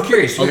No, I'm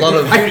curious. A lot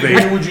of-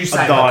 who would you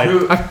say? died.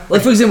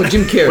 Like for example,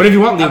 Jim Carrey. Whatever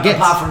you want, Leo Getz.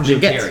 apart from Jim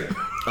Leo Getz.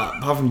 Carrey?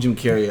 Apart from Jim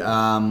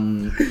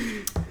Carrey,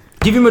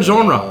 Give him a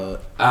genre.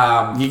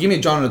 you give me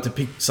a genre to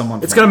pick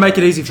someone. It's from. going to make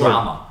it easy for him.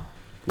 Drama.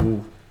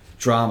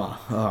 Drama.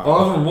 Alright.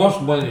 I haven't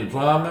watched many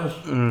dramas.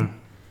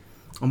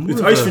 I'm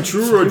Is more Ace of a-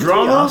 Ventura a Ask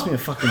drama? me a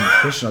fucking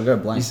question. I'll go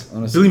blank.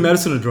 Honestly, Billy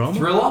Madison a drama?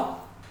 Thriller.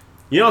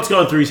 You know what's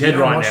going through his head You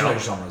don't right watch now?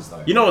 those genres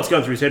though. You know what's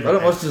going through his head I right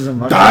don't now? watch this as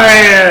much.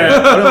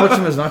 Damn! I don't watch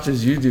them as much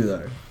as you do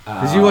though,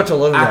 because you watch a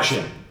lot of action.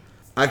 That shit.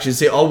 Actually,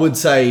 see, I would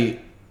say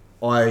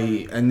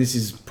and this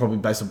is probably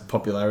based on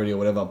popularity or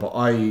whatever, but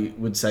I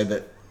would say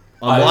that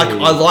I like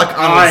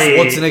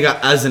Arnold Schwarzenegger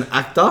as an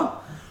actor.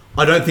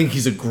 I don't think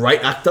he's a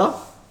great actor,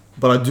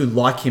 but I do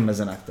like him as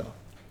an actor.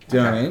 Do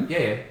you know what I mean?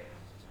 Yeah.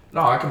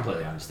 No, I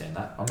completely understand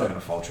that. I'm not going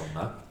to falter on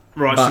that.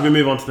 Right, But- so we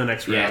move on to the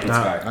next Yeah, round.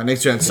 let's go. Alright,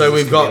 next round. So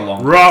This we've could be a got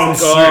long- Round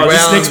This round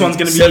next one's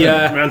going to be...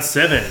 seven. round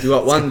 7. you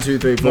got 1, 2,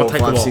 3, 4, Might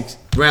take a 5, while. 6.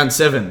 Round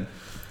 7.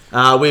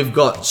 We've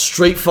got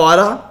Street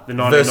Fighter The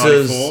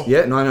versus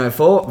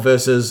 1994. 1994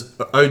 versus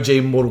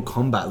OG Mortal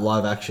Kombat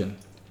live action.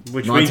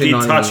 Which we did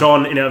 1990. touch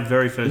on in our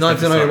very first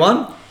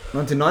 1991,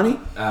 1990,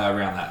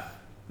 Around that.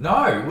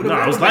 No, it would No,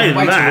 have it was been later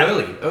way than that. too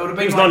early. It would have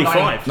been It was like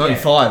 95.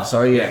 95.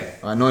 Sorry, yeah.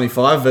 Yeah.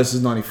 95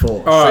 versus 94. All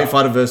right. Street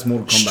Fighter versus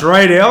Mortal Kombat.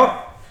 Straight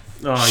out.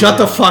 Oh, Shut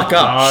the fuck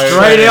up. No,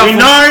 Straight out We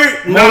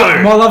from-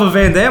 know. My love of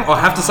Van Damme, I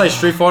have to say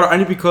Street Fighter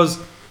only because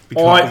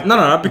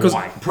because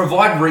Why?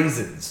 Provide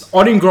reasons.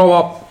 I didn't grow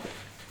up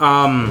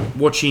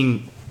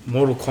watching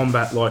Mortal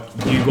Kombat like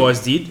you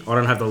guys did. I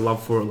don't have the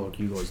love for it like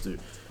you guys do.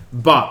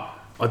 But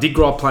I did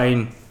grow up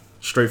playing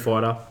Street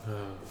Fighter.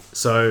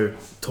 So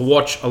to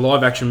watch a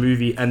live action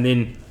movie and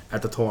then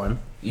at the time,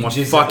 You my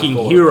just fucking had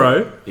the thought.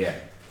 hero Yeah.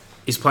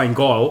 is playing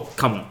Guile.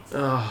 Come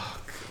on.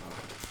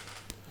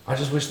 I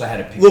just wish they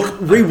had a pick. Look, a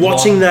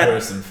rewatching blonde that-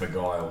 person for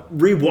Guile.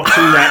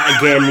 Rewatching that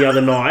again the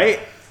other night.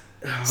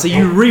 So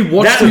you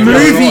rewatched That the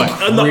movie.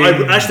 Right. No,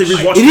 I actually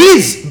rewatched It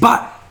is,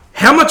 but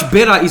how much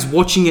better is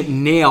watching it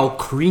now,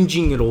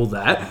 cringing at all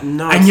that,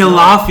 No, and it's you're not.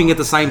 laughing at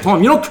the same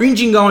time? You're not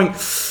cringing, going,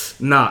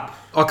 "Nah,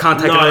 I can't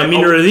take No, another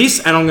minute of this,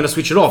 and I'm going to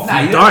switch it off." Nah,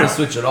 you you don't don't wanna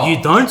switch it off.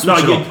 You don't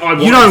switch No, it off. I You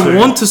wanted don't to.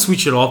 want to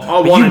switch it off.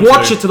 But wanted you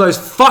watch to. it to those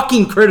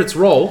fucking credits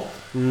roll.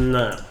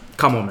 No.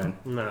 Come on, man.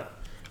 No.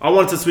 I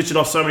wanted to switch it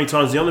off so many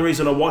times. The only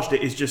reason I watched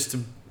it is just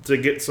to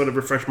get sort of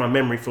refresh my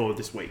memory for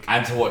this week.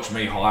 And to watch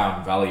me high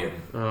on Valium.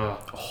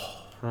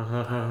 I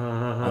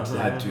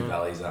had 2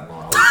 Valleys that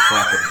night. I was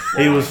fucking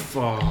He flying. was.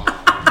 Oh,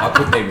 I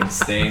couldn't even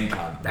stand,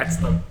 cunt. That's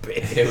the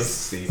best. It was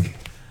sick.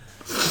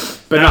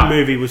 But that no,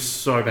 movie was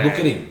so bad. Look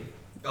at him.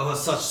 Oh, it's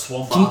such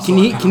swamp. can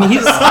you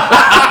hear?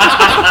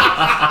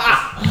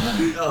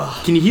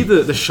 Can you hear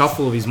the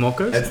shuffle of his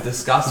mockos? It's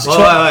disgusting. His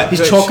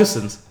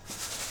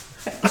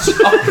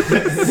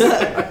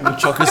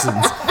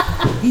chockasons.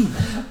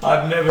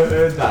 I've never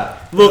heard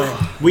that. Look,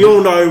 we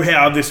all know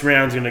how this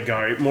round's going to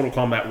go. Mortal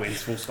Kombat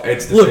wins, full stop.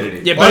 It's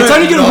definitive. Yeah, I but it's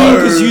don't only going to win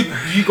know. because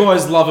you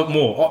guys love it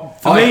more.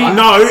 For I- me, I-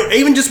 No,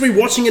 even just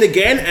rewatching it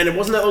again, and it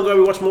wasn't that long ago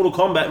we watched Mortal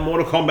Kombat.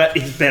 Mortal Kombat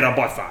is better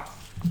by far.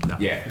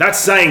 Yeah. That's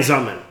saying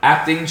something.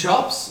 Acting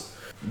chops,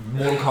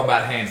 Mortal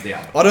Kombat hands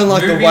down. I don't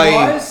like the Movie way-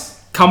 wise,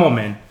 come on,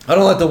 man. I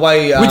don't like the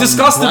way We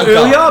discussed it Blanca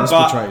earlier, was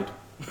but- portrayed.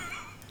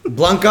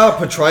 Blanca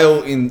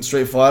portrayal in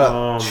Street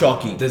Fighter,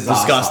 shocking,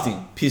 Disaster.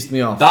 disgusting, pissed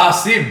me off.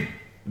 Dasim,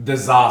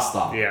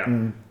 disaster. Yeah.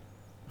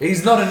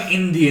 He's not an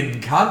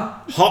Indian cunt.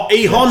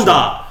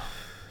 Honda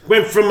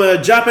went from a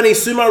Japanese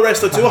sumo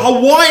wrestler to a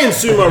Hawaiian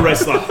sumo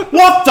wrestler.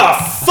 What the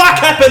fuck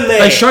happened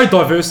there? They showed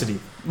diversity.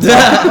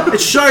 it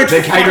showed.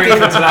 They're catering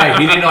for today.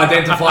 He didn't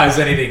identify as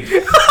anything.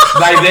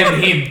 They, them,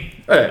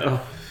 him.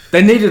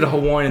 They needed a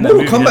Hawaiian in that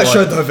Mortal movie. Kombat like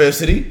showed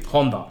diversity.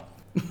 Honda.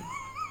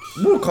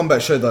 Mortal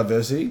Kombat showed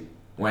diversity.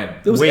 When?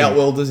 There was When?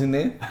 Outworlders in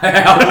there. So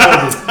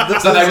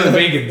they were the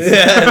vegans.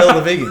 Yeah, and all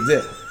the vegans.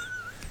 Yeah.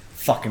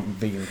 Fucking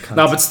vegan cunt.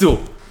 No, but still,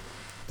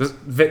 the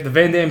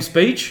Van Damme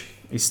speech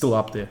is still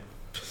up there.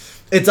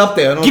 It's up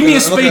there. Give me a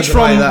speech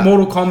from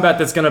Mortal Kombat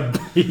that's gonna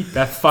beat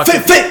that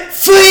fucking.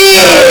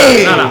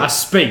 Free! No, a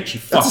speech.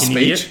 You That's a fucking speech.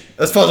 idiot.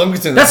 As far as I'm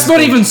concerned, That's not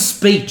even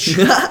speech.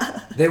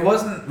 There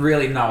wasn't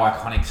really no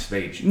iconic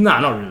speech. No,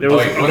 not really. There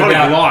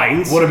was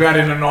lines. What about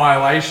in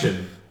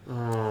Annihilation?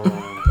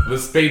 The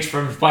speech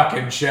from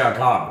fucking Shao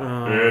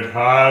Kahn. It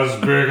has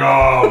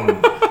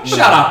begun. Shut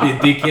up, you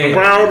dickhead.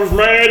 world was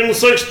made in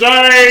 6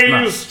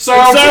 days. So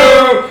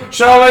too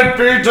shall it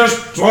be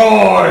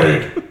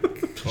destroyed.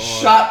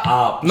 Shut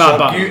up. No,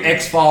 but- you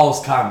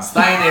X-Files cunt.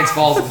 Stay in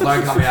X-Files and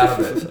don't come out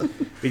of it.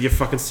 With your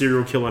fucking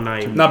serial killer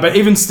name. No, but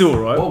even still,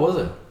 right? What was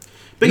it?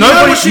 But you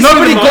know what she's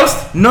doing the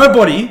most?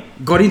 Nobody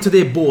got into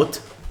their boat,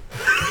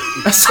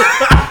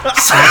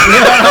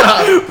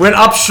 went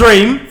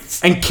upstream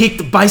and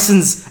kicked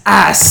Bison's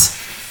ass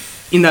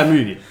in that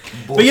movie.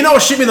 But you know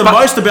what shit me the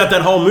most about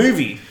that whole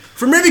movie?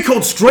 For a movie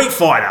called Street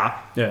Fighter,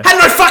 Yeah. had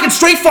no fucking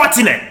street fights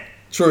in it.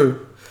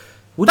 true.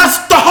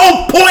 That's the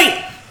whole point.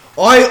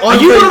 Are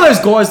you one of those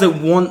guys that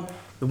want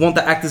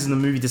the actors in the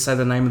movie to say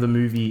the name of the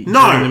movie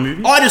No, during the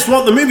movie? I just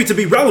want the movie to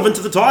be relevant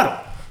to the title.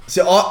 See,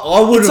 I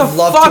would It's a have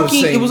loved to have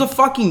fucking. seen. It was a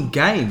fucking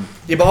game.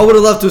 Yeah, but I would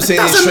have loved to have seen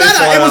this Doesn't Street matter.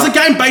 Fighter. It was a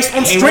game based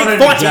on He street wanted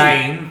fighting. a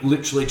game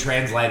literally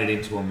translated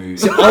into a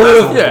movie. I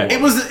would have. Yeah.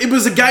 It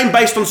was a game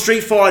based on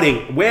street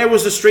fighting. Where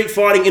was the street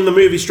fighting in the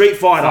movie Street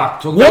Fighter?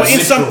 Fuck, talk They were about in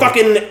some literal.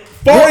 fucking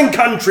foreign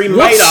country made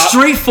What's up.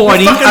 street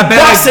fighting with fucking about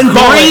busts a and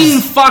green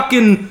boys?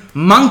 fucking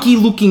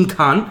monkey-looking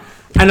cunt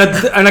and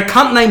a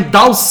cunt named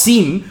Dal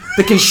Sim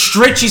that can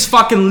stretch his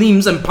fucking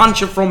limbs and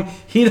punch it from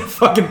here to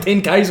fucking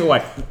 10 k's away?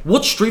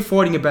 What's street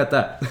fighting about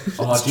that?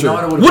 Oh, do you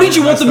know What did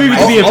you want the movie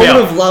to be I about?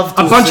 would have loved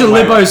to A have bunch seen- of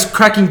lebos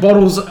cracking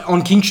bottles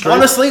on King Street.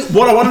 Honestly,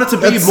 what I wanted it to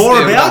be That's- more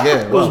yeah, about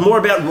yeah, was well. more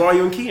about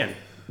Ryu and Ken.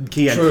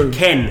 True.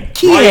 Ken.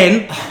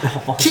 Kian,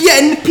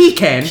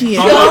 Pecan.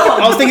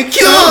 I was thinking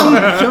Ken. No,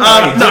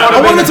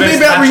 I wanted it to be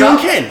about Ryu and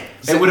Ken.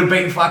 It would have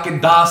been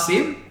fucking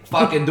Darsim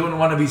fucking doing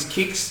one of his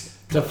kicks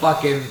to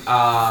fucking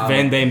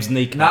Van Damme's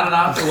knee. No,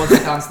 what's the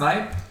cunt's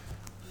name?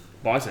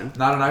 Bison.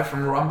 No,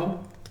 from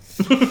Rumble.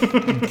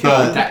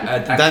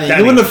 Danny,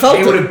 you wouldn't have felt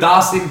He would it. have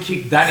Darsim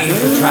kicked Danny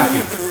into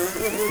tracking.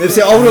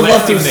 See, I would have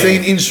loved to have Left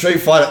him seen in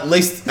Street Fighter at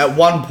least at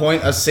one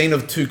point a scene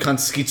of two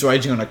cunts schizo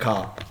raging on a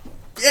car.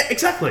 Yeah,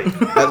 exactly.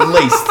 At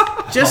least.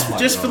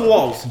 Just for the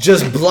lols.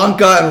 Just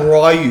Blanca and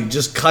Ryu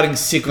just cutting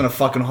sick on a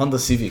fucking Honda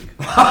Civic.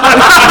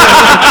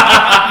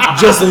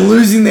 Just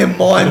losing their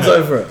minds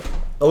over it.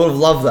 I would have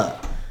loved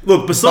that.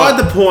 Look,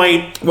 beside the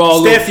point,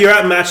 Well, Steph, you're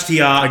outmatched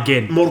here.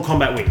 Again. Mortal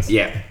Kombat wins.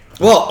 Yeah.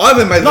 Well, I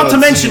haven't made Not to that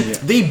mention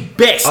decision yet. the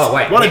best, Oh,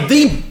 wait. one of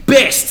the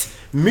best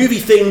movie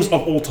themes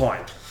of all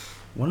time.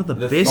 One of the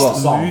The best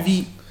songs.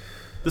 movie.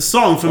 The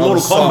song from Oh,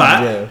 Mortal the song,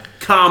 Kombat. yeah.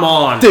 Come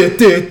on.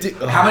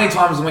 How many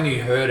times when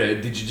you heard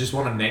it did you just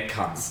want to neck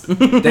cunts?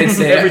 Dead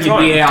set. Every You'd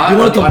time. be out. You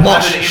wanted to I'd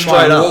mosh have it in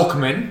straight my up.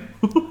 Walkman,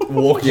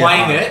 Walk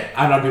playing it,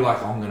 and I'd be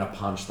like, I'm gonna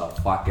punch the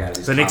fuck out of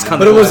this. The next cunt. cunt-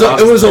 But it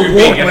was a Too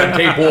big, Walkman. and I'd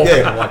keep walking.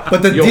 Yeah, I'm like,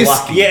 but the you're disc-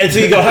 lucky. Yeah,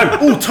 until you got home.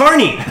 Oh,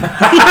 Tony.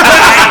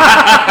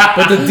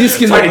 But the disc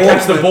in the Tony,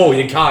 catch the Walkman, ball.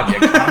 You can't. You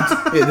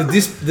can't. yeah,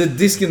 the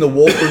disc in the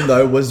Walkman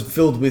though was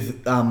filled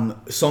with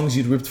songs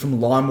you'd ripped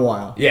from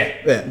LimeWire. Yeah.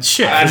 Yeah.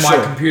 Shit. And for my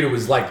sure. computer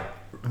was like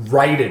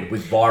raided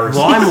with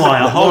viruses.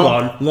 LimeWire, hold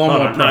on.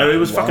 LimeWire No, it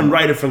was fucking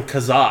rated from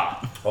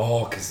Kazaa.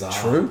 Oh, Kazaa.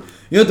 True.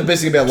 You know what the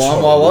best thing about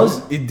LimeWire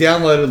was? You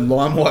downloaded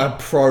LimeWire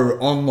Pro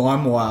on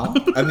LimeWire,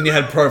 and then you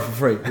had Pro for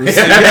free. It was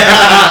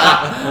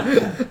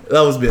that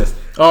was best.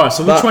 All right,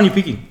 so which But- one are you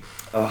picking?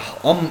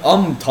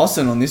 I'm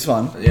tossing on this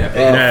one. Yeah.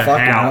 Yeah,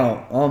 fucking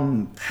how?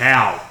 hell.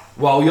 How?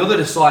 Well, you're the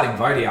deciding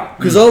vote here.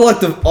 Because I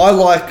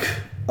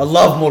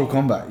love Mortal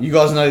Kombat. You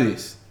guys know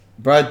this.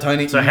 Brad,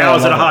 Tony. So you how know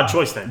is I it a love hard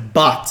choice then?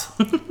 But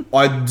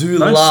I do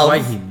Don't love. sway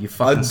him, you I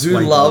fucking do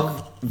sway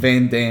love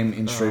Van Damme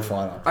in Street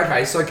Fighter.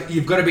 Okay, so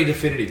you've got to be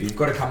definitive. You've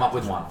got to come up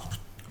with one.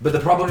 But the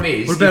problem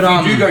is, What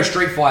about, if you do go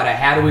Street Fighter,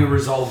 how do we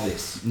resolve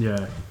this? Yeah.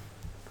 We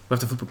have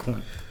to flip a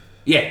coin.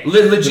 Yeah,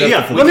 legit.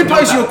 Yeah, let me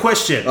pose you a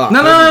question. Ah,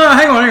 No,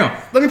 hang on.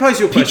 Let me pose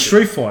you a Pick question.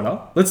 Street Fighter.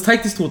 Let's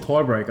take this to a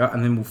tiebreaker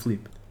and then we'll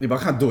flip. Yeah,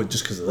 but I can't do it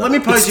just because of that. Let me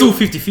pose It's you.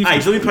 still 50-50.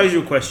 Hey, let me pose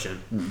you a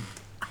question.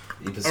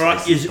 All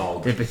right, is,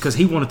 Yeah, because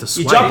he wanted to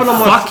sway. jumping on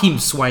my- Fuck him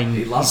swaying.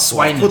 He loves He's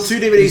swaying. put two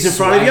DVDs in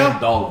front of swaying you.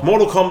 dog.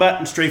 Mortal Kombat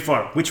and Street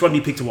Fighter. Which one do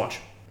you pick to watch?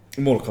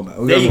 Mortal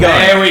Kombat. There you go.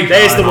 There we go.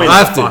 There's the winner.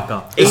 I have to.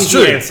 Fucker. It's Easy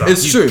true. answer.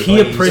 It's You true.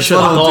 peer Like, pressure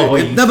that's what I dog.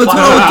 would do. No, but it's what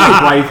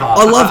I would do.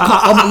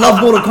 I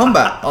love Mortal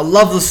Kombat. I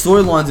love the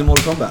storylines in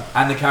Mortal Kombat,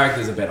 And the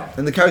characters are better.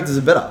 and the characters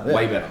are better. Yeah.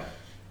 Way better.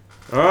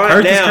 All right,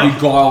 Characters now You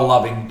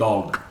guile-loving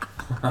dog.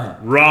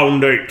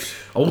 round 8.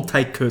 I will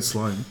take Kurt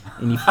Sloan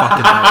any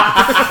fucking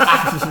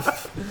day.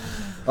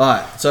 All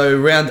right, so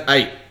round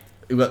 8.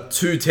 We've got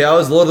 2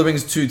 towers. Lord of the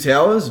Rings 2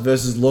 towers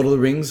versus Lord of the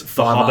Rings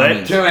 5 Hobbit.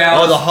 armies. 2 hours.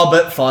 Oh, the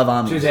Hobbit 5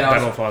 armies. 2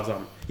 Battle hours. 5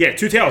 something. Yeah,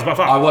 2 towers by I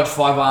far. watched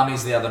 5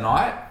 Armies the other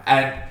night,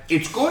 and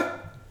it's good,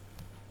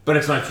 but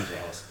it's not 2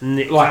 hours.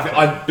 Nick.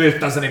 Like, it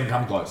doesn't even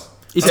come close.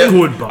 It's Yeah.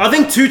 good, but I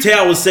think 2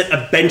 towers set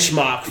a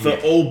benchmark for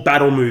all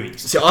battle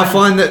movies. See, I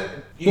find that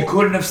You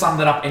couldn't have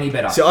summed it up any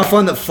better. See, I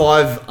find that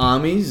 5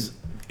 armies,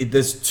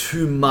 there's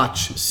too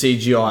much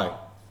CGI.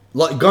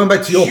 Like going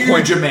back to your Huge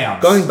point,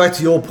 amounts. going back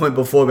to your point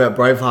before about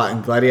Braveheart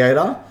and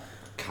Gladiator,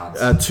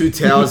 Cunts. Two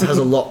Towers has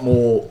a lot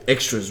more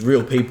extras,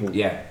 real people,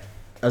 Yeah.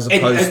 as It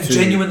opposed to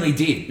genuinely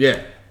did. yeah,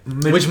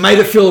 which made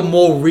it feel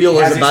more real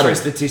as As a battle.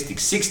 express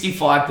statistics,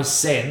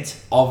 65%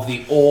 of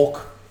the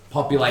orc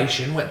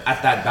population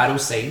at that battle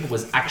scene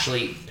was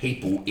actually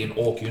people in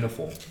orc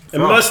uniform.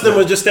 And most of them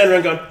were just standing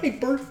around going, "Hey,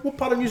 bro, what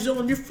part of New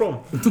Zealand you from?"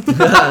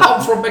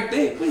 I'm from back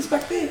there. Where's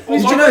back there?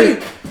 Did you know?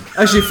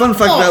 Actually, fun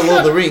fact about Lord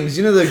of the Rings.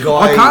 You know the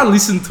guy. I can't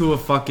listen to a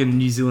fucking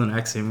New Zealand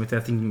accent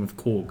without thinking of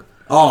Korg.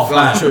 Oh,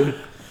 Oh, true.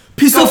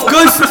 Piss off,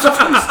 ghost!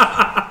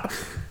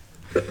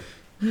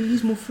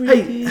 He's more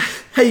free.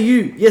 Hey,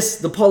 you. Yes,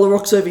 the polar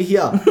rock's over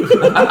here.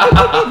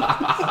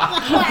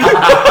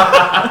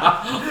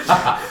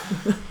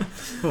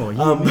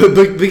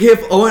 But be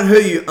careful, I won't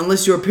hurt you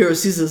unless you're a pair of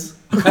scissors.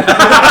 Little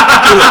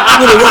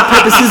rock,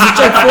 paper, scissors,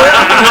 joke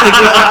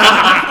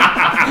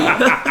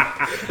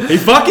for He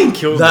fucking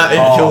killed that. it.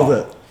 It killed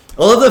it.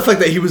 I love the fact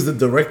that he was the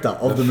director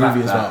of the movie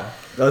as well.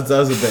 That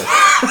was the best.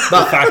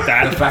 But Fuck The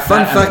that. fact Fun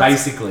that, fact- and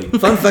basically,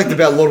 fun fact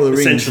about Lord of the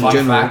Rings in Essentially.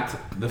 general.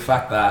 the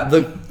fact that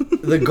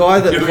The guy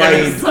that You're gonna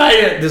played.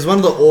 say it. There's one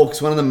of the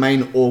orcs, one of the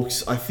main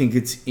orcs. I think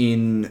it's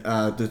in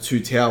the Two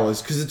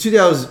Towers, because the Two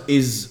Towers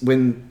is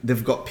when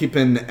they've got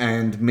Pippin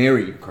and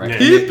Merry. Correct.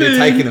 And they're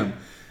taking them,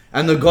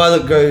 and the guy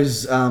that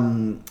goes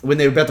when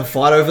they're about to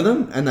fight over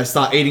them, and they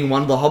start eating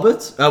one of the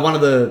hobbits. One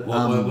of the.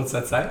 What's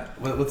that say?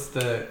 What's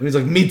the? He's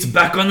like, meat's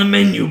back on the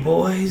menu,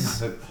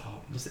 boys.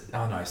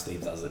 Oh no,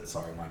 Steve does it.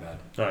 Sorry, my bad.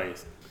 Oh,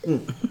 yes.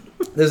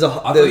 There's a.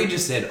 I thought you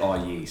just said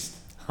yeast.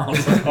 I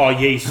was like, Oh,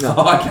 yeast.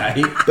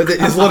 okay. But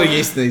there's a lot of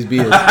yeast in these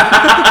beers.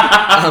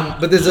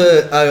 But there's one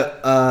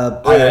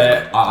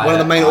of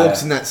the main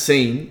orcs in that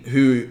scene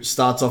who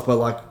starts off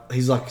by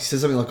he says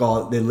something like,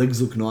 "Oh, their legs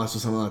look nice" or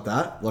something like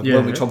that. Like Yeah,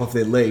 when we yeah. chop off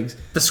their legs.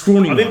 The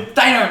scrawny one. They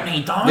don't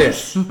need those.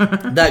 Yes,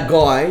 that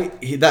guy,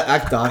 that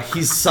actor,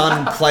 his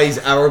son plays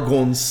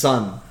Aragorn's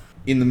son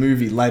in the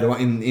movie later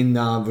on in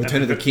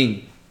Return of the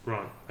King.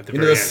 Right. At the You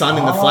know very the end. son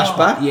in the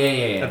flashback.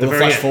 Yeah. At the Or very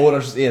flash end.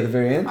 forward, the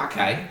very end.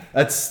 Okay.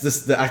 That's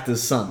the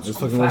actor's son. It's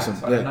fucking Fact, awesome.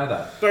 I didn't Yeah. know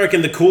that. I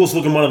reckon the coolest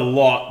looking one of the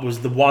lot was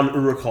the one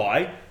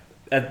Uruk-hai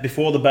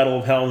before the Battle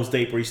of Helm's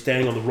Deep, where he's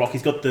standing on the rock.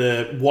 He's got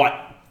the white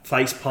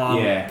face palm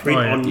Yeah. print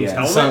Oh, yeah. on his Yeah.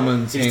 helmet.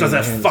 Someone's He just does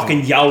that hand-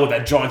 fucking yell with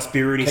that giant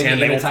spear in his Can hand.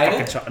 you They all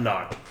imitate fucking no.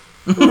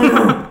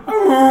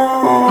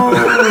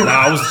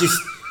 No, it was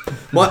just.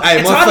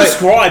 It's hard to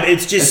describe.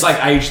 It's just. It's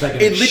like age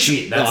taking it a literally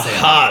shit. That's it.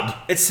 hard.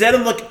 It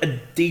sounded like a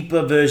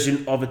deeper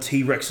version of a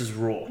T-Rex's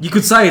roar. You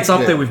could say it's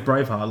up Yeah. there with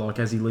Braveheart, like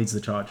as he leads the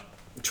charge.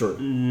 True.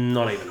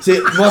 Not even. See,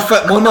 one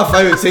of my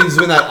favourite scenes is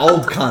when that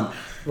old cunt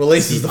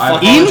releases the I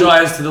fucking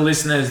apologise to the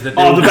listeners that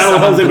there Oh, will the be Battle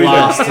of someone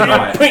Helm's Deep.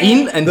 glass tonight.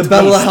 In and the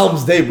Battle of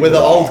Helm's Deep, where the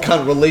old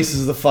cunt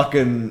releases the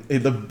fucking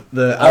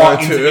the arrow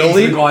too into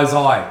early. the guy's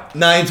eye.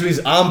 No, into his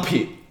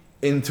armpit,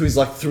 into his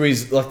through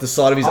his the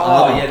side of his Oh,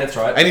 arm. yeah, that's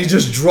right. And he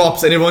just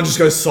drops, and everyone just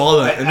goes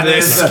silent, and And their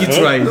there's the- skits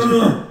rage.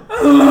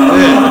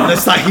 Yeah, and they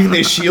start hitting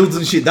their shields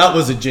and shit. That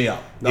was a G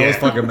up. That was Yeah.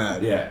 fucking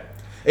mad. Yeah.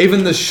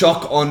 Even the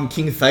shock on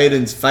King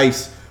Theoden's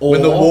face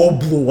when the Or- wall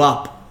blew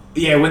up.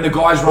 Yeah, when the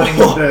guy's running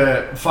with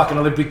the fucking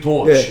Olympic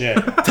torch. Yeah.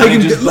 Yeah. Take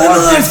him, just take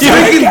dives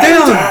him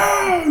down.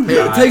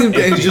 Yeah, take him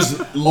down. And he just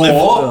lift.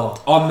 Or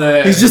on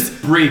the He's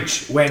just-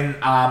 bridge when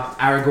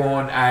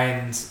Aragorn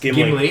and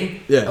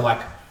Gimli Yeah. are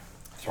like,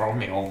 throw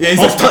me on. Yeah, he's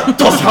like, toss me.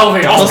 Toss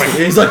me. Toss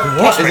me. He's like,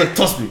 what? He's like,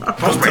 toss me.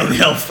 Toss me on the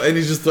elf. And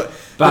he's just like,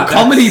 But the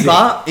comedy that's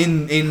bar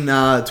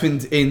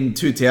in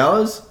Two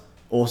Towers,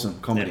 awesome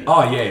comedy.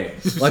 Oh, yeah.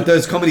 Like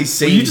those comedy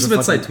scenes. you just are about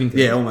to say fucking- Twin Towers.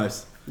 Yeah,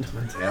 almost.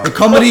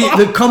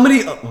 The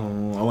comedy.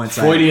 Oh, I won't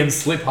say. it. Freudian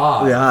slip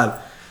hard. Yeah,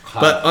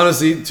 hard. But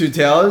honestly, Two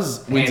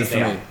Towers wins it Hands for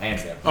down. me.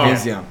 Hands down.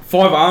 Hands down.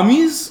 5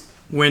 armies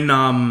when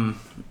I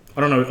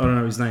don't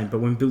know his name, but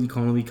when Billy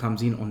Connolly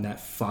comes in on that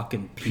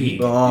fucking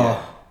pig, Oh,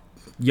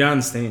 you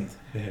understand?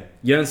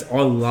 You understand?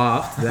 I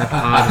laughed that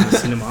hard in the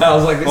cinema. I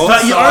was like, this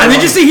But is you- so And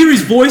then just to hear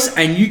his voice,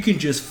 and you can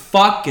just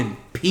fucking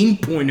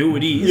pinpoint who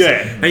it is.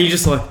 Yeah. And you're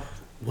just like,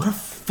 what a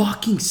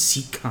fucking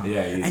sick cunt.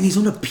 Yeah, he is. And he's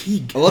on a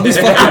pig. I love his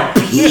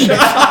fucking. Pig.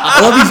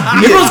 I love his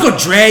beard. Everyone's got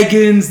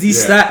dragons,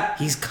 this, Yeah. that.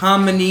 He's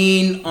coming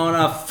in on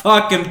a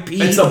fucking pig.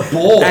 It's a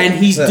ball. And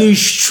he's Yeah.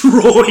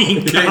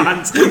 destroying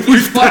cunts.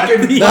 with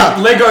fucking Nah.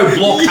 Lego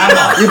block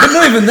hammer. Yeah, but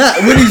not even that.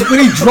 When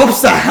he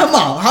drops the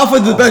hammer halfway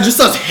through the band, just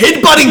starts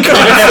headbutting cunts.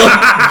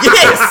 Like,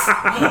 yes,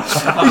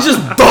 he's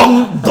just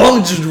dong,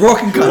 just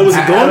rocking cunts. What was it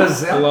How called?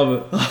 does it I sound? love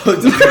it. I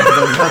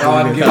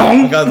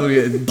can't do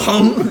it again.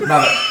 Dong,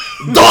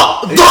 No,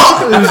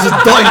 dong. It was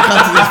just dotting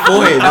cunts in his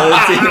forehead.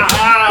 That's it.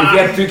 if you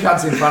had two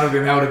cunts in front of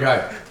him, how would it go?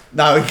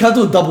 No, he can't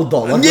do a double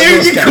dot. Like Yeah,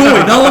 Legolas you can.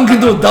 could. No one can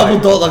do a double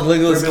dot like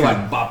Legolas It'd be can.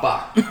 like,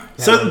 ba.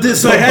 So how did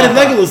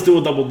Legolas do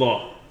a double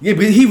dot? Yeah,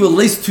 but he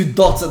released two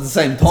dots at the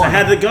same time. So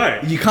how did it go?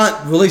 You can't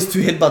release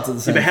two headbutts at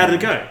the same But time. how did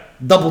it go?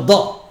 Double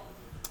dot.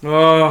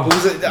 Oh.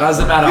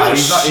 Doesn't matter.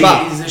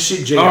 He's a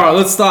shit G. All right,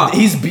 let's start.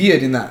 His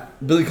beard in that.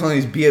 Billy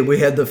Connolly's beard. We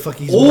had the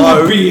fucking his All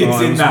mo. the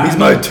beards in that. His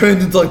mo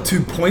turned into like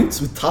 2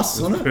 points with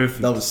tusks on it.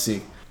 perfect. That was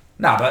sick.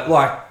 Nah, but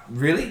like,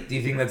 really? Do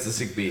you think that's a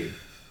sick beard?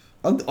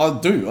 I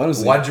do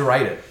honestly. Why'd you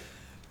rate it?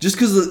 Just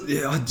because,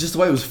 just the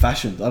way it was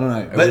fashioned. I don't know.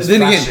 It But was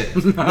then fashion.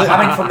 again,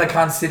 Coming from the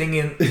cunt sitting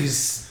in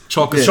his...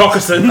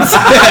 Shockasons.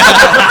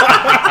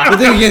 but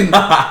then again,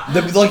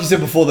 like you said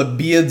before, the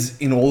beards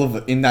in all of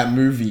it in that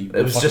movie.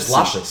 It was just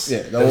luscious.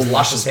 Yeah, There was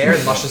luscious hair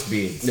and luscious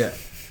beards. Yeah,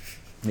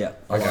 yeah.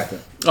 I Okay. liked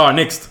it. All right,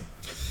 next.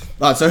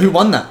 All right, so who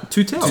won that?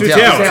 Two tails. Two Tails.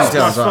 tails. Two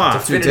tails, By right.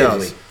 far. Two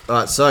tails. All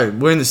right, so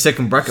we're in the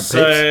second bracket,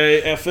 So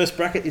peeps. our first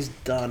bracket is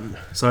done.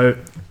 So,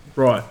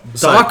 right.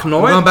 So, Dark we're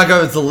going Knight. back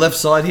over to the left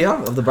side here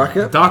of the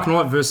bracket. Dark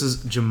Knight versus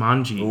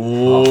Jumanji.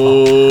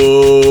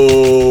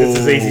 This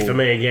is easy for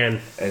me again.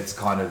 It's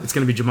kind of... It's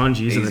going to be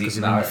Jumanji, isn't it? Easy, Because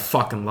you no.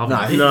 fucking love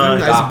No, it. No.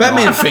 it's a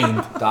Batman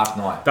fiend. Dark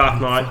Knight. Dark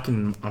Knight.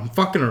 I'm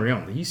fucking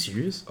around. Are you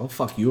serious? Oh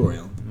fuck you,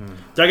 Orion.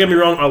 Don't get me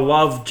wrong, I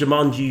love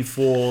Jumanji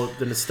for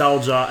the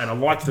nostalgia, and I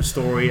like the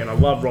story, and I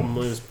love Robin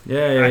Williams' Yeah.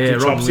 acting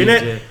Robin chops in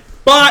Williams, it. yeah.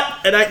 But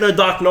it ain't no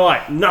Dark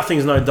Knight.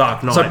 Nothing's no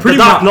Dark Knight. So pretty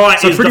the Dark much- Knight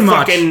so is pretty the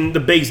much- fucking the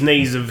bee's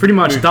knees of Pretty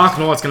much, movies. Dark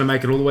Knight's going to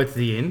make it all the way to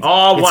the end.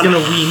 Oh, it's going to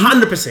win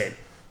 100%.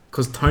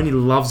 because Tony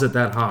loves it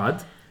that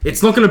hard.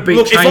 It's not going to beat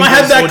Look, if I Chambers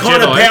had that or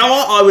kind Jedi. of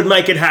power, I would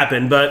make it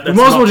happen. But We that's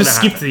might as not well just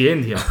gonna skip to the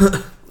end here.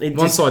 happen. It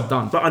One just- side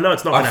done. But I know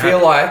it's not. I Gonna feel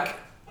happen.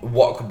 like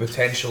what could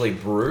potentially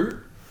brew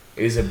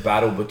is a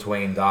battle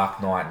between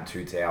Dark Knight and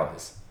Two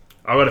Towers.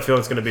 I got a feeling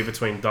it's going to be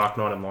between Dark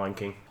Knight and Lion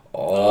King.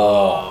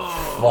 Oh,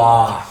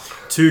 fuck.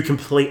 Two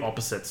complete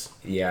opposites.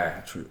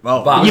 Yeah.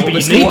 Well, But Yeah, but you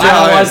we'll need to-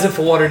 analyze it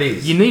for what it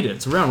is. You need it.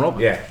 It's a round robin.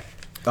 Yeah.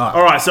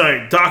 All right,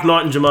 so Dark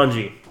Knight and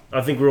Jumanji. I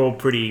think we're all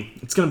pretty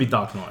It's going to be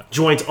Dark Knight.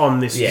 joint on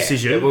this Yeah.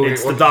 decision. We'll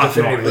It's the Dark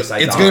definitively Knight. say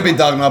it's Dark going to be Knight.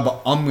 Dark Knight,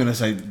 but I'm going to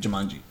say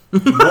Jumanji.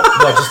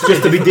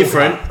 Just to be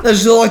different. I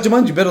just like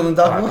Jumanji better than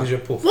Dark Because Knight. you're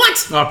puff.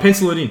 What?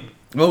 Pencil it in.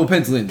 Well, we'll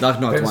pencil in. Dark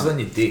Knight's Pencil one.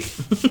 in your dick.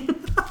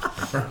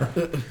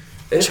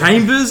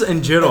 Chambers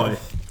and Jedi.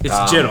 It's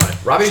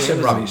Jedi. Rubbish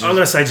and rubbish. I'm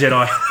going to say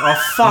Jedi. Oh,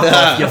 fuck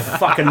off, you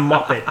fucking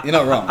muppet. You're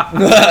not wrong.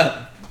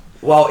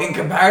 Well, in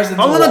comparison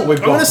to I'm what we've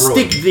got gonna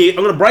brewing, stick the. I'm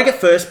gonna break it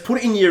first, put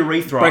it in your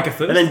urethra, Break it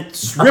first? and then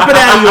rip it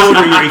out of your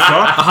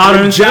urethra, hard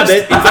and on jab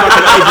first? it in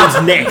fucking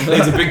Adrian's neck.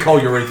 needs a big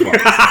cold urethra.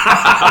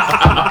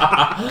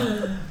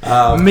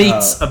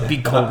 Meets a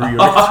big cold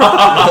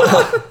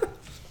urethra.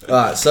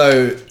 Alright,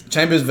 so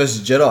Chambers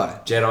versus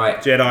Jedi. Jedi.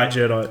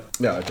 Jedi.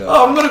 Yeah, okay.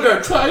 Oh, I'm gonna go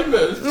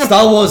Chambers.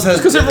 Star Wars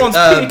has 'cause everyone's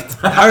picked.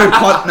 Harry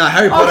Potter. No,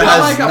 Harry Potter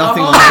can't has make up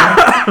nothing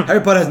my on.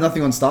 Harry Potter has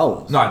nothing on Star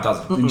Wars No, it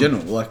doesn't. in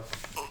general. Like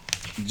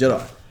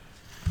Jedi.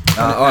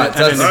 Alright,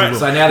 so and then that's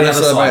So now the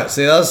other side.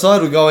 So the other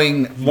side, we're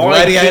going King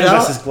Gladiator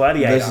versus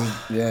Gladiator.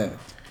 yeah.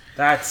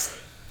 That's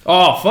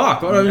Oh,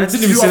 fuck. I didn't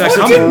even see that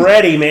fucking coming.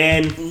 ready,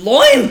 man.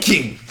 Lion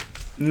King.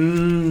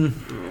 Lion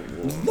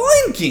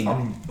King.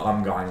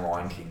 I'm going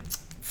Lion King.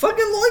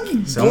 Fucking Lion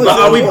King. But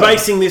are we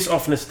basing this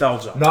off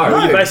nostalgia? No.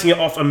 Are we basing it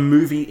off a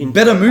movie in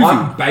Better movie.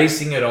 I'm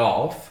basing it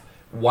off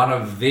one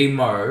of the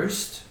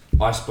most,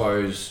 I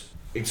suppose,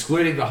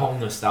 excluding the whole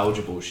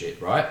nostalgia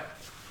bullshit, right?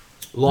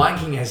 Lion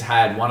King has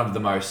had one of the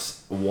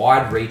most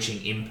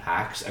wide-reaching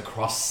impacts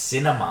across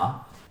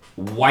cinema,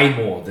 way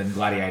more than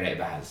Gladiator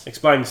ever has.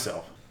 Explain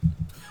yourself.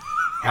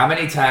 How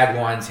many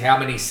taglines, how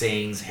many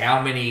scenes, how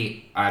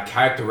many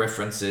character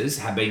references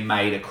have been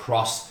made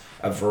across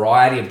a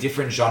variety of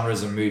different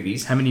genres of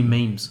movies? How many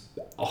memes?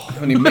 How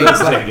many Let's minutes?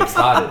 not even get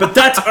started. But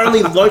that's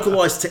only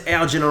localized to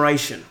our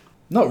generation.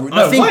 No,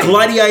 I think wait.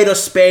 Gladiator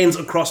spans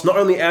across not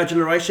only our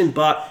generation,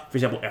 but, for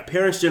example, our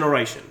parents'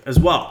 generation as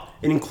well.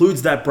 It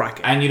includes that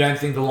bracket. And you don't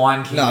think The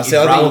Lion King No, is see,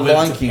 I think relevant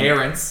Lion to King-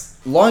 parents?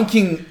 Lion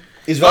King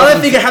is. I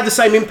don't think it had the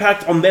same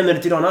impact on them that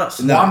it did on us.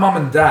 No. My mum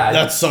and dad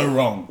That's so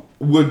wrong.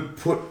 would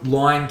put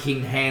Lion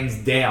King hands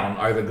down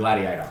over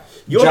Gladiator.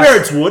 Your Just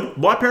parents would.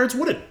 My parents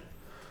wouldn't.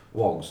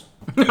 Wogs.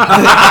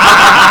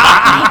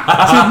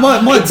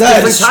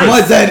 See,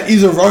 my dad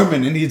is a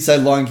Roman, and he'd say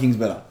Lion King's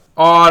better.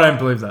 Oh, I don't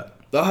believe that.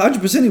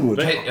 100% he would.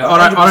 I don't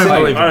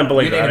believe I don't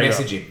believe You need that to either.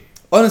 message him.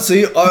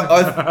 Honestly,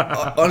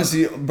 I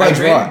honestly, Brade's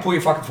Adrian, right. pull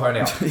your fucking phone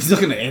out. He's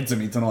not going to answer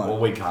me tonight. Well,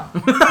 we can't.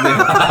 He's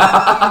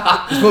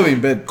probably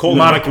in bed. Call him,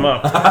 wake him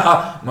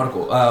up.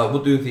 Marco,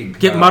 what do you think?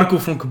 Get Marco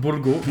from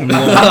Kaburgo. Oh,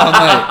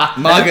 mate.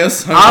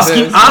 Marcus.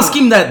 Ask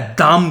him that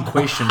dumb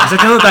question.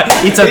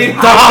 It's a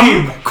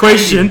dumb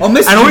question. I'll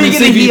message And all him you're and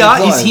gonna see if he hear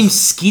replies. is him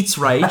skits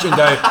rage and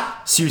go,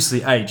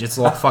 seriously, Age, it's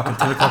like fucking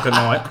 10 o'clock at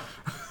night.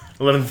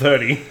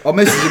 11:30. I'll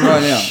message him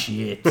right now.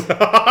 Shit.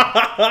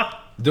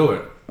 Do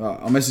it. Right,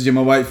 I'll message him.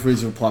 I'll wait for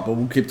his reply, but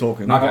we'll keep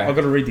talking. Okay. I've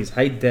got to read this.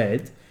 Hey,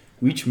 Dad,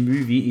 which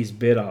movie is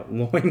better,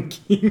 Lion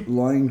King?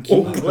 Lion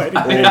King. Or Gladiator?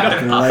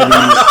 Gladiator.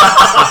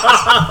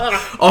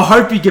 I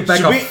hope you get back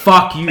Should a we-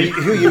 fuck you.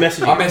 Who are you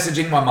messaging? I'm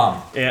messaging my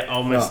mum. Yeah,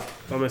 I'll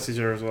message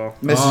her as well.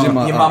 Message him.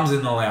 Your mum's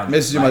in the lounge.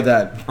 Message my mate.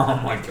 dad. Oh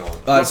my god.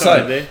 Alright, What's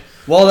over so there?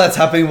 while that's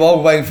happening, while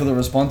we're waiting for the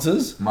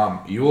responses,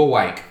 Mum, you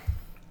awake?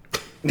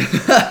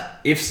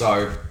 If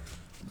so,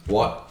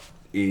 what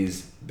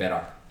is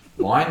better?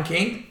 Lion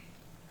King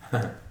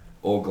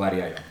or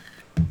Gladiator?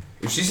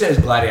 If she says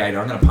Gladiator,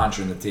 I'm going to punch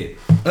her in the tit.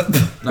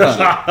 No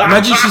shit.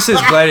 Imagine she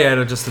says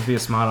Gladiator just to be a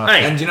smart ass.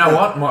 Hey. And you know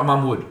what? My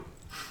mum would.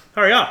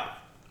 Hurry up.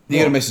 You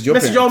got to message your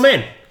Message your old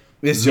parents. man.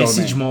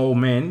 Message my old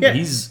man. Yeah.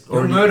 He's You're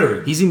already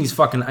murdering. He's in his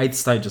fucking 8th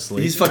stage of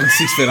sleep. He's fucking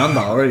 6 feet under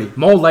already.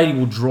 My old lady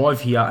will drive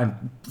here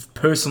and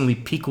personally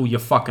pickle your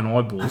fucking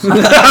eyeballs.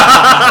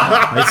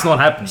 It's not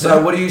happening.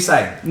 So what do you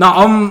say? No,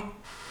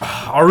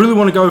 I really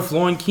want to go with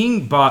Lion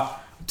King, but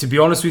to be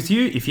honest with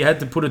you, if you had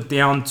to put it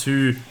down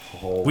to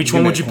which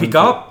one would you pick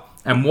up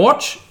and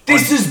watch?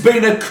 This has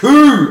been a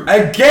coup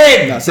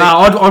again. No, see,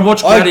 I'd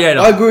watch Gladiator.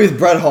 I agree with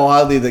Brad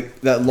wholeheartedly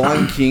that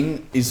Lion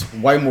King is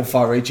way more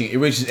far-reaching. It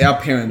reaches our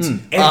parents, us,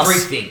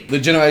 Everything. the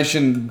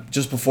generation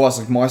just before us,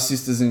 like my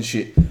sisters and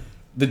shit,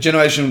 the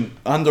generation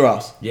under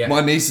us, Yeah.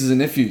 my nieces and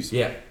nephews.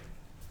 Yeah.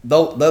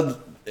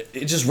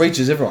 It just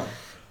reaches everyone.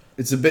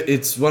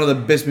 It's one of the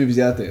best movies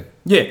out there.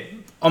 Yeah,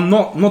 I'm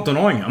not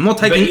denying it. I'm not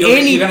But taking you're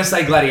any. going to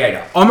say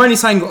Gladiator. I'm only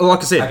saying, like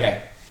I said,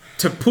 Okay.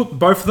 to put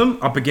both of them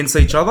up against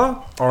each other.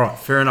 All right,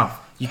 fair enough.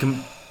 You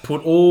can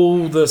put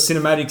all the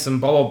cinematics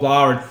and blah blah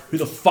blah and who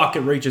the fuck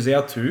it reaches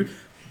out to,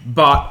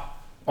 but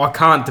I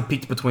can't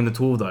depict between the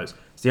two of those.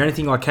 So the only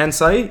thing I can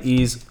say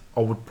is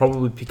I would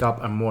probably pick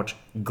up and watch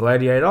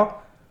Gladiator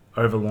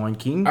over Lion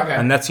King, Okay.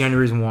 and that's the only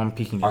reason why I'm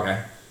picking it.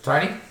 Okay.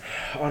 Tony?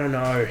 I don't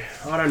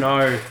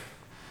know.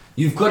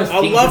 You've got to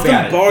I think love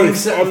about them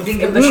both.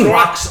 Think of the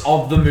crux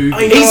of the movie.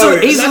 I know,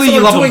 Easily that's what you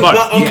I'm love them doing, both.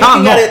 but You I'm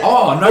can't looking at not. it-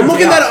 Oh, no I'm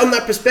looking doubt. at it on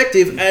that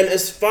perspective, and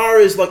as far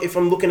as like if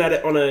I'm looking at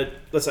it on a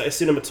let's say a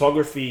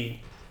cinematography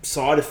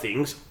side of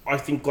things, I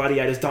think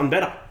Gladiator's done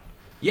better.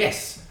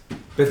 Yes.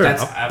 But Fair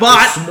that's enough. a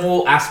But-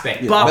 small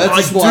aspect. But that's a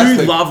I small do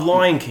aspect. love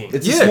Lion King.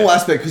 It's Yeah. a small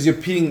aspect because you're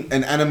pitting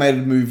an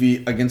animated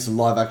movie against a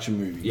live-action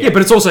movie. Yeah,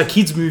 but it's also a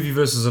kids movie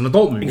versus an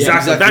adult movie.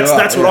 exactly. exactly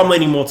That's right, what yeah. I'm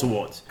leaning more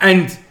towards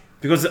And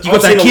because you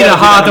got that kid at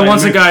heart that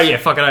wants to go, yeah,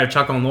 fuck it, I'll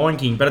chuck on Lion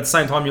King. But at the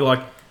same time, you're like,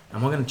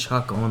 am I going to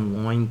chuck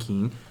on Lion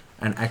King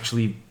and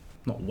actually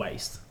not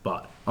waste,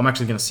 but I'm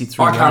actually going to sit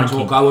through I Lion can't King.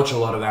 talk. I watch a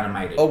lot of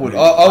animated. I would. movies.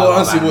 I love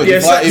honestly would.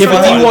 animated. Yeah, Yeah, but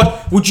I then had-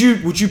 what would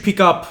you pick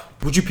up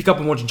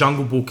and watch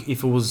Jungle Book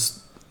if it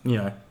was, you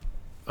know,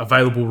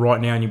 available right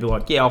now and you'd be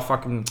like, yeah,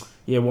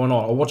 why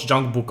not? I'll watch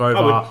Jungle Book I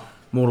over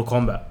Mortal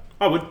Kombat.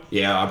 I would.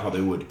 Yeah, I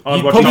probably would.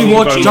 I'd You'd probably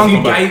watch Book Jungle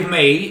If over you Book. gave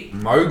me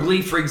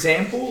Mowgli, for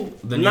example,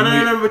 the No,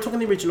 new no. We're talking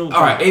the original. All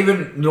right,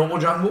 even normal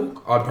Jungle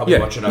Book, I'd probably Yeah.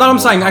 watch it. No, over I'm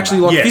Mortal saying Kombat. actually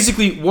like Yeah.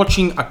 physically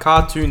watching a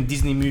cartoon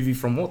Disney movie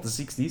from what, the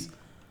 60s?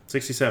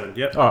 67.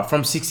 Yep. Alright,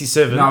 from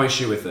 67. No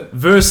issue with it.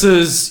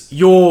 Versus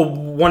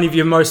one of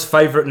your most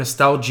favourite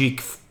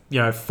nostalgic,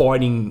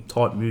 fighting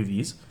type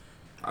movies.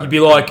 You'd be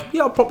like,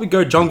 yeah, I'll probably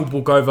go Jungle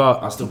Book over.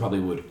 I still probably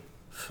would.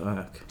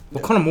 Fuck.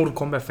 What kind of Mortal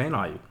Kombat fan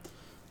are you?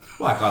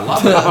 Like, I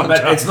love it,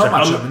 but it's not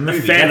much of a I'm movie.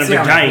 a fan That's of the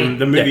only game. thing.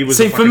 The movie Yeah. was.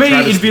 See, a for fucking me,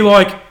 travesty. it'd be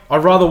like,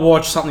 I'd rather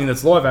watch something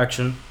that's live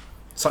action,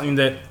 something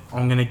that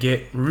I'm going to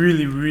get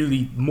really,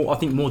 really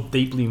more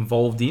deeply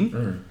involved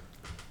in,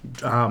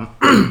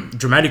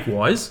 dramatic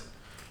wise,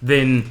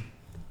 than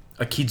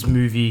a kid's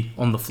movie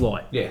on the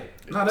fly. Yeah.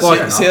 No, that's Like,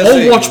 fair enough. See,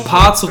 I'll watch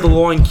parts of The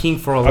Lion King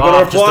for a I got a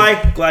laugh.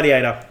 reply.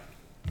 Gladiator.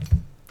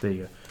 There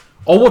you go.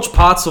 I'll watch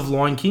parts of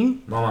Lion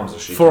King My mum's a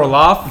shit. for a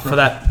laugh, for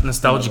that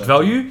nostalgic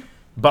value,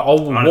 but I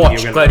will I don't think watch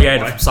you're gonna Gladiator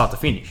reply. from start to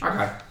finish.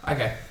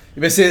 Okay.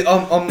 But see,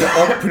 I'm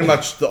pretty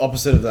much the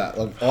opposite of that.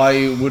 Like,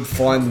 I would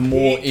find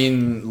more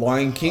in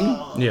Lion King,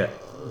 Yeah.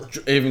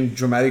 even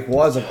dramatic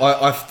wise. Like,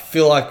 I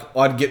feel like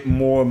I'd get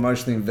more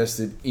emotionally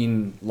invested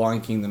in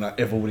Lion King than I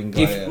ever would in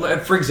Gladiator.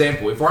 If, for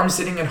example, if I'm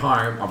sitting at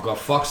home, I've got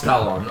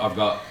Foxtel on, I've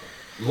got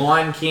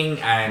Lion King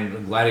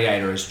and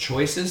Gladiator as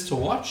choices to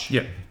watch.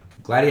 Yeah.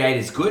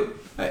 Gladiator's good.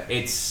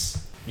 It's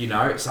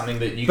something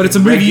that you But can it's a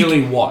movie you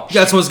regularly watch.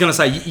 Yeah, that's what I was going to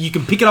say. You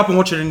can pick it up and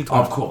watch it any time.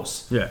 Of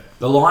course. Yeah.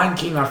 The Lion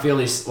King, I feel,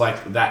 is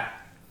like that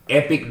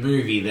epic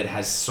movie that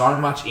has so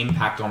much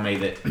impact on me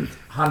that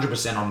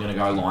 100% I'm going to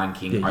go Lion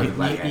King over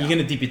Gladiator. You're going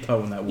to dip your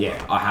toe in that water.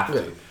 Yeah, I have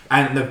to.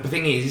 And the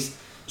thing is,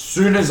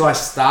 soon as I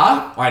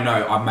start, I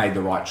know I've made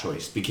the right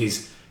choice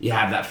because you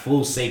have that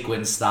full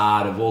sequence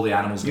start of all the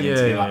animals getting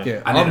Yeah, together.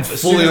 yeah. And then I'm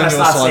as fully soon as on I your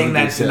start side seeing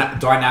with this, that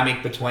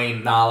dynamic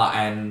between Nala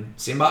and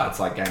Simba, it's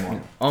like game on.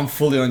 I'm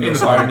fully on In your the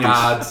side.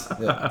 boneyards.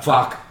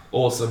 Fuck.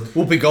 Awesome.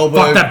 Whoopi Goldberg.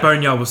 Fuck, that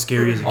boneyard was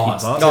scary as a kid, Oh,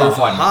 it's but...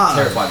 terrified me. hard.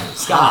 Terrified me.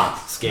 Scar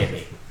scared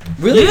me.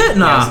 Really? Yeah, I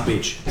nah. was a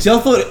bitch. See, I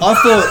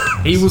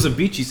thought. He was a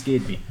bitch, he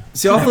scared me.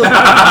 See,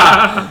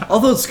 I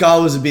thought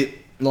Scar was a bit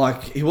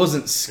like he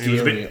wasn't He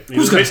was a scary. bit. He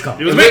was a bit.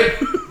 He was a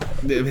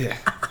bit. Yeah.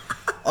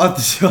 I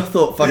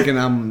thought fucking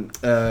was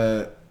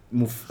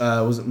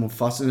it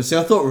Mufasa? See,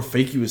 I thought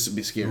Rafiki was a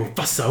bit scary.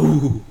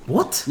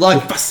 What?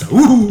 Like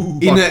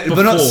in a,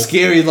 but not before,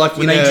 scary. Like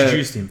when in they a,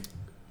 introduced him.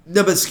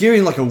 No, but scary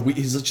in like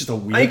he's just a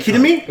weird. Are you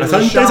kidding me? It's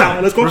a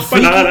shark. Let's go.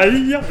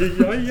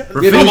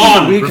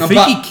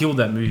 Rafiki killed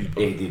that movie.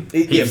 Bro. Yeah, he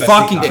did. He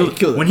fucking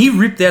killed it. When he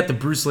ripped out the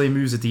Bruce Lee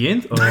moves at the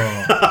end, Do you know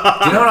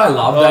what I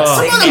love? That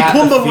scene out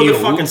Pumbaa the were the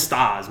field fucking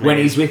stars, man. when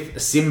he's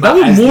with Simba. That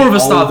was as more the of a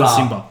star than older,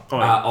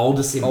 Simba.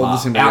 Older Simba, Older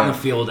Simba, out yeah. in the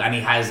field, and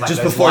he has like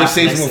just those before he life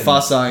sees lessons.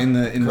 Mufasa in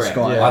the Correct.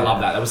 sky. I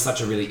love that. That was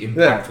such a really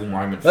impactful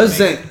moment. For That's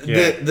me.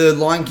 the thing. The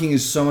Lion King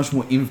is so much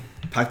more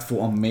impactful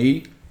on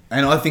me,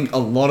 and I think a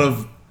lot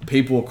of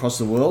people across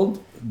the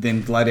world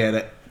than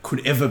Gladiator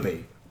could ever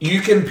be. You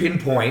can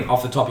pinpoint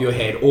off the top of your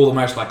head all the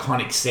most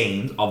iconic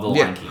scenes of the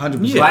Lion King.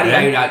 100%.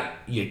 Gladiator,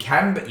 you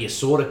can, but you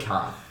sort of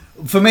can't.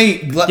 For me,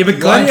 but Lion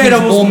Gladiator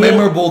King's was more more-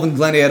 memorable than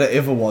Gladiator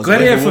ever was.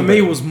 Gladiator Ever for will me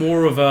be. was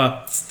more of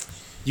a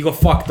you got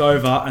fucked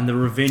over and the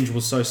revenge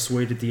was so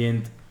sweet at the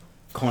end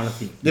kind of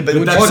thing. Yeah, but But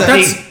would that's you the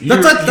say, thing.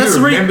 that's You the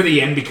re- remember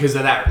the end because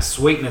of that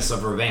sweetness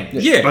of revenge.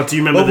 Yeah, But do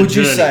you remember what the would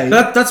you journey? say?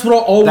 that's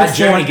what I would That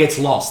journey find. gets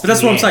lost. But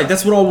that's in what I'm the saying. end.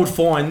 That's what I would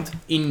find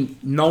in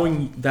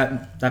knowing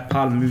that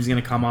part of the movie is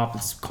going to come up.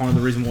 It's kind of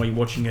the reason why you're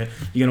watching it.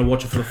 You're going to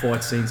watch it for the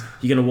fight scenes.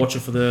 You're going to watch it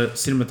for the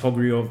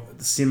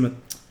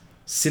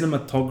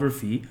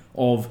cinematography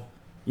of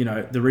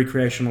the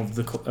recreation of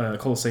the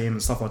Colosseum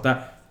and stuff like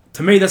that.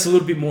 To me, that's a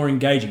little bit more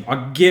engaging.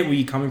 I get where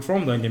you're coming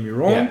from. Don't get me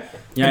wrong.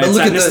 Yeah. But It's look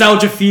that at the-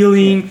 nostalgia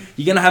feeling.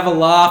 You're gonna have a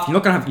laugh. You're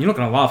not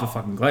gonna laugh at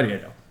fucking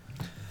Gladiator.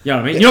 You know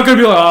what I mean? You're not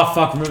gonna be like, oh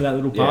fuck, remember that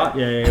little part?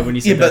 Yeah. When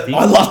he Yeah, said that but thing.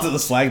 I laughed at the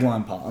slag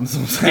line part. I'm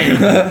so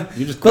saying.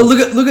 You just But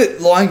look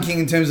at Lion King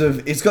in terms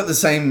of it's got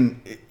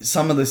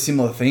some of the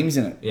similar themes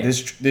in it. Yeah.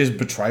 There's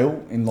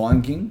betrayal in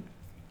Lion King.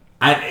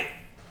 And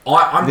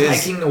I'm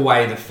There's- taking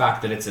away the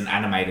fact that it's an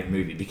animated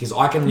movie because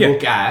I can Yeah.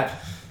 look at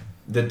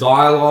the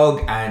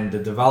dialogue and the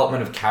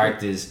development of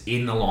characters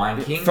in The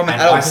Lion King, From an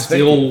and adult I perspective.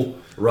 still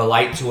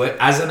relate to it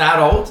as an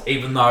adult,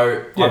 even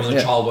though I was a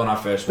Yeah. child when I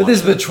first But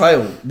watched there's it.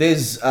 betrayal.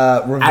 There's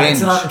And revenge.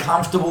 it's an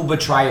uncomfortable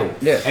betrayal.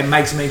 Yeah. It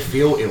makes me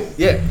feel ill.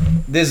 Yeah,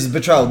 there's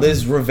betrayal.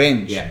 There's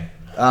revenge. Yeah.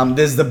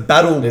 There's the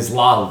battle. There's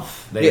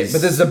love. Yeah, but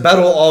there's the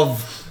battle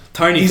of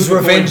Tony, is flip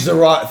a revenge coin.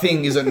 the right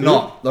thing? Is it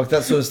not? Like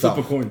that sort of Flip stuff.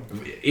 a coin.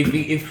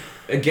 If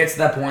it gets to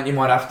that point, you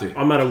might have to.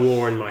 I'm at a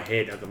war in my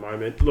head at the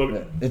moment. Look,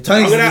 Yeah, Tony's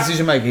I'm the gonna-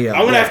 decision maker here.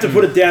 I'm gonna have to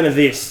put it down to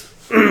this.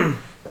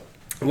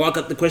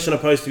 Like the question I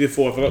posed to you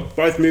before, if I've got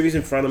both movies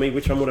in front of me,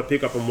 which one would I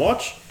pick up and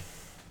watch?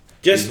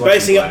 Just He's watching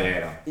basing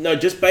Gladiator.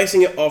 just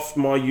basing it off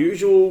my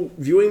usual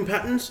viewing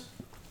patterns,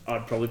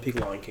 I'd probably pick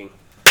Lion King.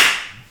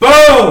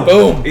 Boom!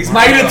 Boom. He's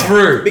made it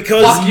through.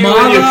 Because Fuck you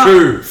and your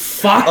coup.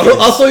 Fuck.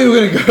 I thought you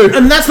were gonna go.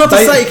 And that's not to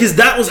They- say because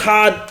that was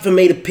hard for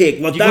me to pick.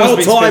 Like You that guys whole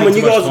been time spending when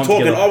you too much guys were time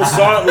talking, together. I was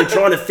silently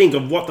trying to think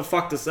of what the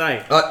fuck to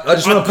say. I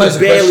just I want to pose a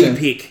could barely question.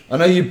 pick. I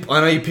know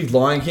you picked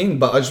Lion King,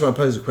 but I just want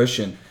to pose a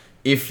question.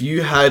 If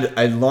you had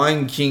a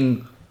Lion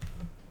King,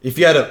 if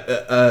you had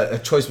a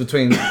choice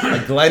between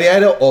a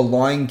Gladiator or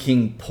Lion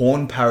King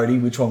porn parody,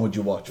 which one would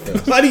you watch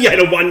first?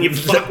 Gladiator one, you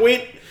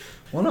fuckwit.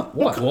 Why not?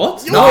 What?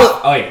 What?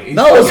 No, Oh, yeah.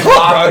 No, it's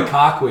hot, Mark bro. the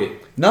car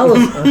quit. no,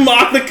 it's,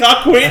 Mark the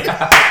cuckwit.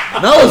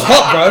 no, it's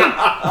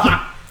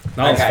hot,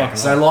 No, it's Okay, fucking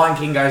so Lion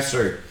King goes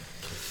through.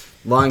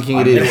 bro. Lion King,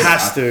 it It is.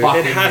 has to.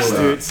 fucking It has would.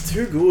 to. It's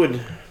too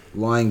good.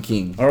 Lion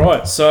King. All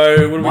right. So what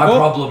do we My got?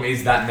 problem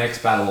is that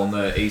next battle on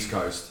the East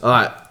Coast. All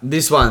right,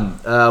 this one.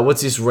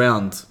 What's this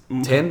round?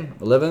 10,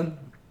 11?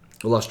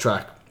 We lost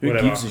track. Who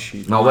Whatever. gives a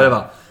shit? No,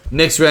 whatever.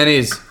 Next round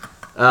is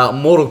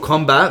Mortal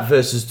Kombat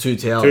versus Two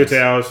Towers. Two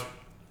towers.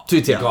 Two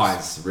Towers.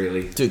 Guys,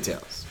 really. Two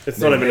Towers. It's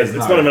not even. It's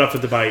not even up for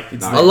debate.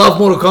 I love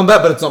Mortal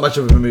Kombat, but it's not much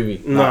of a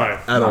movie. No.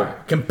 At all.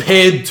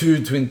 Compared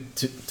to Twin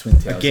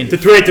Towers. Again. To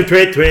tweet.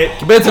 Compared to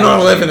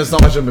 9/11, it's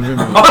not much of a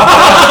movie.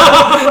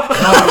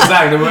 I was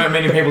saying, there weren't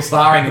many people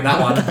starring in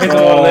that one.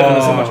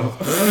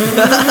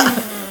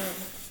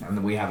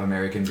 And we have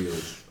American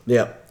viewers.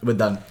 Yeah, we're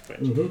done.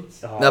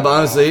 Oh, No, but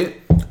honestly,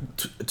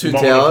 Two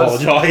Mom, I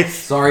Towers. apologise.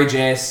 Sorry,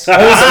 Jess.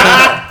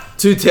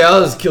 Two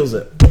Towers kills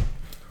it.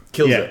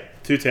 Kills Yeah, it.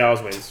 Two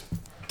towers wins.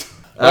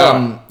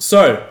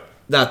 So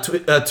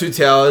Two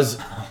Towers.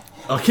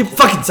 I keep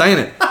fucking saying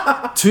it.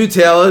 Two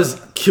Towers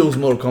kills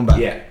Mortal Kombat.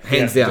 Yeah.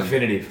 Hands Yeah, down.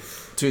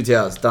 Definitive. Two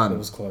Towers done. it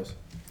was close.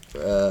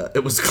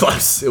 It was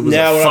close. It was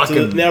Now a we're up to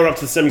fucking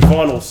the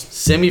semi-finals.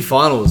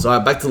 semi-finals. All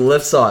right, back to the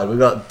left side. We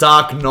got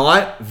Dark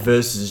Knight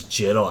versus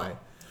Jedi.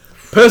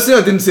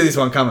 Personally, I didn't see this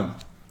one coming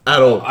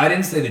at all. I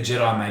didn't see the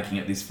Jedi making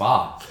it this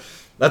far.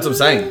 That's what I'm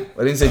saying.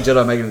 I didn't see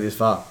Jedi making it this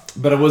far.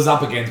 But it was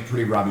up against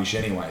pretty rubbish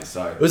anyway,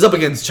 so It was up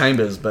against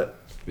Chambers, but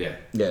yeah.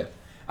 yeah.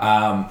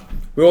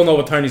 We all know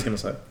what Tony's gonna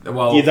say.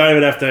 Well, You don't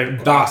even have to.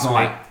 Dark ask me.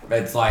 Knight,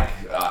 it's like,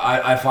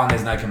 I find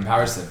there's no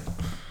comparison.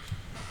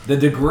 The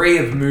degree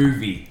of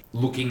movie,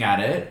 looking at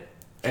it,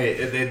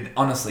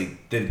 honestly,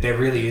 there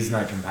really is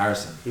no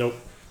comparison. Nope.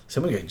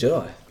 Someone go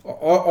Jedi. I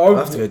I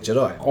have to go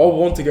Jedi. I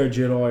want to go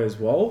Jedi as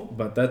well,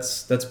 but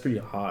that's pretty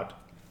hard.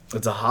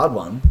 It's a hard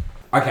one.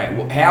 Okay,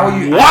 well, how are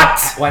you... What?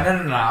 Wait,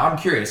 no, I'm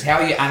curious. How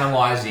are you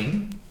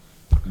analysing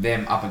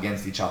them up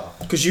against each other?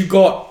 Because you've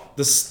got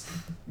the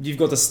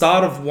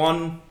start of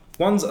one's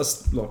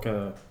like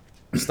a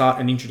start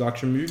an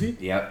introduction movie.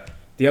 Yep.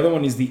 The other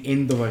one is the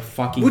end of a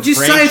fucking. Would you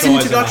say it's an franchise and a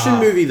introduction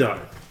half. movie though?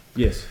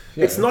 Yes.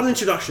 It's not an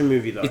introduction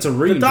movie though. It's a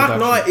The Dark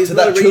Knight is To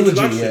not a that trilogy,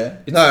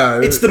 reintroduction. yeah.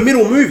 No, It's the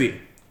middle movie.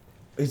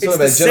 He's it's talking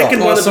the about second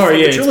Jedi. one. Oh, of sorry, the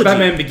yeah. It's trilogy.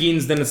 Batman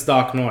Begins, then it's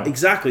Dark Knight.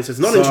 Exactly. So it's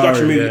not an Sorry,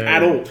 introduction movie yeah,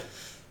 at yeah. all.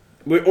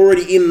 We're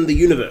already in the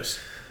universe.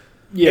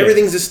 Yeah.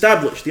 Everything's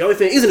established. The only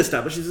thing that isn't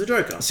established is the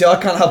Joker. See,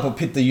 I can't help but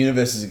pit the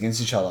universes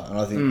against each other,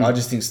 and I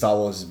just think Star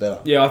Wars is better.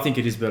 Yeah, I think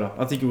it is better.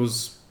 I think it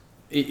was.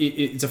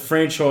 It's a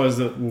franchise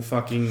that will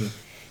fucking.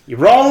 You're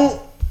wrong.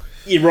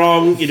 You're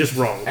wrong. You're just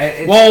wrong.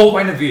 It's Well,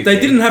 point of view. they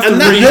thing. didn't have And to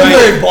that- You're remake.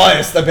 very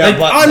biased about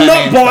Batman. I'm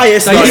not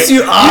biased. They though. used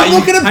you are. You're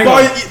looking at hang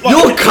both.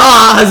 Your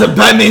car has a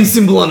Batman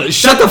symbol on it.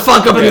 Shut the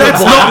fuck up. But you're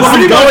that's biased. not what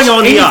I'm going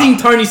on here. Anything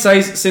Tony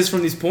says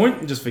from this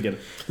point, just forget it.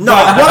 No,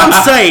 what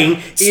I'm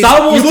saying is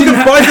Star Wars you look didn't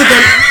at both of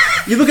them.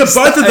 You look at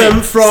both of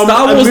them from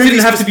Star a Wars movie's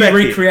didn't have to be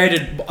perspective.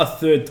 recreated a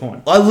third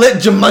time. I let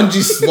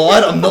Jumanji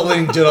slide. I'm not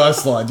letting Jedi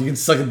slide. You can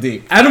suck a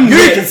dick. Adam You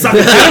West, can suck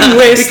it. Adam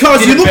West Because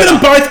did you it look at better.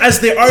 them both as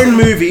their own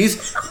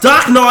movies.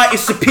 Dark Knight is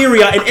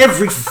superior in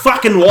every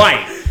fucking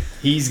way.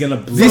 He's gonna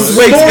blow. This it.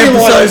 week's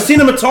Storyline, episode.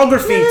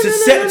 cinematography, to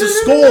set, to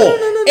score,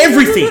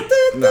 everything.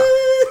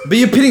 But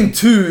you're pitting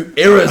two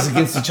eras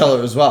against each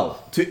other as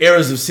well. Two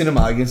eras of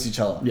cinema against each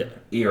other. Yeah,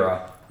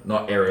 era,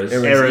 not errors.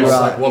 Errors. It's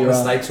like what Era.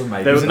 mistakes were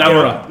made. There was an no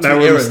error. no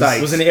Two eras. mistakes.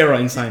 it was an error.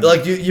 Insane.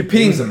 Like you're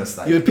pitting. was a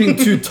mistake. You're pitting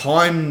two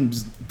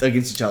times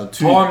against each other.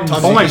 Two Times.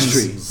 times in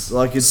history.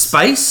 Like it's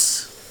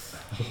Space.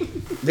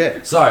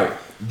 yeah. So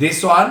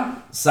this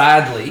one,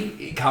 sadly,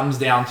 it comes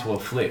down to a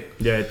flip.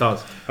 Yeah, it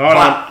does. Hold But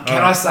on.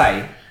 can I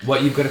say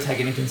what you've got to take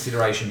into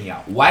consideration here?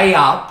 Weigh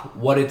up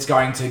what it's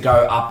going to go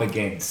up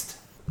against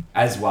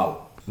as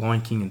well.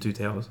 Lion King and Two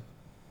Towers.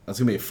 That's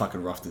gonna be a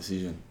fucking rough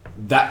decision.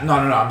 That no,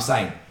 I'm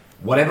saying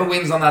whatever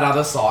wins on that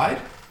other side,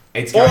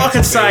 it's All going I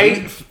can to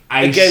say be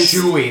a against-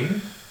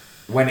 shoe-in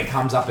when it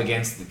comes up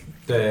against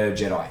the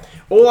Jedi.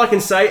 All I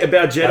can say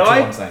about That's all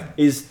I'm Jedi saying.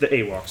 is the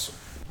Ewoks.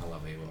 I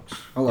love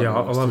Ewoks. Yeah, I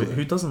love it.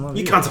 Who doesn't love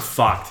You it? cunts are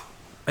fucked.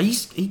 Are you?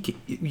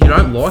 You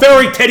don't like?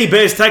 Furry teddy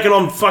bears taking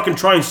on fucking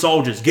trained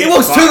soldiers. Get It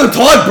was fucked. turn the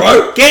tide,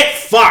 bro. Get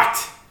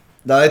fucked.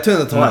 No, they turned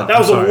the tide. That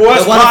was the sorry.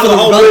 worst They won part for of the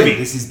the whole rebellion. movie.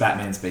 This is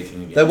Batman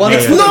speaking again. They won.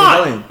 It's for the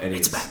not. rebellion. It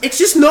is. It's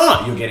just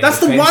not. You're getting That's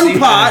the defensive one and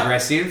part.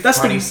 aggressive, That's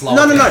trying the to slow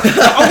no. it down.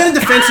 I'm getting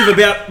defensive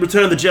about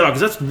Return of the Jedi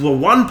because that's the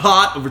one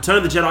part of Return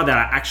of the Jedi that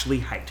I actually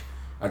hate.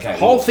 Okay.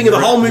 whole thing of the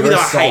whole movie you're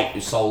that I hate.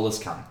 You're soulless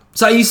cunt.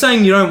 So are you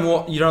saying you don't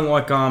want? You don't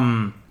like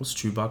what's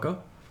Chewbacca?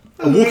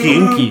 A Wookiee.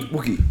 Wookiee.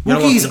 Wookiee. You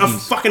don't like Wookiees are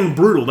Wookiees. fucking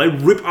brutal. They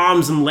rip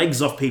arms and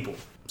legs off people.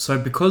 So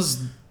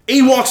because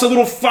Ewoks are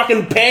little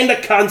fucking panda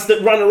cunts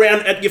that run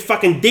around at your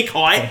fucking dick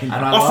height, And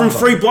I offering love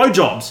free them.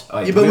 blowjobs. Oh,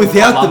 Yeah, but we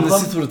without all them, love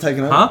the Sith would have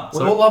taken over. huh? We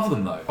So, all love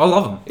them though. I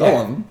love them. I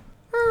love them.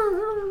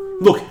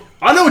 Look,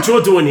 I know what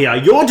you're doing here.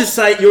 You're just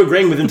saying you're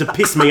agreeing with him to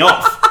piss me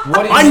off.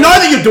 What is I it? know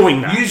that you're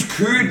doing that. You've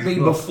cooed me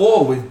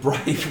before with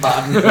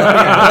Braveheart.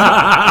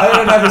 I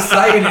don't have a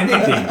say in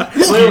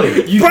anything.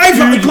 Clearly.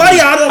 Braveheart,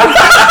 Gladiator.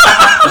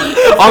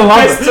 I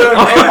love Best term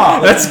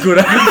ever. That's good.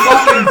 You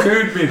fucking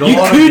cooed me. The You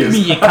lot of cooed yous. me,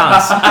 you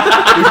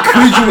cunt. We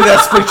cooed you with our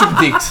spectrum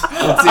dicks.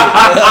 That's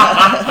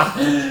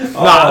it.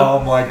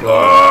 Oh my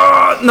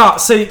god. No,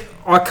 see,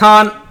 I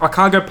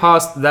can't go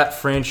past that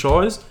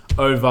franchise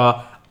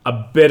over a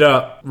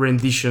better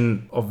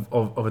rendition of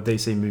a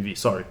DC movie.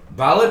 Sorry.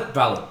 Valid.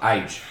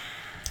 Age.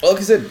 Like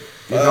I said,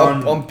 You're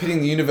going- I'm pitting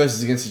the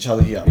universes against each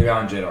other here. You're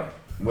going Jedi.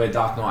 We're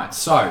Dark Knight.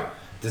 So,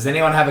 does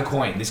anyone have a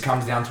coin? This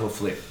comes down to a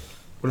flip.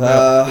 What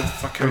about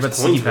Fuck, what about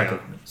Siggy Packet?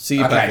 Siggy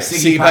Okay, Packet.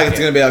 Siggy Siggy Packet's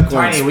going to be our coins.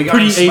 Tony, are we going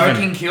Pretty even.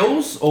 smoking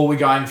kills or are we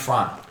going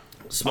front?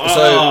 So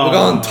we're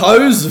going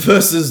toes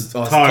versus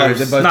Toes.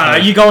 They're both No,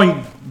 toes. you're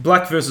going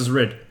black versus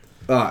red.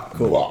 Alright,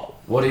 cool.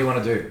 What do you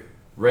want to do?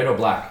 Red or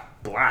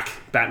black? Black.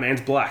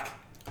 Batman's black.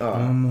 Oh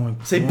my.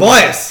 See,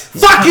 bias.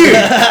 Fuck you!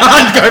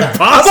 I'd go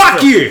past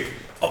Fuck you!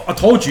 I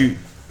told you,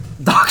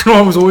 Dark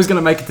Knight was always going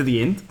to make it to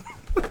the end,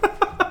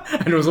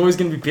 and it was always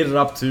going to be pitted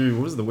up to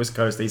what is it, the West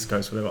Coast, East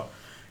Coast, whatever.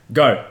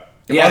 Go.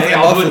 Yeah, I think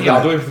I'll I'll do it. flip Yeah, I'll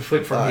it. do it with the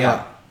flip from here.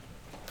 yeah.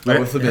 No,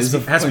 we'll flip it has, it.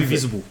 to, has to be Flip.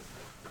 visible.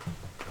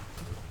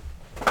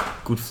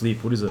 Good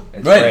flip. What is it?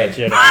 It's Red.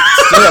 red.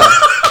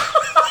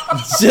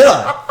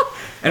 Jedi.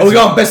 Are we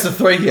going best of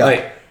three here?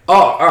 Wait. Oh,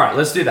 all right.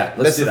 Let's do that.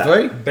 Let's Best do of that.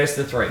 three? Best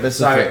of three. Best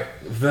so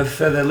of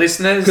for the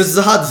listeners, Because it's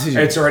a hard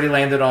decision. it's already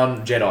landed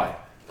on Jedi.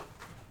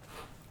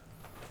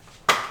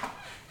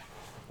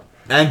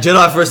 And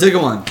Jedi for a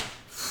second one.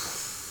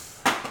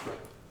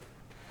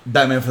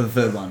 Batman for the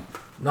third one.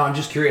 No, I'm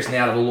just curious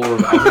now to the law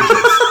of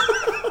averages.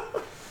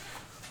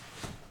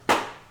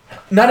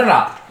 No.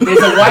 There's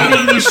a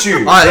weighting issue.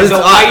 Alright, There's a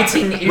alright.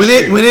 weighting issue.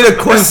 We need a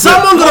coin flip.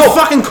 Someone got a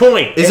fucking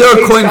coin! Is there a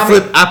It's coin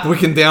coming. flip app we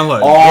can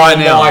download Oh right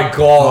now? my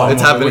god!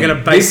 It's happening. We're going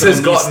to base This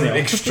it has on this gotten now.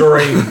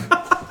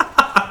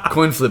 extreme.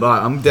 Coin flip.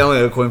 Alright, I'm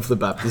downloading a coin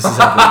flip app. This is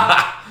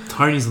happening.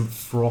 Tony's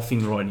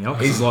frothing right now.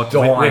 'cause He's he's like,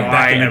 dying. we're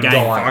back I in the am game.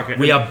 dying.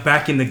 We are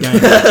back in the game.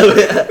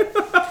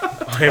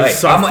 I am Hey,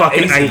 so I'm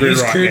fucking easy. angry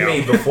You've right cooed now.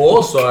 me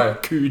before, so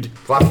Cood.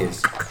 fuck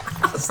is.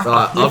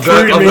 Alright, I've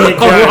Including me, got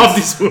James. I love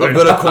this word.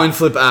 a coin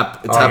flip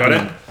app. It's Oh, got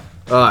happening.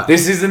 Alright,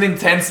 This is an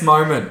intense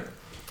moment.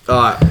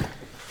 alright.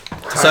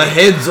 So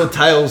heads or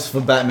tails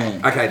for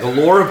Batman? Okay, the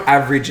law of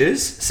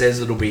averages says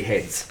it'll be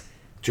heads.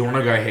 Do you want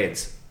to go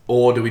heads?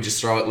 Or do we just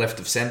throw it left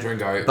of centre and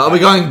go... But are we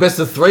going best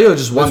of 3 or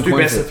just one Let's do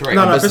coin best flip? of 3.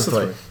 No, no, best of 3.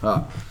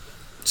 Alright.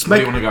 Just Where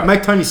make, do you wanna go?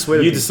 make Tony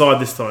sweat. You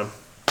decide this time.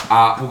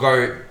 We'll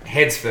go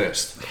heads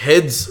first.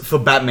 Heads for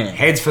Batman.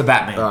 Heads for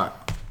Batman. Alright.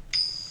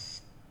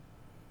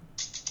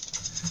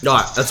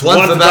 Alright, that's one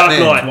for Dark Batman.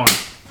 Knight. One.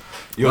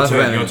 Your One for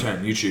turn, Batman. your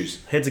turn. You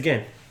choose. Heads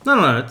again. No,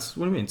 no, no. It's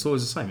what do you mean? It's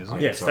always the same, isn't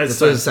it? Yes, sorry. that's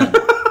That's the what it's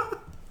same. saying.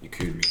 You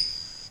cooed me.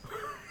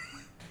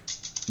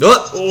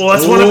 Oh, Oh,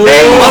 that's one apiece.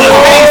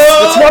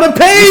 That's one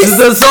apiece. this is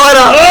the cider.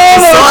 Oh,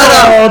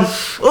 Cider.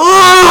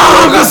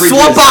 Oh, the Averages.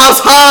 swap ass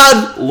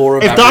hard. Law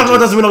of if Dark Knight averages.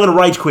 doesn't win, I'm gonna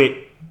rage quit.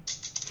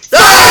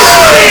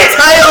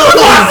 Tails.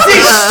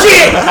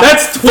 Shit!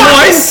 That's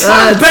twice.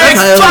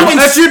 Tails. Fucking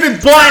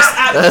stupid biased.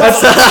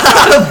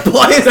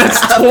 That's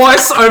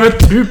Twice over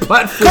 2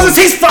 platforms. Because it's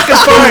his fucking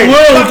phone.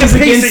 world Fucking is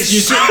piece against of you.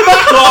 shit.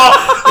 Fuck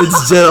off.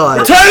 It's Jedi.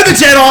 Return of the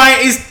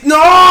Jedi is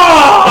no.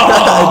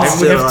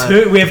 It's We have Jedi.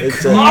 two. We have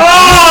It's cooed,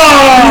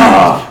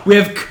 Oh! we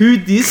have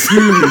cooed this.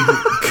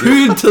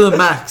 Coon to the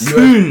max.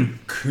 Coon.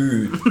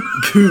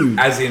 Cooed.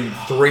 As in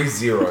 3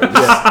 zeros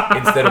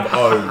instead of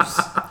O's.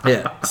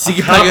 Yeah.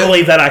 Sticky I can't packet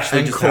believe that actually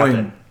and just coin.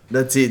 happened.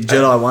 That's it.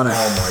 Jedi won it.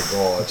 Oh my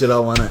god.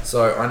 Jedi won it.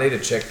 So I need to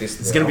check this.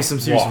 It's gonna be some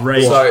serious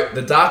rage. So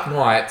the Dark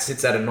Knight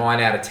sits at a 9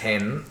 out of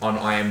 10 on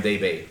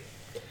IMDb.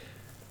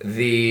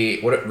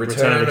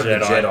 Return of the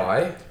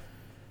Jedi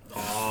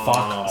Fuck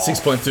off.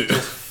 6.2.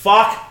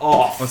 Fuck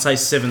off. I'd say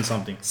 7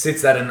 something.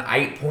 sits at an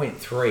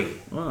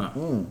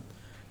 8.3.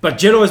 But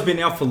Jedi's been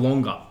out for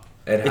longer.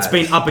 It It's has.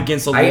 been up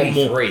against a lot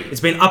more. 83. It's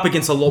been up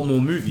against a lot more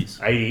movies.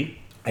 80.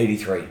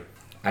 83.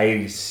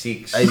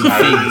 86.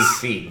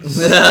 86.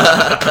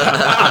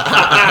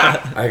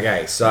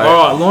 Okay, so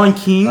All right, Lion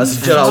King. That's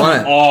Jedi won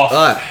it. Off.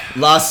 Alright,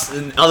 last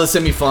other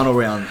semi-final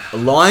round.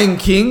 Lion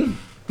King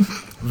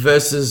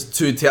versus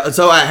Two Towers.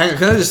 So hang on,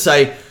 can I just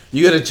say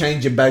you got to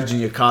change your badge in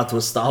your car to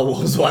a Star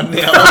Wars one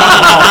now.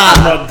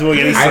 I'm not doing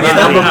anything. and your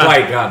number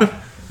plate gun.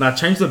 Now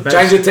change the badge.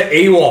 Change it to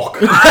Ewok.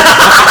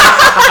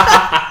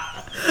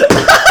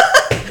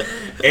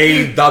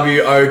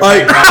 EWOK.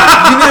 Like,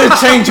 you need to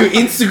change your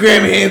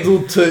Instagram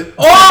handle to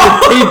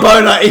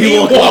T-Boner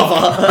Ewok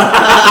lover.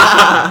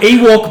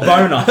 Ewok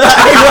boner.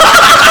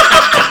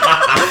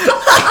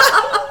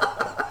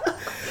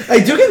 Hey,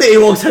 do you reckon the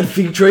Ewoks had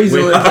fig trees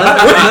or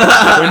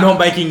that? We're not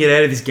making it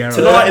out of this garage.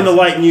 Tonight in the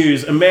late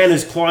news, a man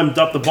has climbed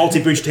up the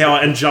Balti Bridge Tower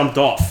and jumped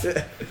off.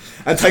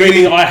 And Screaming,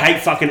 taking, I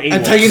hate fucking Ewoks.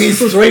 and taking his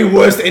 3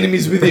 worst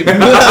enemies with him.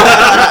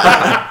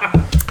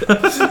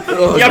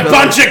 Oh, You God.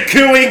 bunch of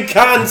cooing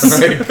cunts!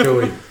 Very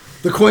cool.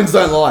 The coins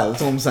don't lie,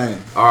 that's all I'm saying.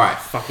 Alright.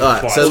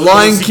 Alright, so Christ.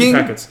 Lion Sticky King,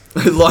 packets.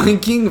 Lion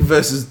King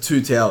versus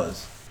Two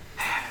Towers.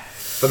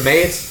 For me,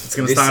 it's It's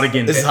gonna start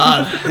again. This is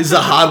hard. This is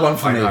a hard one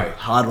for I me. know.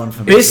 Hard one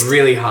for me. It's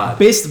really hard.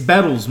 Best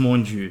battles,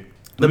 mind you.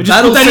 The Let me just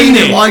battle put that in scene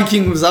in there. Lion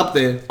King was up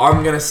there.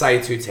 I'm gonna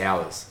say Two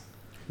Towers.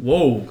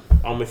 Whoa.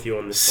 I'm with you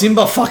on this.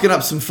 Simba fucking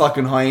up some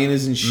fucking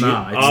hyenas and shit.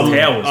 Nah, it's I'm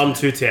towers. I'm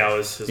Two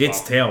Towers as It's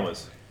well.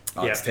 towers.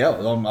 Oh, it's yeah.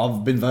 Towers.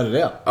 I've been voted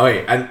out. Oh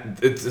yeah, and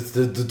it's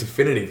the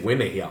definitive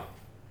winner here.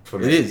 For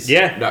me. It is.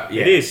 Yeah, No,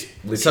 yeah. it is.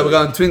 Literally. So we're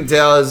going Twin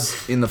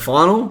Towers in the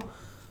final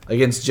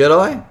against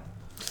Jedi.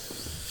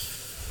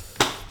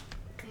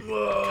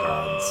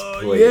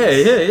 Please.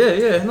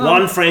 Yeah. No.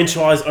 One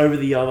franchise over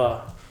the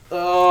other. It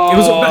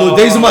was Look,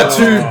 these are my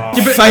 2 Yeah,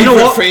 but favorite you know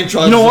what?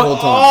 franchises You know what? of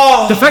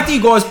all time. The fact that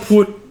you guys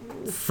put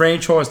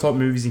franchise type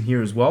movies in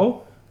here as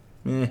well,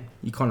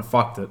 you kind of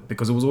fucked it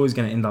because it was always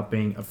going to end up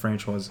being a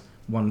franchise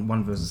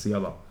one versus the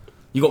other.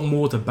 You got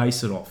more to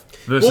base it off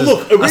versus Well,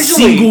 look, a originally-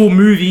 single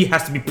movie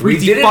has to be We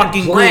pretty didn't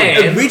fucking plan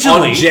good.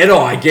 Originally- on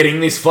Jedi getting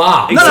this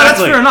far. No, that's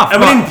fair enough,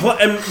 And we, but-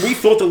 didn't and we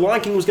thought the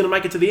Lion King was going to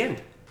make it to the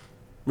end.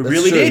 We That's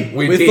really true. did.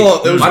 We We did.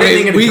 thought it was I didn't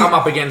think gonna- it'd we- come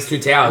up against Two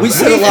Towers. We though.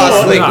 said it last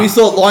thought- week. no. We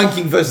thought Lion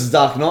King versus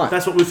Dark Knight.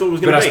 That's what we thought it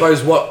was going But to I be.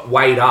 suppose what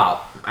weighed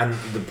up and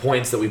the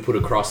points that we put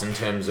across in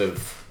terms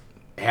of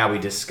how we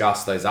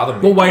discussed those other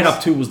movies. What weighed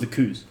up to was the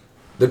coups.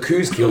 The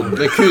coups killed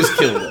The coups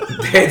killed it.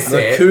 That's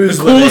The it. coups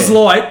The were Coors there.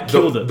 Light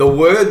killed it. The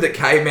word that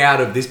came out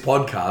of this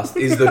podcast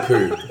is the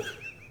coup.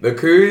 The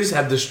coups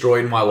have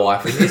destroyed my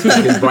life in this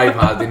because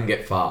Braveheart didn't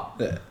get far.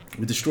 Yeah.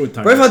 We destroyed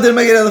Tony. Braveheart didn't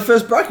make it out of the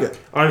first bracket.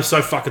 I'm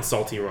so fucking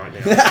salty right now.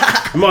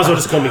 You might as well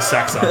just call me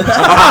Saxa.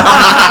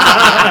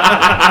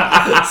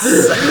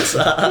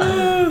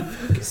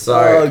 So,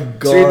 Oh,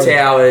 God. Two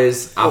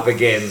Towers up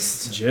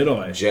against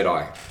Jedi.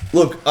 Jedi.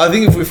 Look, I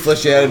think if we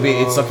flesh it out a bit,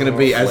 it's not going to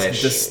be as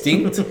Flesh.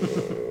 distinct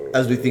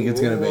as we think it's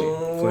going to be.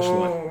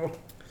 Fleshlight.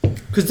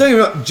 Because don't get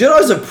me wrong,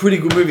 Jedi's a pretty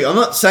good movie. I'm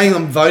not saying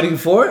I'm voting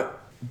for it,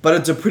 but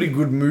it's a pretty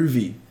good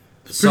movie.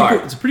 So,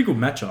 It's a pretty good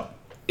matchup.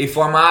 if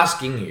I'm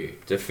asking you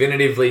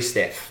definitively,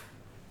 Steph,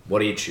 what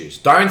do you choose?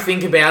 Don't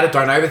think about it.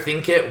 Don't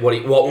overthink it.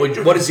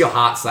 What does your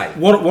heart say?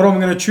 What I'm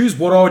going to choose,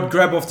 what I would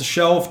grab off the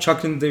shelf,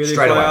 chuck in the DVD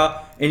Straight away. player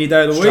any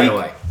day of the Straight week,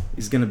 away.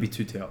 is going to be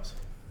Two Towers.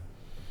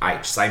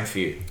 H, same for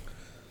you.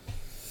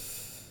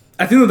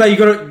 At the end of the day, you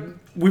got to.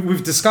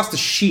 we've discussed the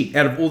shit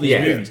out of all these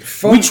Yeah.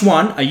 movies. Which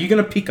one are you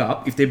going to pick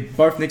up if they're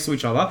both next to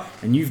each other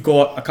and you've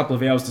got a couple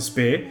of hours to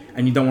spare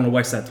and you don't want to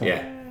waste that time?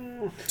 Yeah.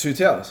 Two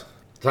Towers.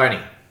 Tony.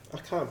 I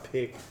can't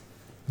pick.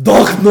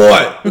 Dark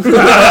Knight.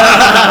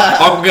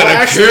 I'm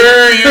gonna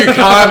kill you,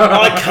 cunt.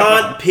 I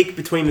can't pick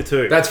between the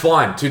two. That's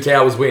fine. Two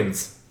Towers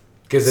wins.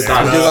 Because it You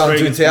does. want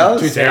Two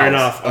Towers? Two Fair Towers.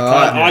 enough.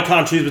 I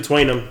can't choose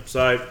between them.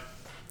 So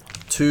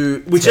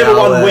Two whichever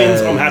one Towers.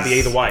 wins, I'm happy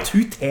either way.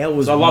 Two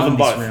Towers. I love won them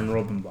this both. round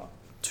robin, but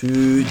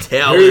Two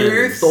Towers.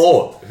 Who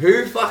thought?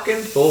 Who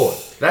fucking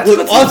thought? That's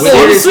Look, got I some thought-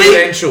 serious honestly,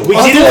 potential. We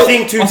I didn't thought-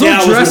 think Two I Towers thought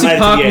was Jurassic made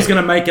Park to was the going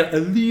end. to make it a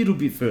little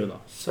bit further.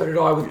 So did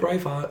I with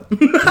Braveheart.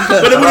 But it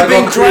would have I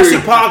been got Jurassic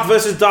crude. Park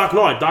versus Dark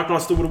Knight. Dark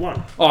Knight still would have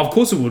won. Oh, of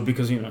course it would,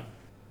 because, you know.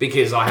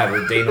 Because I have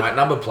a D Knight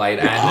number plate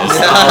and a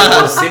Star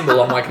Wars symbol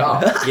on my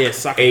car. Yeah,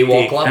 suck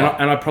Ewok dick. lover.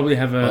 And I probably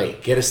have a...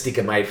 Wait, get a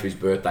sticker made for his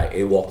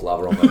birthday. Ewok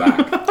lover on the back.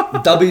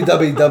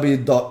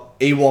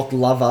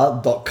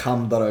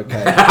 www.ewoklover.com.uk.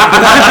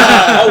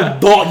 I'll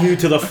dot you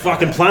to the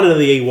fucking planet of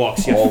the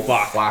Ewoks, you Oh,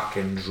 fuck.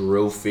 fucking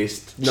drill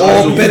fist. Or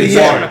better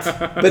yet,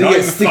 No,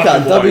 you sticker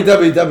fucking won't.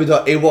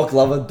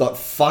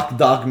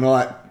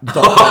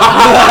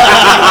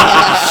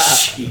 www.ewoklover.fuckdarkknight.com.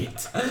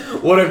 Shit.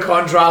 What a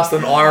contrast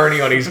and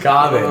irony on his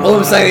car then. All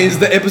I'm saying is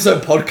the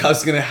episode podcast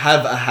is going to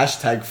have a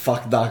hashtag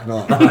fuck Dark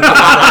Knight.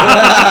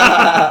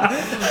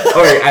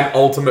 Oh, an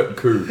ultimate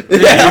coup.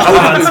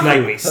 That's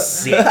made me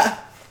sick.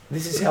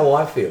 This is how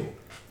I feel.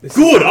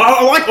 Good.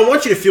 I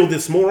want you to feel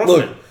this more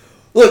often.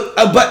 Look,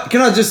 but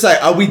can I just say,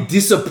 are we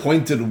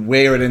disappointed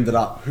where it ended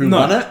up? Who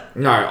won it?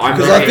 No, I'm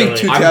Because very, I think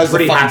Two I'm Towers is a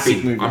pretty fucking happy.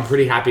 sick movie. I'm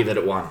pretty happy that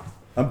it won.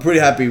 I'm pretty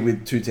happy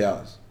with Two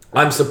Towers.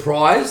 I'm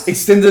surprised.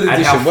 Extended at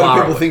edition. how What far do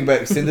it people went. think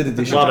about extended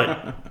edition? Love it.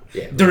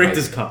 Yeah,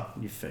 Director's cut,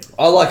 you fake.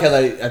 I like how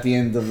they, at the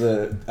end of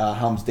the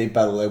Helm's Deep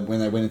battle, when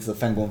they went into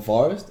the Fangorn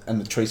Forest and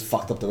the trees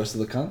fucked up the rest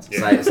of the cunts.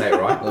 Say it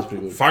right. That was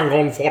pretty good.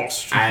 Fangon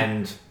Forest.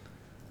 And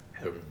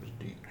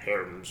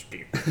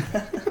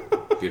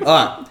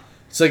Alright,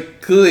 so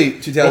clearly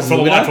 2000 is the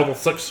winner. the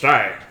sixth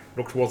day.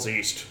 Look towards the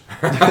east.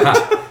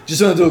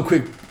 Just want to do a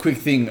quick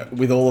thing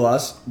with all of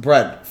us.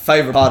 Brad,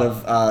 favourite part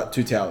of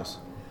Two Towers?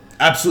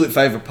 Absolute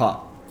favourite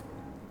part.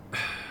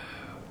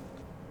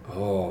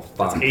 oh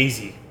fuck,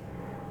 Easy.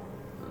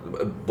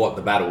 what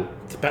the battle?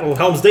 The Battle of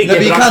Helm's Deep. No,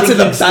 but you but can't I'm say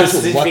the thinking battle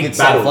specific like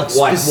itself, battle. like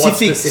What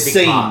specific specific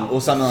scene part?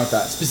 or something like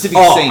that. Specific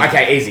Oh, scene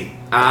okay, easy.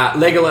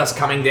 Legolas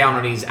coming down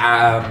on his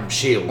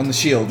shield, on the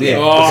shield. Yeah.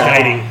 Oh, Okay.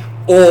 skating.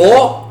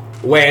 or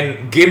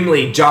when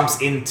Gimli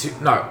jumps into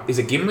is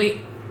it Gimli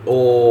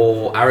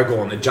or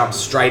Aragorn that jumps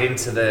straight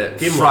into the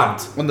Gimli.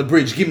 front? On the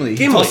bridge, Gimli. He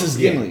Gimli. tosses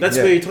Gimli. That's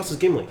yeah. where he tosses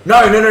Gimli.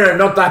 No,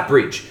 not that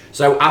bridge.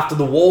 So after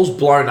the wall's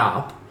blown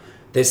up,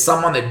 there's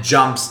someone that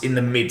jumps in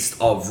the midst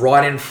of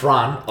right in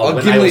front of Oh,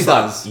 when they Gimli was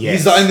like- does. Yes.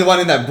 He's the only one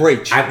in that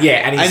breach. And,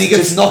 yeah, and, he's And he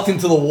gets just, knocked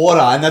into the water,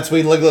 and that's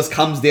where Legolas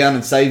comes down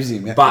and saves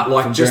him. But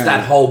like from just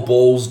drowning. that whole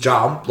balls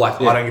jump,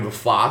 like Yeah. I don't give a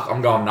fuck.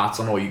 I'm going nuts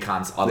on all you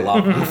cunts. I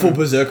love it. Full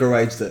berserker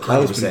raged it.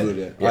 That was pretty 100%. good,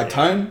 yeah. Yeah. Right,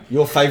 Tone,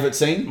 your favourite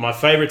scene? My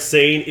favourite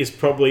scene is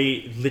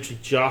probably literally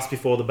just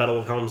before the Battle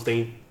of Helm's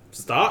Deep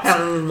starts.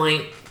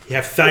 You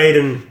have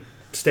Théoden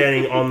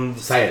standing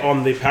Say it.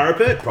 on the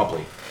parapet.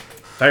 Probably.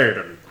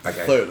 Théoden.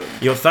 Okay. Third.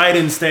 You're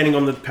Théoden standing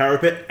on the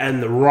parapet,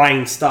 and the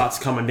rain starts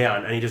coming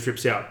down, and he just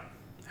rips out,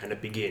 and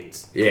it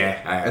begins.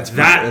 Yeah. That's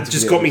That That's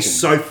just pretty got me awesome.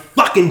 so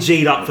fucking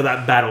G'd up for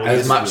that battle.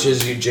 As much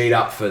as you G'd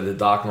up for the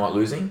Dark Knight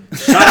losing.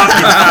 Shut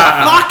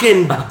up, you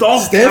fucking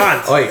dog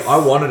Steph? cunt. Wait, I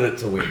wanted it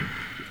to win.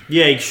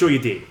 Yeah, sure you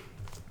did.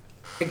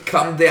 It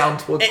come down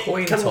to a It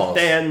coin comes toss.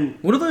 down.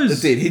 What are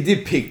those... He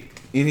did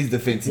pick, in his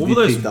defence, he What did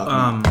were pick those...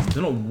 Dark Knight.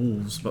 they're not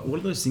wolves, but what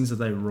are those things that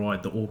they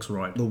ride, the orcs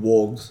ride? The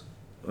wargs.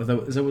 Is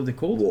that what they're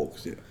called?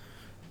 Wargs, yeah.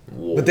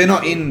 But they're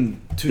not in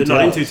Two They're Towers.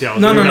 not in Two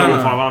Towers. No, they're no, in no, all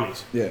no. Five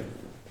Armies. Yeah.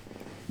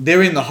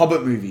 They're in the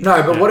Hobbit movie.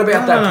 No, but what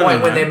about that No,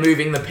 point when no. they're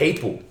moving the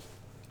people?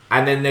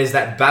 And then there's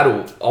that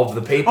battle of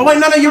the people. Oh wait,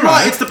 no, you're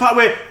right. It's the part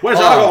where's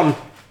Aragorn?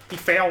 He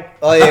fell.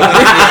 Oh, yeah.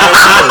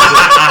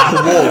 The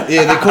warg.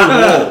 Yeah, they're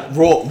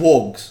called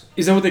wargs.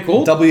 Is that what they're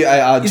called?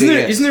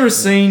 W-A-R-G-S. Isn't there a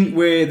scene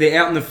where they're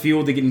out in the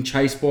field, they're getting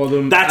chased by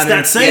them? That's and that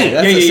then- scene.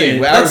 That's the scene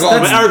where That's- Aragorn-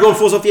 When that's- Aragorn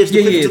falls off the edge of the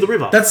Yeah, cliff yeah. into the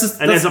river. That's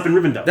and ends up in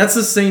Rivendell. That's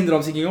the scene that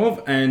I'm thinking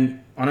of,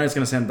 and I know it's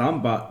going to sound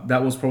dumb, but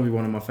that was probably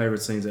one of my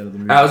favourite scenes out of the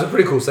movie. That was a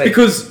pretty cool scene.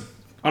 Because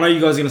I know you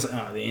guys are going to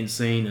say, the end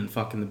scene and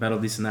fucking the battle,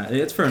 this and that.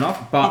 It's fair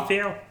enough, but He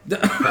fell.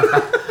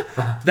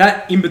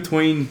 that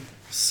in-between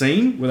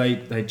scene where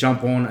they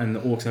jump on and the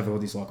orcs have all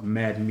this like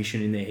mad mission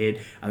in their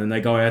head, and then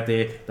they go out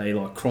there, they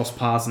like cross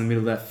paths in the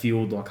middle of that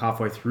field like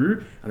halfway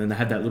through, and then they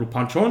had that little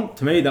punch on.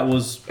 To me, that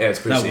was it's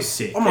pretty that sick. was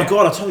sick. Oh my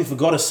god, I totally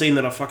forgot a scene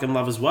that I fucking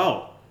love as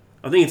well.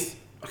 I think it's.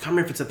 I can't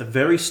remember if it's at the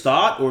very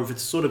start or if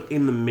it's sort of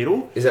in the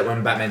middle. Is that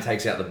when Batman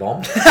takes out the bomb?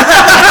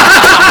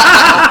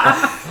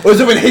 Or is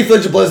it when Heath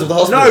Ledger blows up the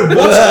hospital?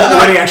 No,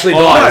 when he actually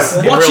dies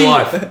in watching, real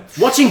life.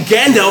 watching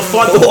Gandalf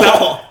fight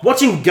the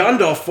watching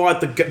Gandalf fight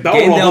the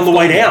Balrog on the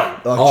way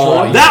down.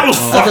 Oh, yeah. That was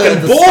At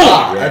fucking the baller.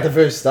 start, at the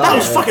very start. That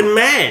was fucking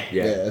mad.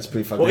 Yeah, that's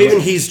pretty fucking Or even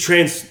awesome. his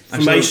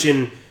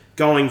transformation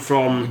going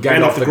from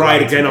going off the grey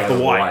to going off the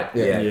white.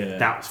 Yeah.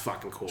 That was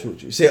fucking cool.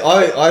 See,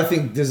 I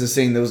think there's a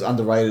scene that was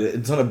underrated.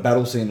 It's not a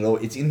battle scene at all.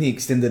 It's in the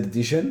extended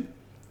edition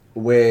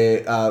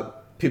where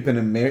Pippin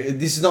and Merry.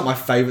 This is not my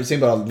favourite scene,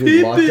 but I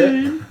really liked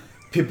it.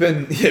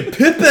 Pippin. Is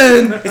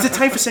it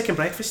time for second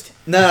breakfast?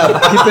 No,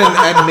 Pippin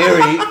and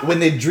Merry, when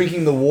they're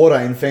drinking the water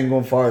in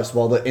Fangorn Forest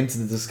while they're into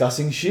the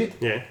discussing shit,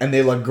 and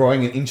they're like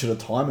growing an inch at a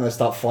time, and they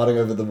start fighting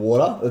over the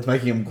water that's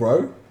making them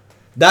grow.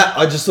 That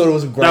I just thought it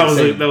was a great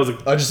scene.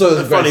 I just thought it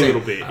was a great funny scene. little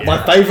bit. Yeah.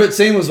 My favourite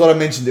scene was what I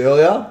mentioned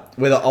earlier,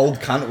 where the old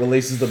cunt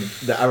releases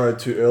the arrow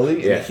too early,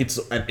 and it hits,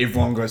 and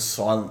everyone goes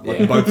silent.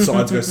 Like both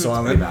sides go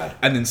silent,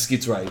 and then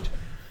skits rage.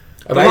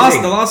 The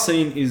last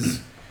scene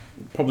is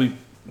probably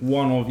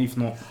one of, if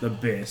not the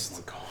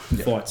best,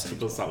 fight scene.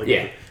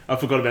 I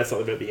forgot about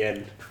something at the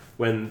end.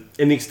 When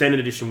in the extended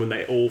edition, when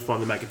they all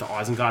finally make it to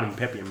Isengard and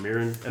Peppy and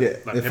Mirren, they're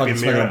fucking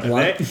smoking a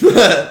blunt.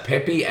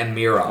 Peppy and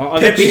Mira.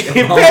 Peppy.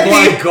 Oh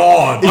my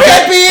god.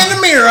 Peppy in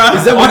the mirror.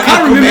 Is that I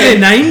can't remember their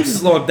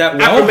names like that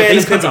well. But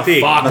these Aquaman guys are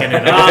and fucking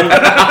it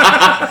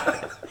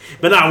up.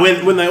 But no,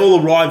 when they all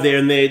arrive there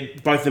and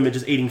both of them are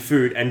just eating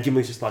food, and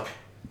Gimli's just like,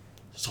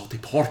 salty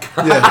pork.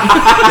 He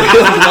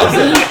loves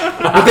it.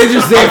 But they're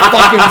just there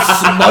fucking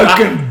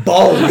smoking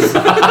bowls.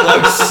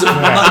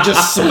 Like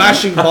just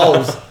smashing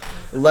bowls.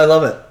 I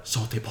love it.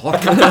 Salty pork.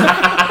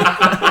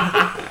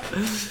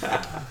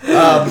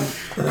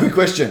 Quick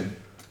question.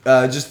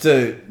 Just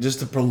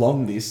to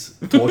prolong this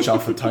torture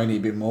for Tony a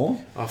bit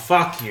more. Oh,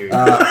 fuck you.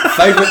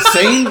 Favourite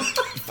scene?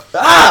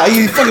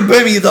 You fucking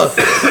burnt me, you dog.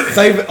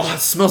 Favourite... Oh, it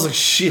smells like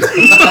shit.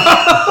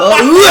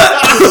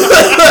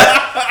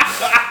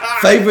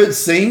 Favourite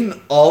scene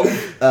of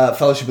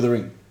Fellowship of the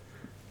Ring?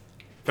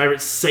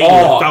 Favourite scene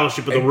of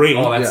Fellowship of the Ring?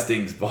 Oh, that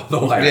stings, by the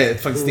way. Yeah, it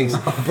fucking stinks.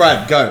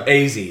 Brad, go.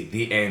 Easy.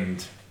 The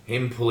end.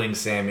 Him pulling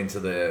Sam into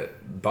the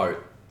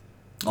boat.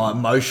 Oh,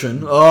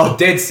 emotion. Oh,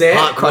 Dead set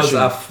was heart-crushing.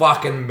 a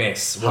fucking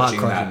mess watching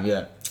that. Heart-crushing,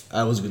 yeah.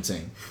 That was a good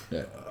scene.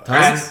 Yeah.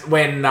 And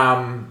when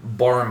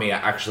Boromir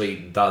actually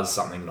does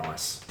something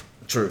nice.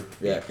 True.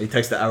 Yeah. He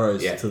takes the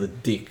arrows Yeah. to the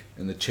dick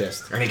in the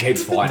chest. And he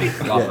keeps fighting.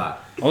 Love that.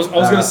 I was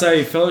going to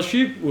say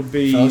Fellowship would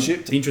be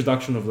Fellowship? the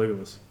introduction of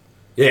Legolas.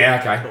 Yeah,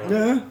 okay.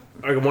 Yeah.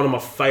 I reckon one of my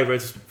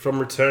favourites from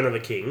Return of the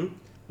King,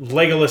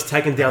 Legolas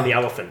taking down the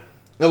elephant.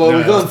 No, well,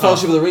 we're going that's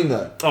Fellowship of the Ring,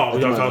 though. Oh, we're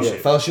going Yeah, Fellowship.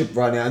 Fellowship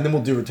right now, and then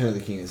we'll do Return of the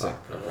King in a sec.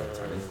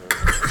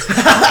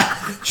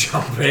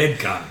 Jump in,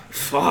 cunt.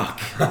 Fuck.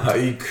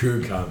 You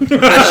coo cunt.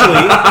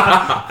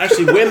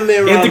 Actually, when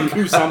they're hiding,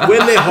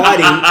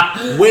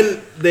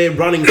 when they're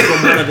running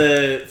from one of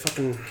the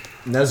fucking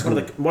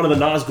Nazgul. one of the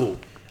Nazgul,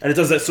 and it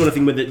does that sort of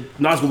thing where the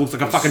Nazgul looks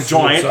like a fucking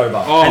giant, over.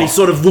 and he's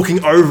sort of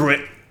looking over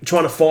it,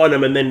 trying to find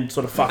him, and then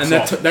sort of fucks And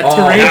off. that And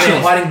tarantula.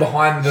 they're hiding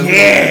behind the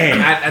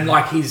and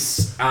like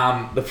his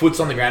the foot's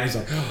on the ground. He's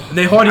like,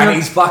 They're hiding and up-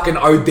 he's fucking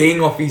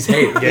ODing off his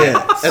head.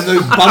 Yeah. And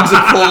the bugs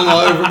are crawling all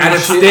over him And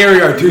it's shit.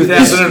 Stereo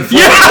 2004.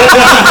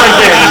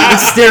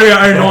 It's Stereo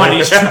 09,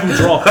 it's triple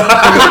drop.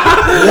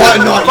 Why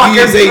not Fucking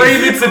use these? 3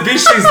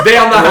 Mitsubishis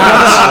down the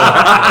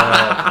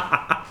hatch.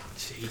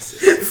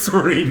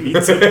 3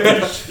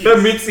 minutes. The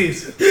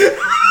Mitsies.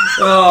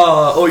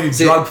 Oh, all you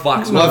drug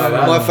fucks.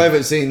 My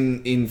favourite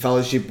scene in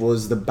Fellowship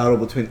was the battle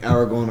between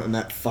Aragorn and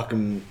that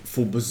fucking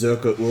full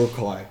berserker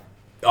Uruk-hai.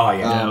 Oh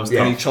yeah,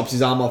 And he chops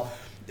his arm off.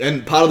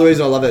 And part of the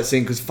reason I love that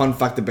scene, because fun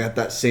fact about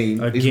that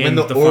scene is Again, when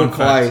the the fun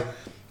Uruk-hai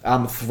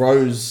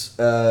throws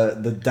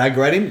the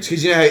dagger at him,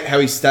 because you know how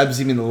he stabs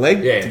him in the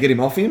leg Yeah. to get him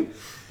off him?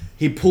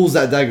 He pulls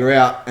that dagger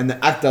out, and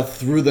the actor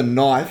threw the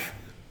knife.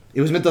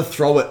 He was meant to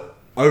throw it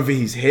over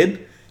his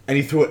head, and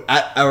he threw it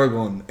at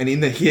Aragorn. And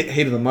in the heat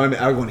of the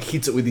moment, Aragorn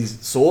hits it with his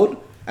sword,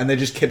 and they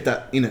just kept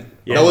that in it.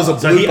 That was a blooper.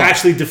 So he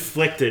actually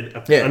deflected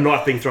a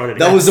knife being thrown at him.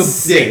 that was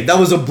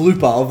a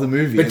blooper of the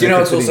movie. But and do you know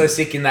they what's kept it also in.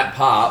 sick in that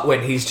part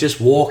when he's just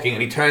walking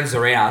and he turns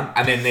around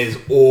and then there's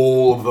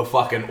all of the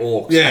fucking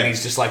orcs Yeah. and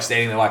he's just like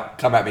standing there like,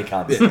 come at me,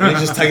 cunt. Yeah, and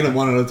he's just taking it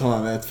one at a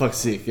time. That's fucking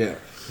sick. Yeah.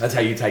 That's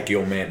how you take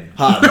your men.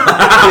 Hard. No,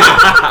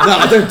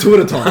 I don't two at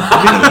a time.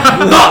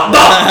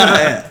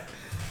 Yeah.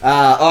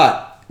 All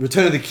right.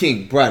 Return of the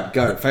King. Brad,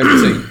 go. Favourite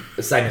scene.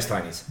 The same as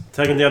Tony's.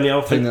 taking down the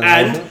elephant, Taking down the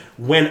and elephant.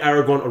 when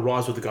Aragorn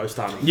arrives with the ghost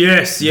army.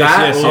 Yes. Oh,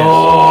 yes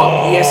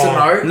and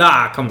no.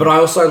 Nah, come on. But I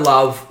also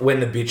love when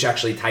the bitch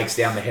actually takes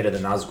down the head of the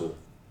Nazgul.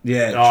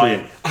 Yeah, Oh, true.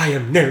 yeah. I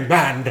am no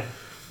man.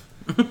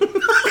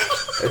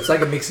 It's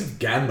like a mix of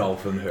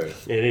Gandalf and her.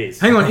 It is.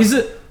 Hang on, is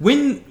it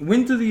when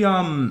do the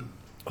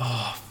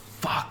oh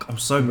fuck, I'm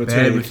so Return of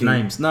bad the with King.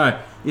 names. No,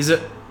 is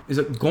it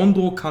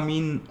Gondor come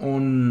in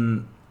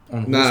on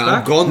No,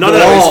 horseback? Gondor. No,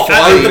 Oh,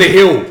 it's Over the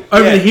hill.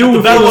 Over the hill The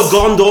with Battle of his-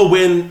 Gondor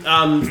when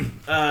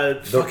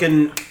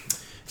fucking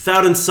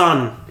Thoudin's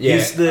son Yeah,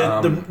 is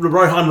the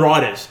Rohan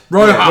riders.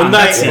 Rohan, When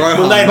that's they, it. Rohan.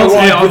 when they That's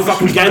arrive it. with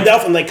fucking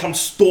Gandalf and they come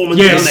storming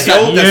Yes,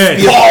 down the hill.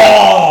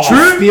 yes.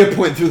 Spear, spear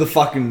point through the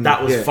fucking.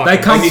 That was yeah. fucking.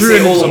 They come And you through see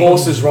and all the it's-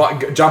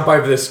 horses jump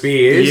over the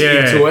spears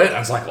Yeah. into it. I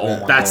was like,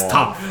 oh my That's god.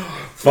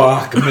 tough.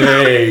 Fuck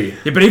me.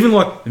 Yeah, but even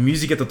like the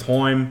music at the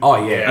time.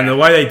 Oh, yeah. And the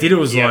way they did it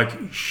was Yeah. like,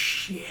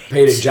 shit.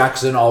 Peter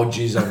Jackson, I'll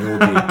jizz on your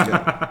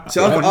dick.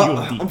 So Yeah.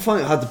 I'm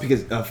finding it hard to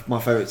pick my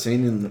favourite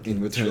scene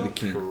in Return of the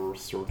King.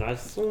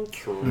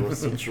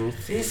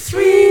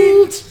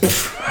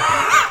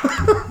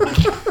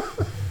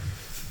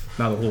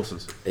 No, the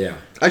horses. Yeah.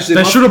 Actually,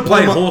 They should have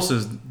played one of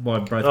horses by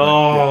both.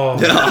 Oh,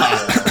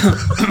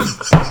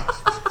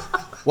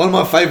 One of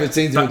my favourite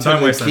scenes in Don't Return of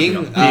the waste that King.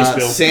 film. Beer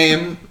spill.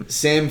 Sam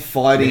Mini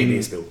fighting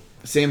beer spill.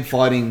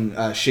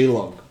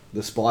 Shelob,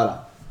 the spider.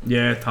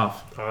 Yeah,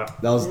 tough.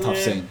 That was a tough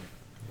scene.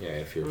 Yeah,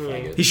 if you're a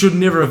faggot. He should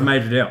never have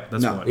made it out.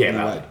 That's No, why. Yeah, no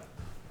valid. way.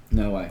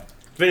 No way.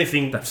 if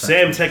anything, That's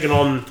Sam taking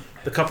on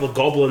the couple of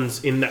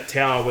goblins in that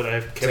tower where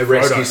they kept To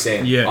rescue Frodo.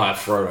 Sam. Yeah.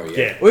 Frodo, yeah.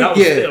 Yeah, Well, that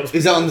was, yeah, that was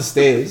is that on the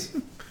stairs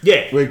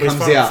yeah, where he he's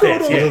comes fine out?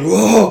 upstairs, He's yeah. like,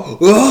 whoa,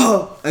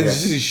 whoa, and Yeah.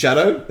 it's just his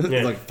shadow.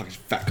 Yeah. Like, fucking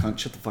fat cunt,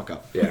 shut the fuck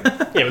up. Yeah.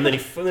 Yeah, and then he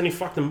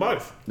fucked them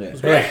both. Yeah.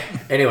 Yeah.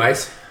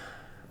 Anyways,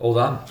 all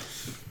done. I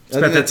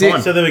think that that's time.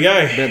 it. So there we go.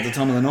 About the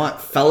time of the night,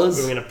 fellas.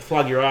 We're going to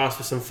plug your ass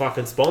for some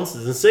fucking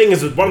sponsors. And seeing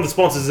as one of the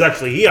sponsors is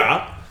actually here,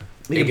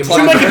 You can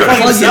Plug, make it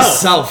plug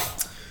yourself.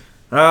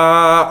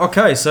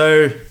 Okay,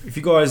 so if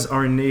you guys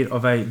are in need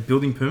of a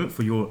building permit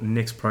for your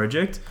next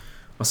project,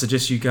 I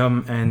suggest you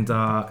come and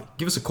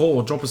give us a call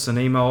or drop us an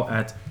email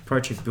at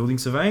Procheck Building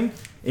Surveying.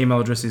 Email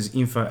address is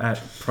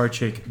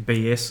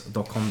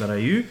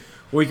info@procheckbs.com.au,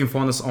 or you can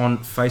find us on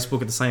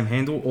Facebook at the same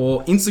handle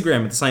or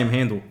Instagram at the same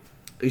handle.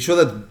 Are you sure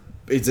that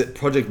is it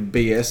Project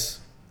BS?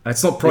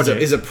 It's not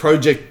Project, Is it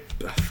Project?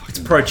 it's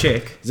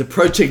Procheck. Is it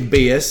Project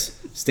BS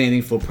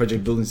standing for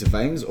Project Building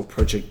Surveyings or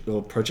Project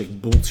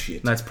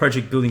Bullshit? No, it's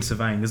Project Building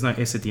Surveying. There's no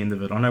S at the end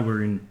of it. I know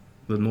we're in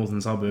the northern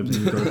suburbs.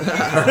 And you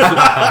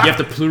have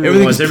to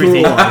pluralise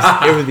everything.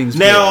 pluralised. Everything's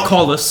Now-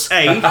 Collis.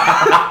 A,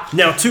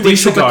 now 2 Do you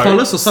weeks shop ago... at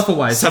Collis or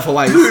Sufferways?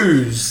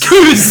 Sufferways.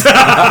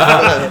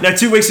 Now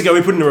 2 weeks ago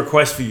we put in a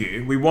request for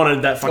you. We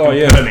wanted that fucking Oh,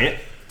 yeah. permit.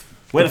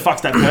 Where the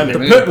fuck's that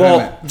permit?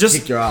 Well, just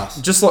kick your ass.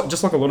 Just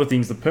like a lot of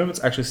things, the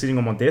permit's actually sitting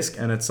on my desk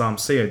and it's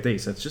COD,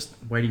 so it's just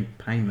waiting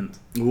payment.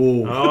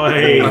 Ooh. Oh,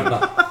 hey.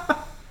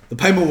 The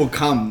payment will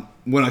come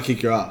when I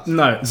kick your ass.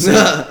 No, so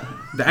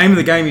the aim of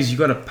the game is you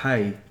got to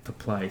pay to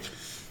play.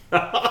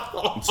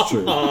 It's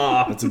true.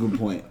 That's a good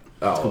point.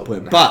 That's a good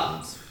point. no.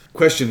 But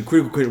question,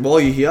 quick, while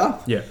you're here,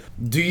 Yeah,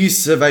 do you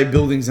survey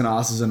buildings and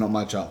asses and not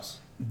much else?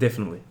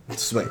 definitely.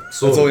 Sweet.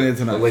 That's all we need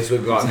to know. At least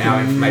we've got our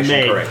information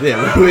Mate. correct.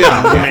 Yeah, we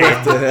are.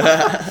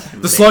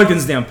 The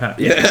slogan's down pat.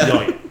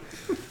 Yeah.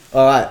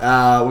 All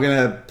right, we're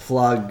gonna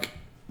plug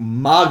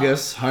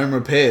Margus Home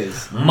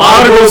Repairs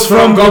Margos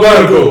from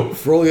Gobergo.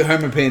 for all your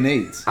home repair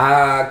needs.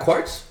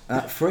 Quotes?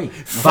 Free.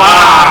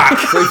 Fuck!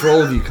 Free for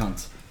all of you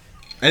cunts.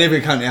 And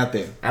every cunt out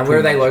there. And where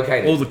are they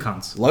located? All the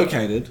cunts.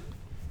 Located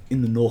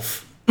in the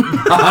north. In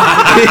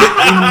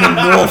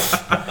the north.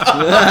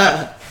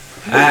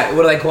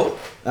 What are they called?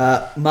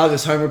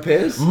 Margus Home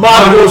Repairs.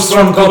 Margos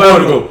from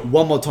Gobergo.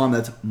 One more time,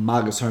 that's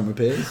Margus Home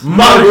Repairs.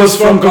 Margos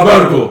from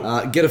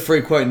Gobergo. Get a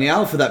free quote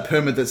now for that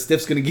permit that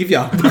Steph's going to give you.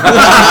 How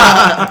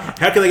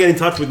can they get in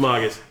touch with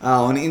Margus?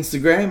 On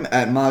Instagram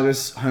at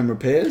Margus Home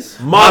Repairs.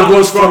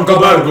 Margos from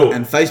Gobergo.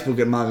 And Facebook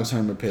at Margus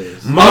Home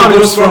Repairs.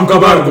 Margos from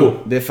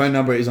Gobergo. Their phone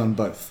number is on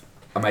both.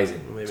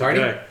 Amazing. There we Tony?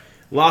 go.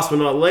 Last but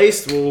not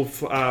least, we'll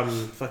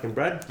fucking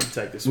Brad, you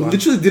take this We one.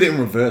 literally did it in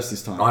reverse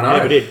this time. I know.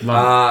 Yeah, we did.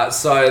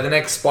 So the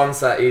next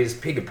sponsor is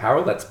Pig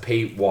Apparel. That's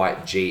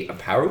PYG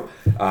Apparel.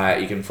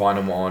 You can find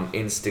them on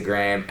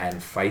Instagram and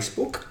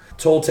Facebook.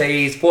 Tall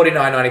tees,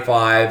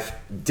 $49.95.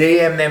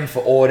 DM them for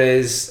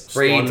orders.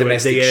 Free Slide into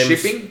domestic my DMs.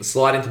 shipping.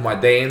 Slide into my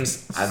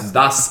DMs and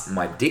thus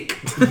my dick.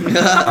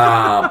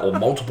 Or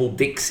multiple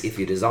dicks if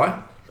you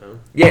desire.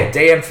 Yeah,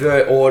 DM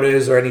for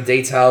orders or any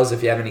details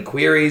if you have any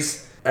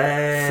queries.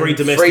 And Free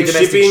domestic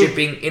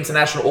shipping.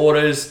 International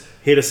orders.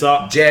 Hit us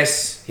up.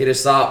 Jess, hit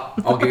us up.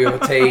 I'll give you a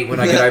tea when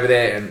I get over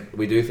there and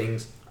we do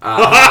things.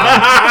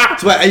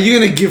 So wait, are you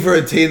going to give her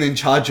a tea and then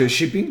charge her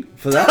shipping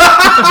for that?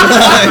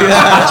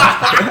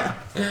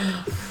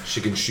 She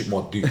can shoot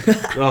my dick.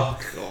 Oh,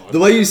 God. The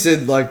way you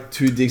said like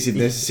 2 dicks if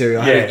necessary,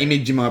 I had Yeah. an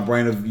image in my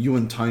brain of you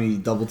and Tony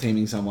double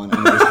teaming someone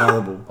and it was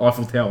horrible.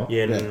 Eiffel Tower.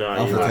 Yeah, Yeah, no,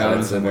 Alpha you're right. Tower.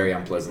 That's a very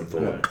unpleasant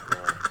thought.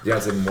 Yeah,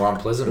 it's even more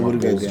unpleasant. It My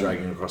would've balls gone down.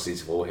 dragging across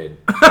his forehead.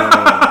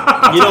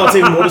 You know what's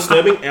even more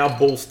disturbing? Our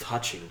balls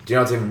touching. Do you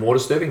know what's even more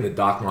disturbing? The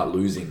Dark Knight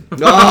losing.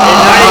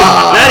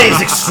 That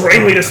is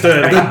extremely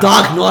disturbing. The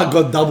Dark Knight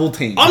got double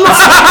teamed. I'm not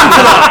sleeping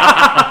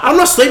tonight. I'm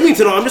not sleeping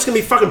tonight. I'm just gonna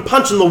be fucking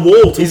punching the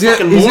wall till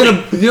fucking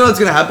morning. You know what's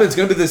gonna happen? It's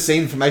gonna be the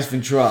scene from Ace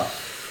Ventura.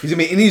 He's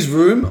gonna be in his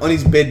room on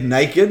his bed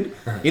naked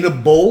in a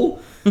ball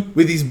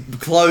with his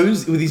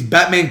clothes, with his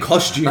Batman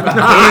costume,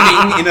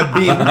 burning in a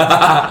bin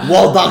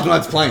while Dark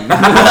Knight's playing on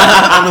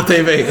the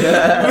TV.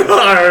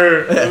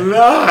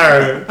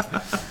 No.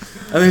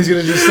 And then he's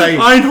gonna just say,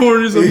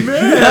 Einhorn is a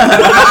man.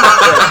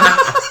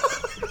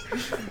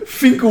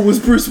 Finkel was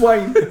Bruce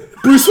Wayne.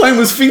 Bruce Wayne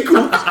was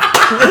Finkel.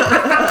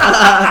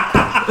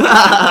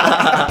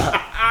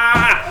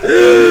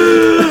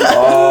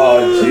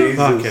 Oh, Jesus.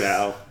 Fucking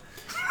hell.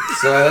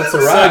 So that's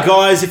all So, right.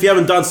 guys, if you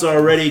haven't done so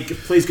already,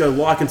 please go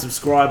like and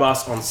subscribe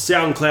us on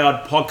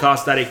SoundCloud,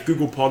 Podcast Addict,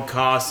 Google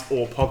Podcasts,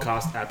 or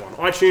Podcast app on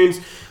iTunes.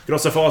 You can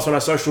also follow us on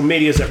our social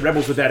medias at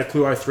Rebels Without a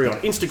Clue 03 on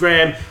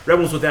Instagram,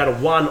 Rebels Without a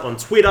 1 on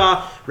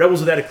Twitter, Rebels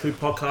Without a Clue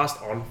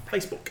Podcast on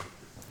Facebook.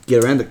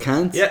 Get around it,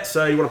 cans. Yeah,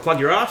 so you want to plug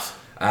your ass?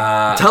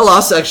 Tell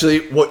us actually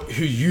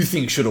who you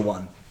think should have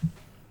won.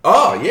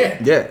 Oh, yeah.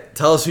 Yeah,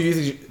 tell us who you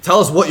think. Tell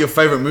us what your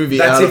favorite movie.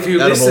 That's out if you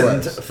of all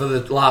listened those. for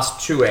the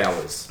last 2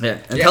 hours. Yeah,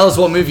 and tell us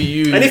what movie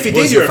you. And if you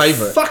was did, your you're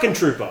favorite. a fucking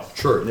trooper.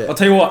 True. Yeah. I'll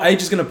tell you what,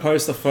 Age is going to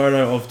post a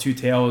photo of Two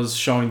Towers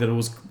showing that it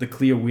was the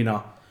clear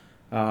winner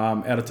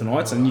out of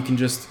tonight's, and you can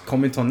just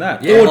comment on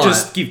that. Yeah, or right.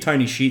 just give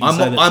Tony shit and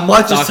say that I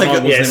might just Dark take Knight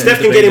a- was Yeah, never Steph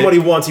to can be get him there. what he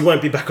wants. He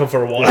won't be back on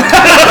for a while.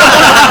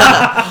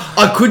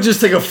 I could just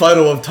take a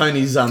photo of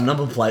Tony's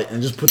number plate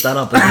and just put that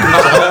up.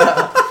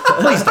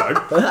 Please don't.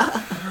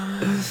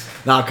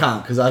 No, I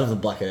can't because I'd have to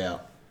black it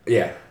out.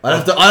 Yeah.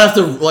 I'd have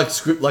to like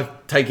script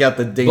like take out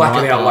the D. Black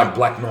Knight it out part. like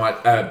Black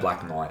Knight.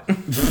 Black Knight.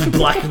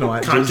 Black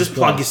Knight. Can't Jesus just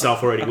plug Christ.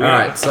 yourself already. All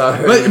right, so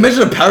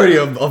Imagine a parody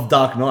of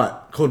Dark Knight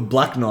called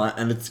Black Knight,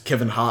 and it's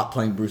Kevin Hart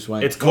playing Bruce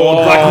Wayne. It's called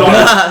Oh. Black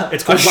Knight.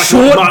 It's A called Black Knight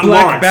short with Martin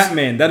black Lawrence.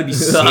 Batman. That'd be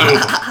sick.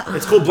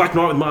 It's called Black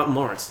Knight with Martin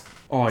Lawrence.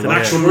 Oh, It's yeah. an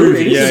actual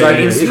movie. Yeah, So yeah,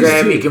 yeah.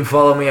 Instagram, you can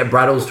follow me at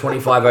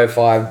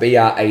Braddles2505,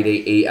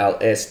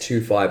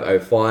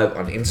 BRADELS2505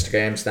 on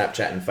Instagram,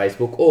 Snapchat, and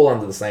Facebook, all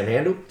under the same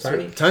handle.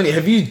 Tony. Tony,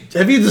 have you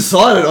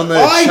decided on the?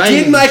 I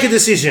change? did make a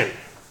decision.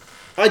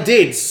 I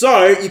did.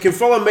 So you can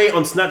follow me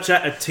on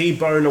Snapchat at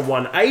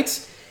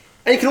tboner18,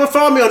 and you can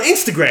follow me on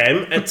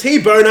Instagram at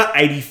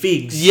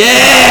tboner80figs.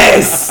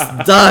 Yes,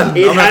 done.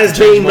 It I'm gonna have has to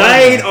change been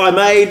mine made. now. I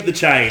made the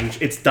change.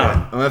 It's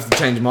done. I'm gonna have to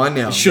change mine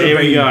now. There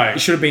we go. It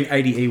should have been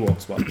 80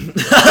 Ewoks, but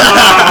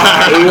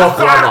Ewok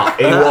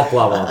lover. Ewok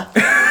lover.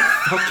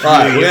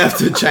 Alright, we're gonna have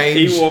to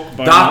change. Ewok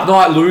boner. Dark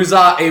Knight loser,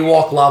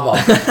 Ewok lover.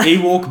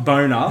 Ewok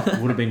boner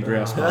would have been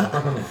grouse. Alright,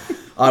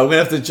 we're gonna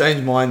have to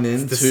change mine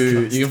then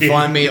to. You can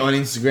find me on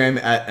Instagram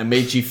at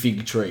Amici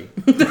Fig Tree.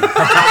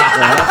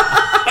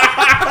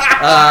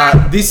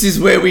 This is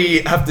where we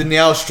have to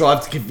now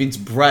strive to convince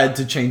Brad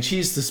to change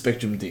his to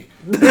Spectrum Dick.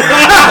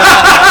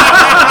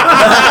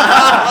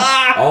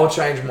 I'll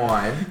change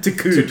mine To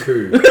Coo. to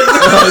Coo.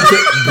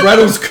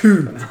 Braddle's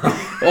Coo.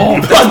 Oh,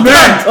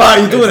 man!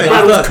 Alright, you're doing it.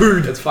 Braddle's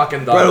Coo. It's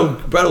fucking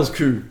done. Braddle's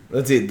Coo.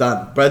 That's it,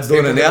 done. Brad's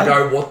doing People it gonna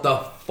now. go, what the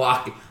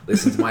fuck?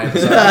 Listen to my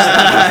episode. Listen to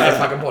my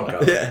fucking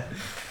podcast. Yeah.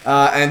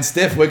 And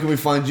Steph, where can we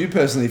find you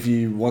personally if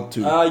you want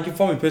to? You can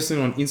find me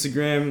personally on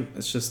Instagram.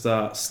 It's just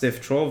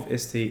Steph Trov,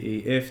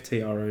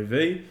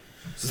 STEFTROV.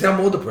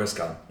 Sound more depressed,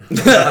 cunt.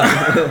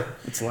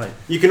 It's late.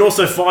 You can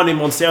also find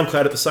him on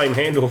SoundCloud at the same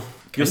handle.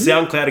 Your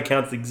SoundCloud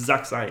account's the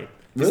exact same.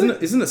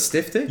 Isn't it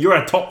Steph there? You're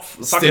a top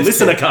fucking Steph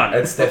listener, Tech. cunt.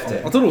 It's Steph I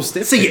Tech. thought it was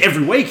Steph. See you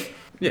every week.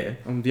 Yeah,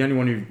 I'm the only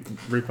one who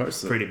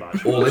reposts it. Pretty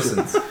much. Or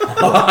listens.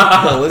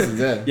 Oh, listen,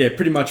 yeah. Yeah,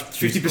 pretty much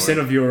 50%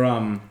 of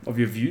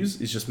your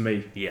views is just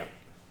me. Yeah.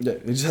 Yeah,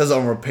 he just has it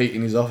on repeat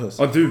in his office.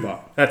 I do,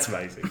 but That's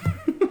amazing.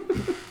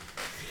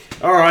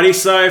 Alrighty,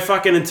 so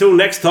fucking until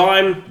next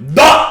time.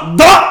 Da,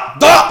 da,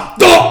 da,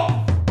 da.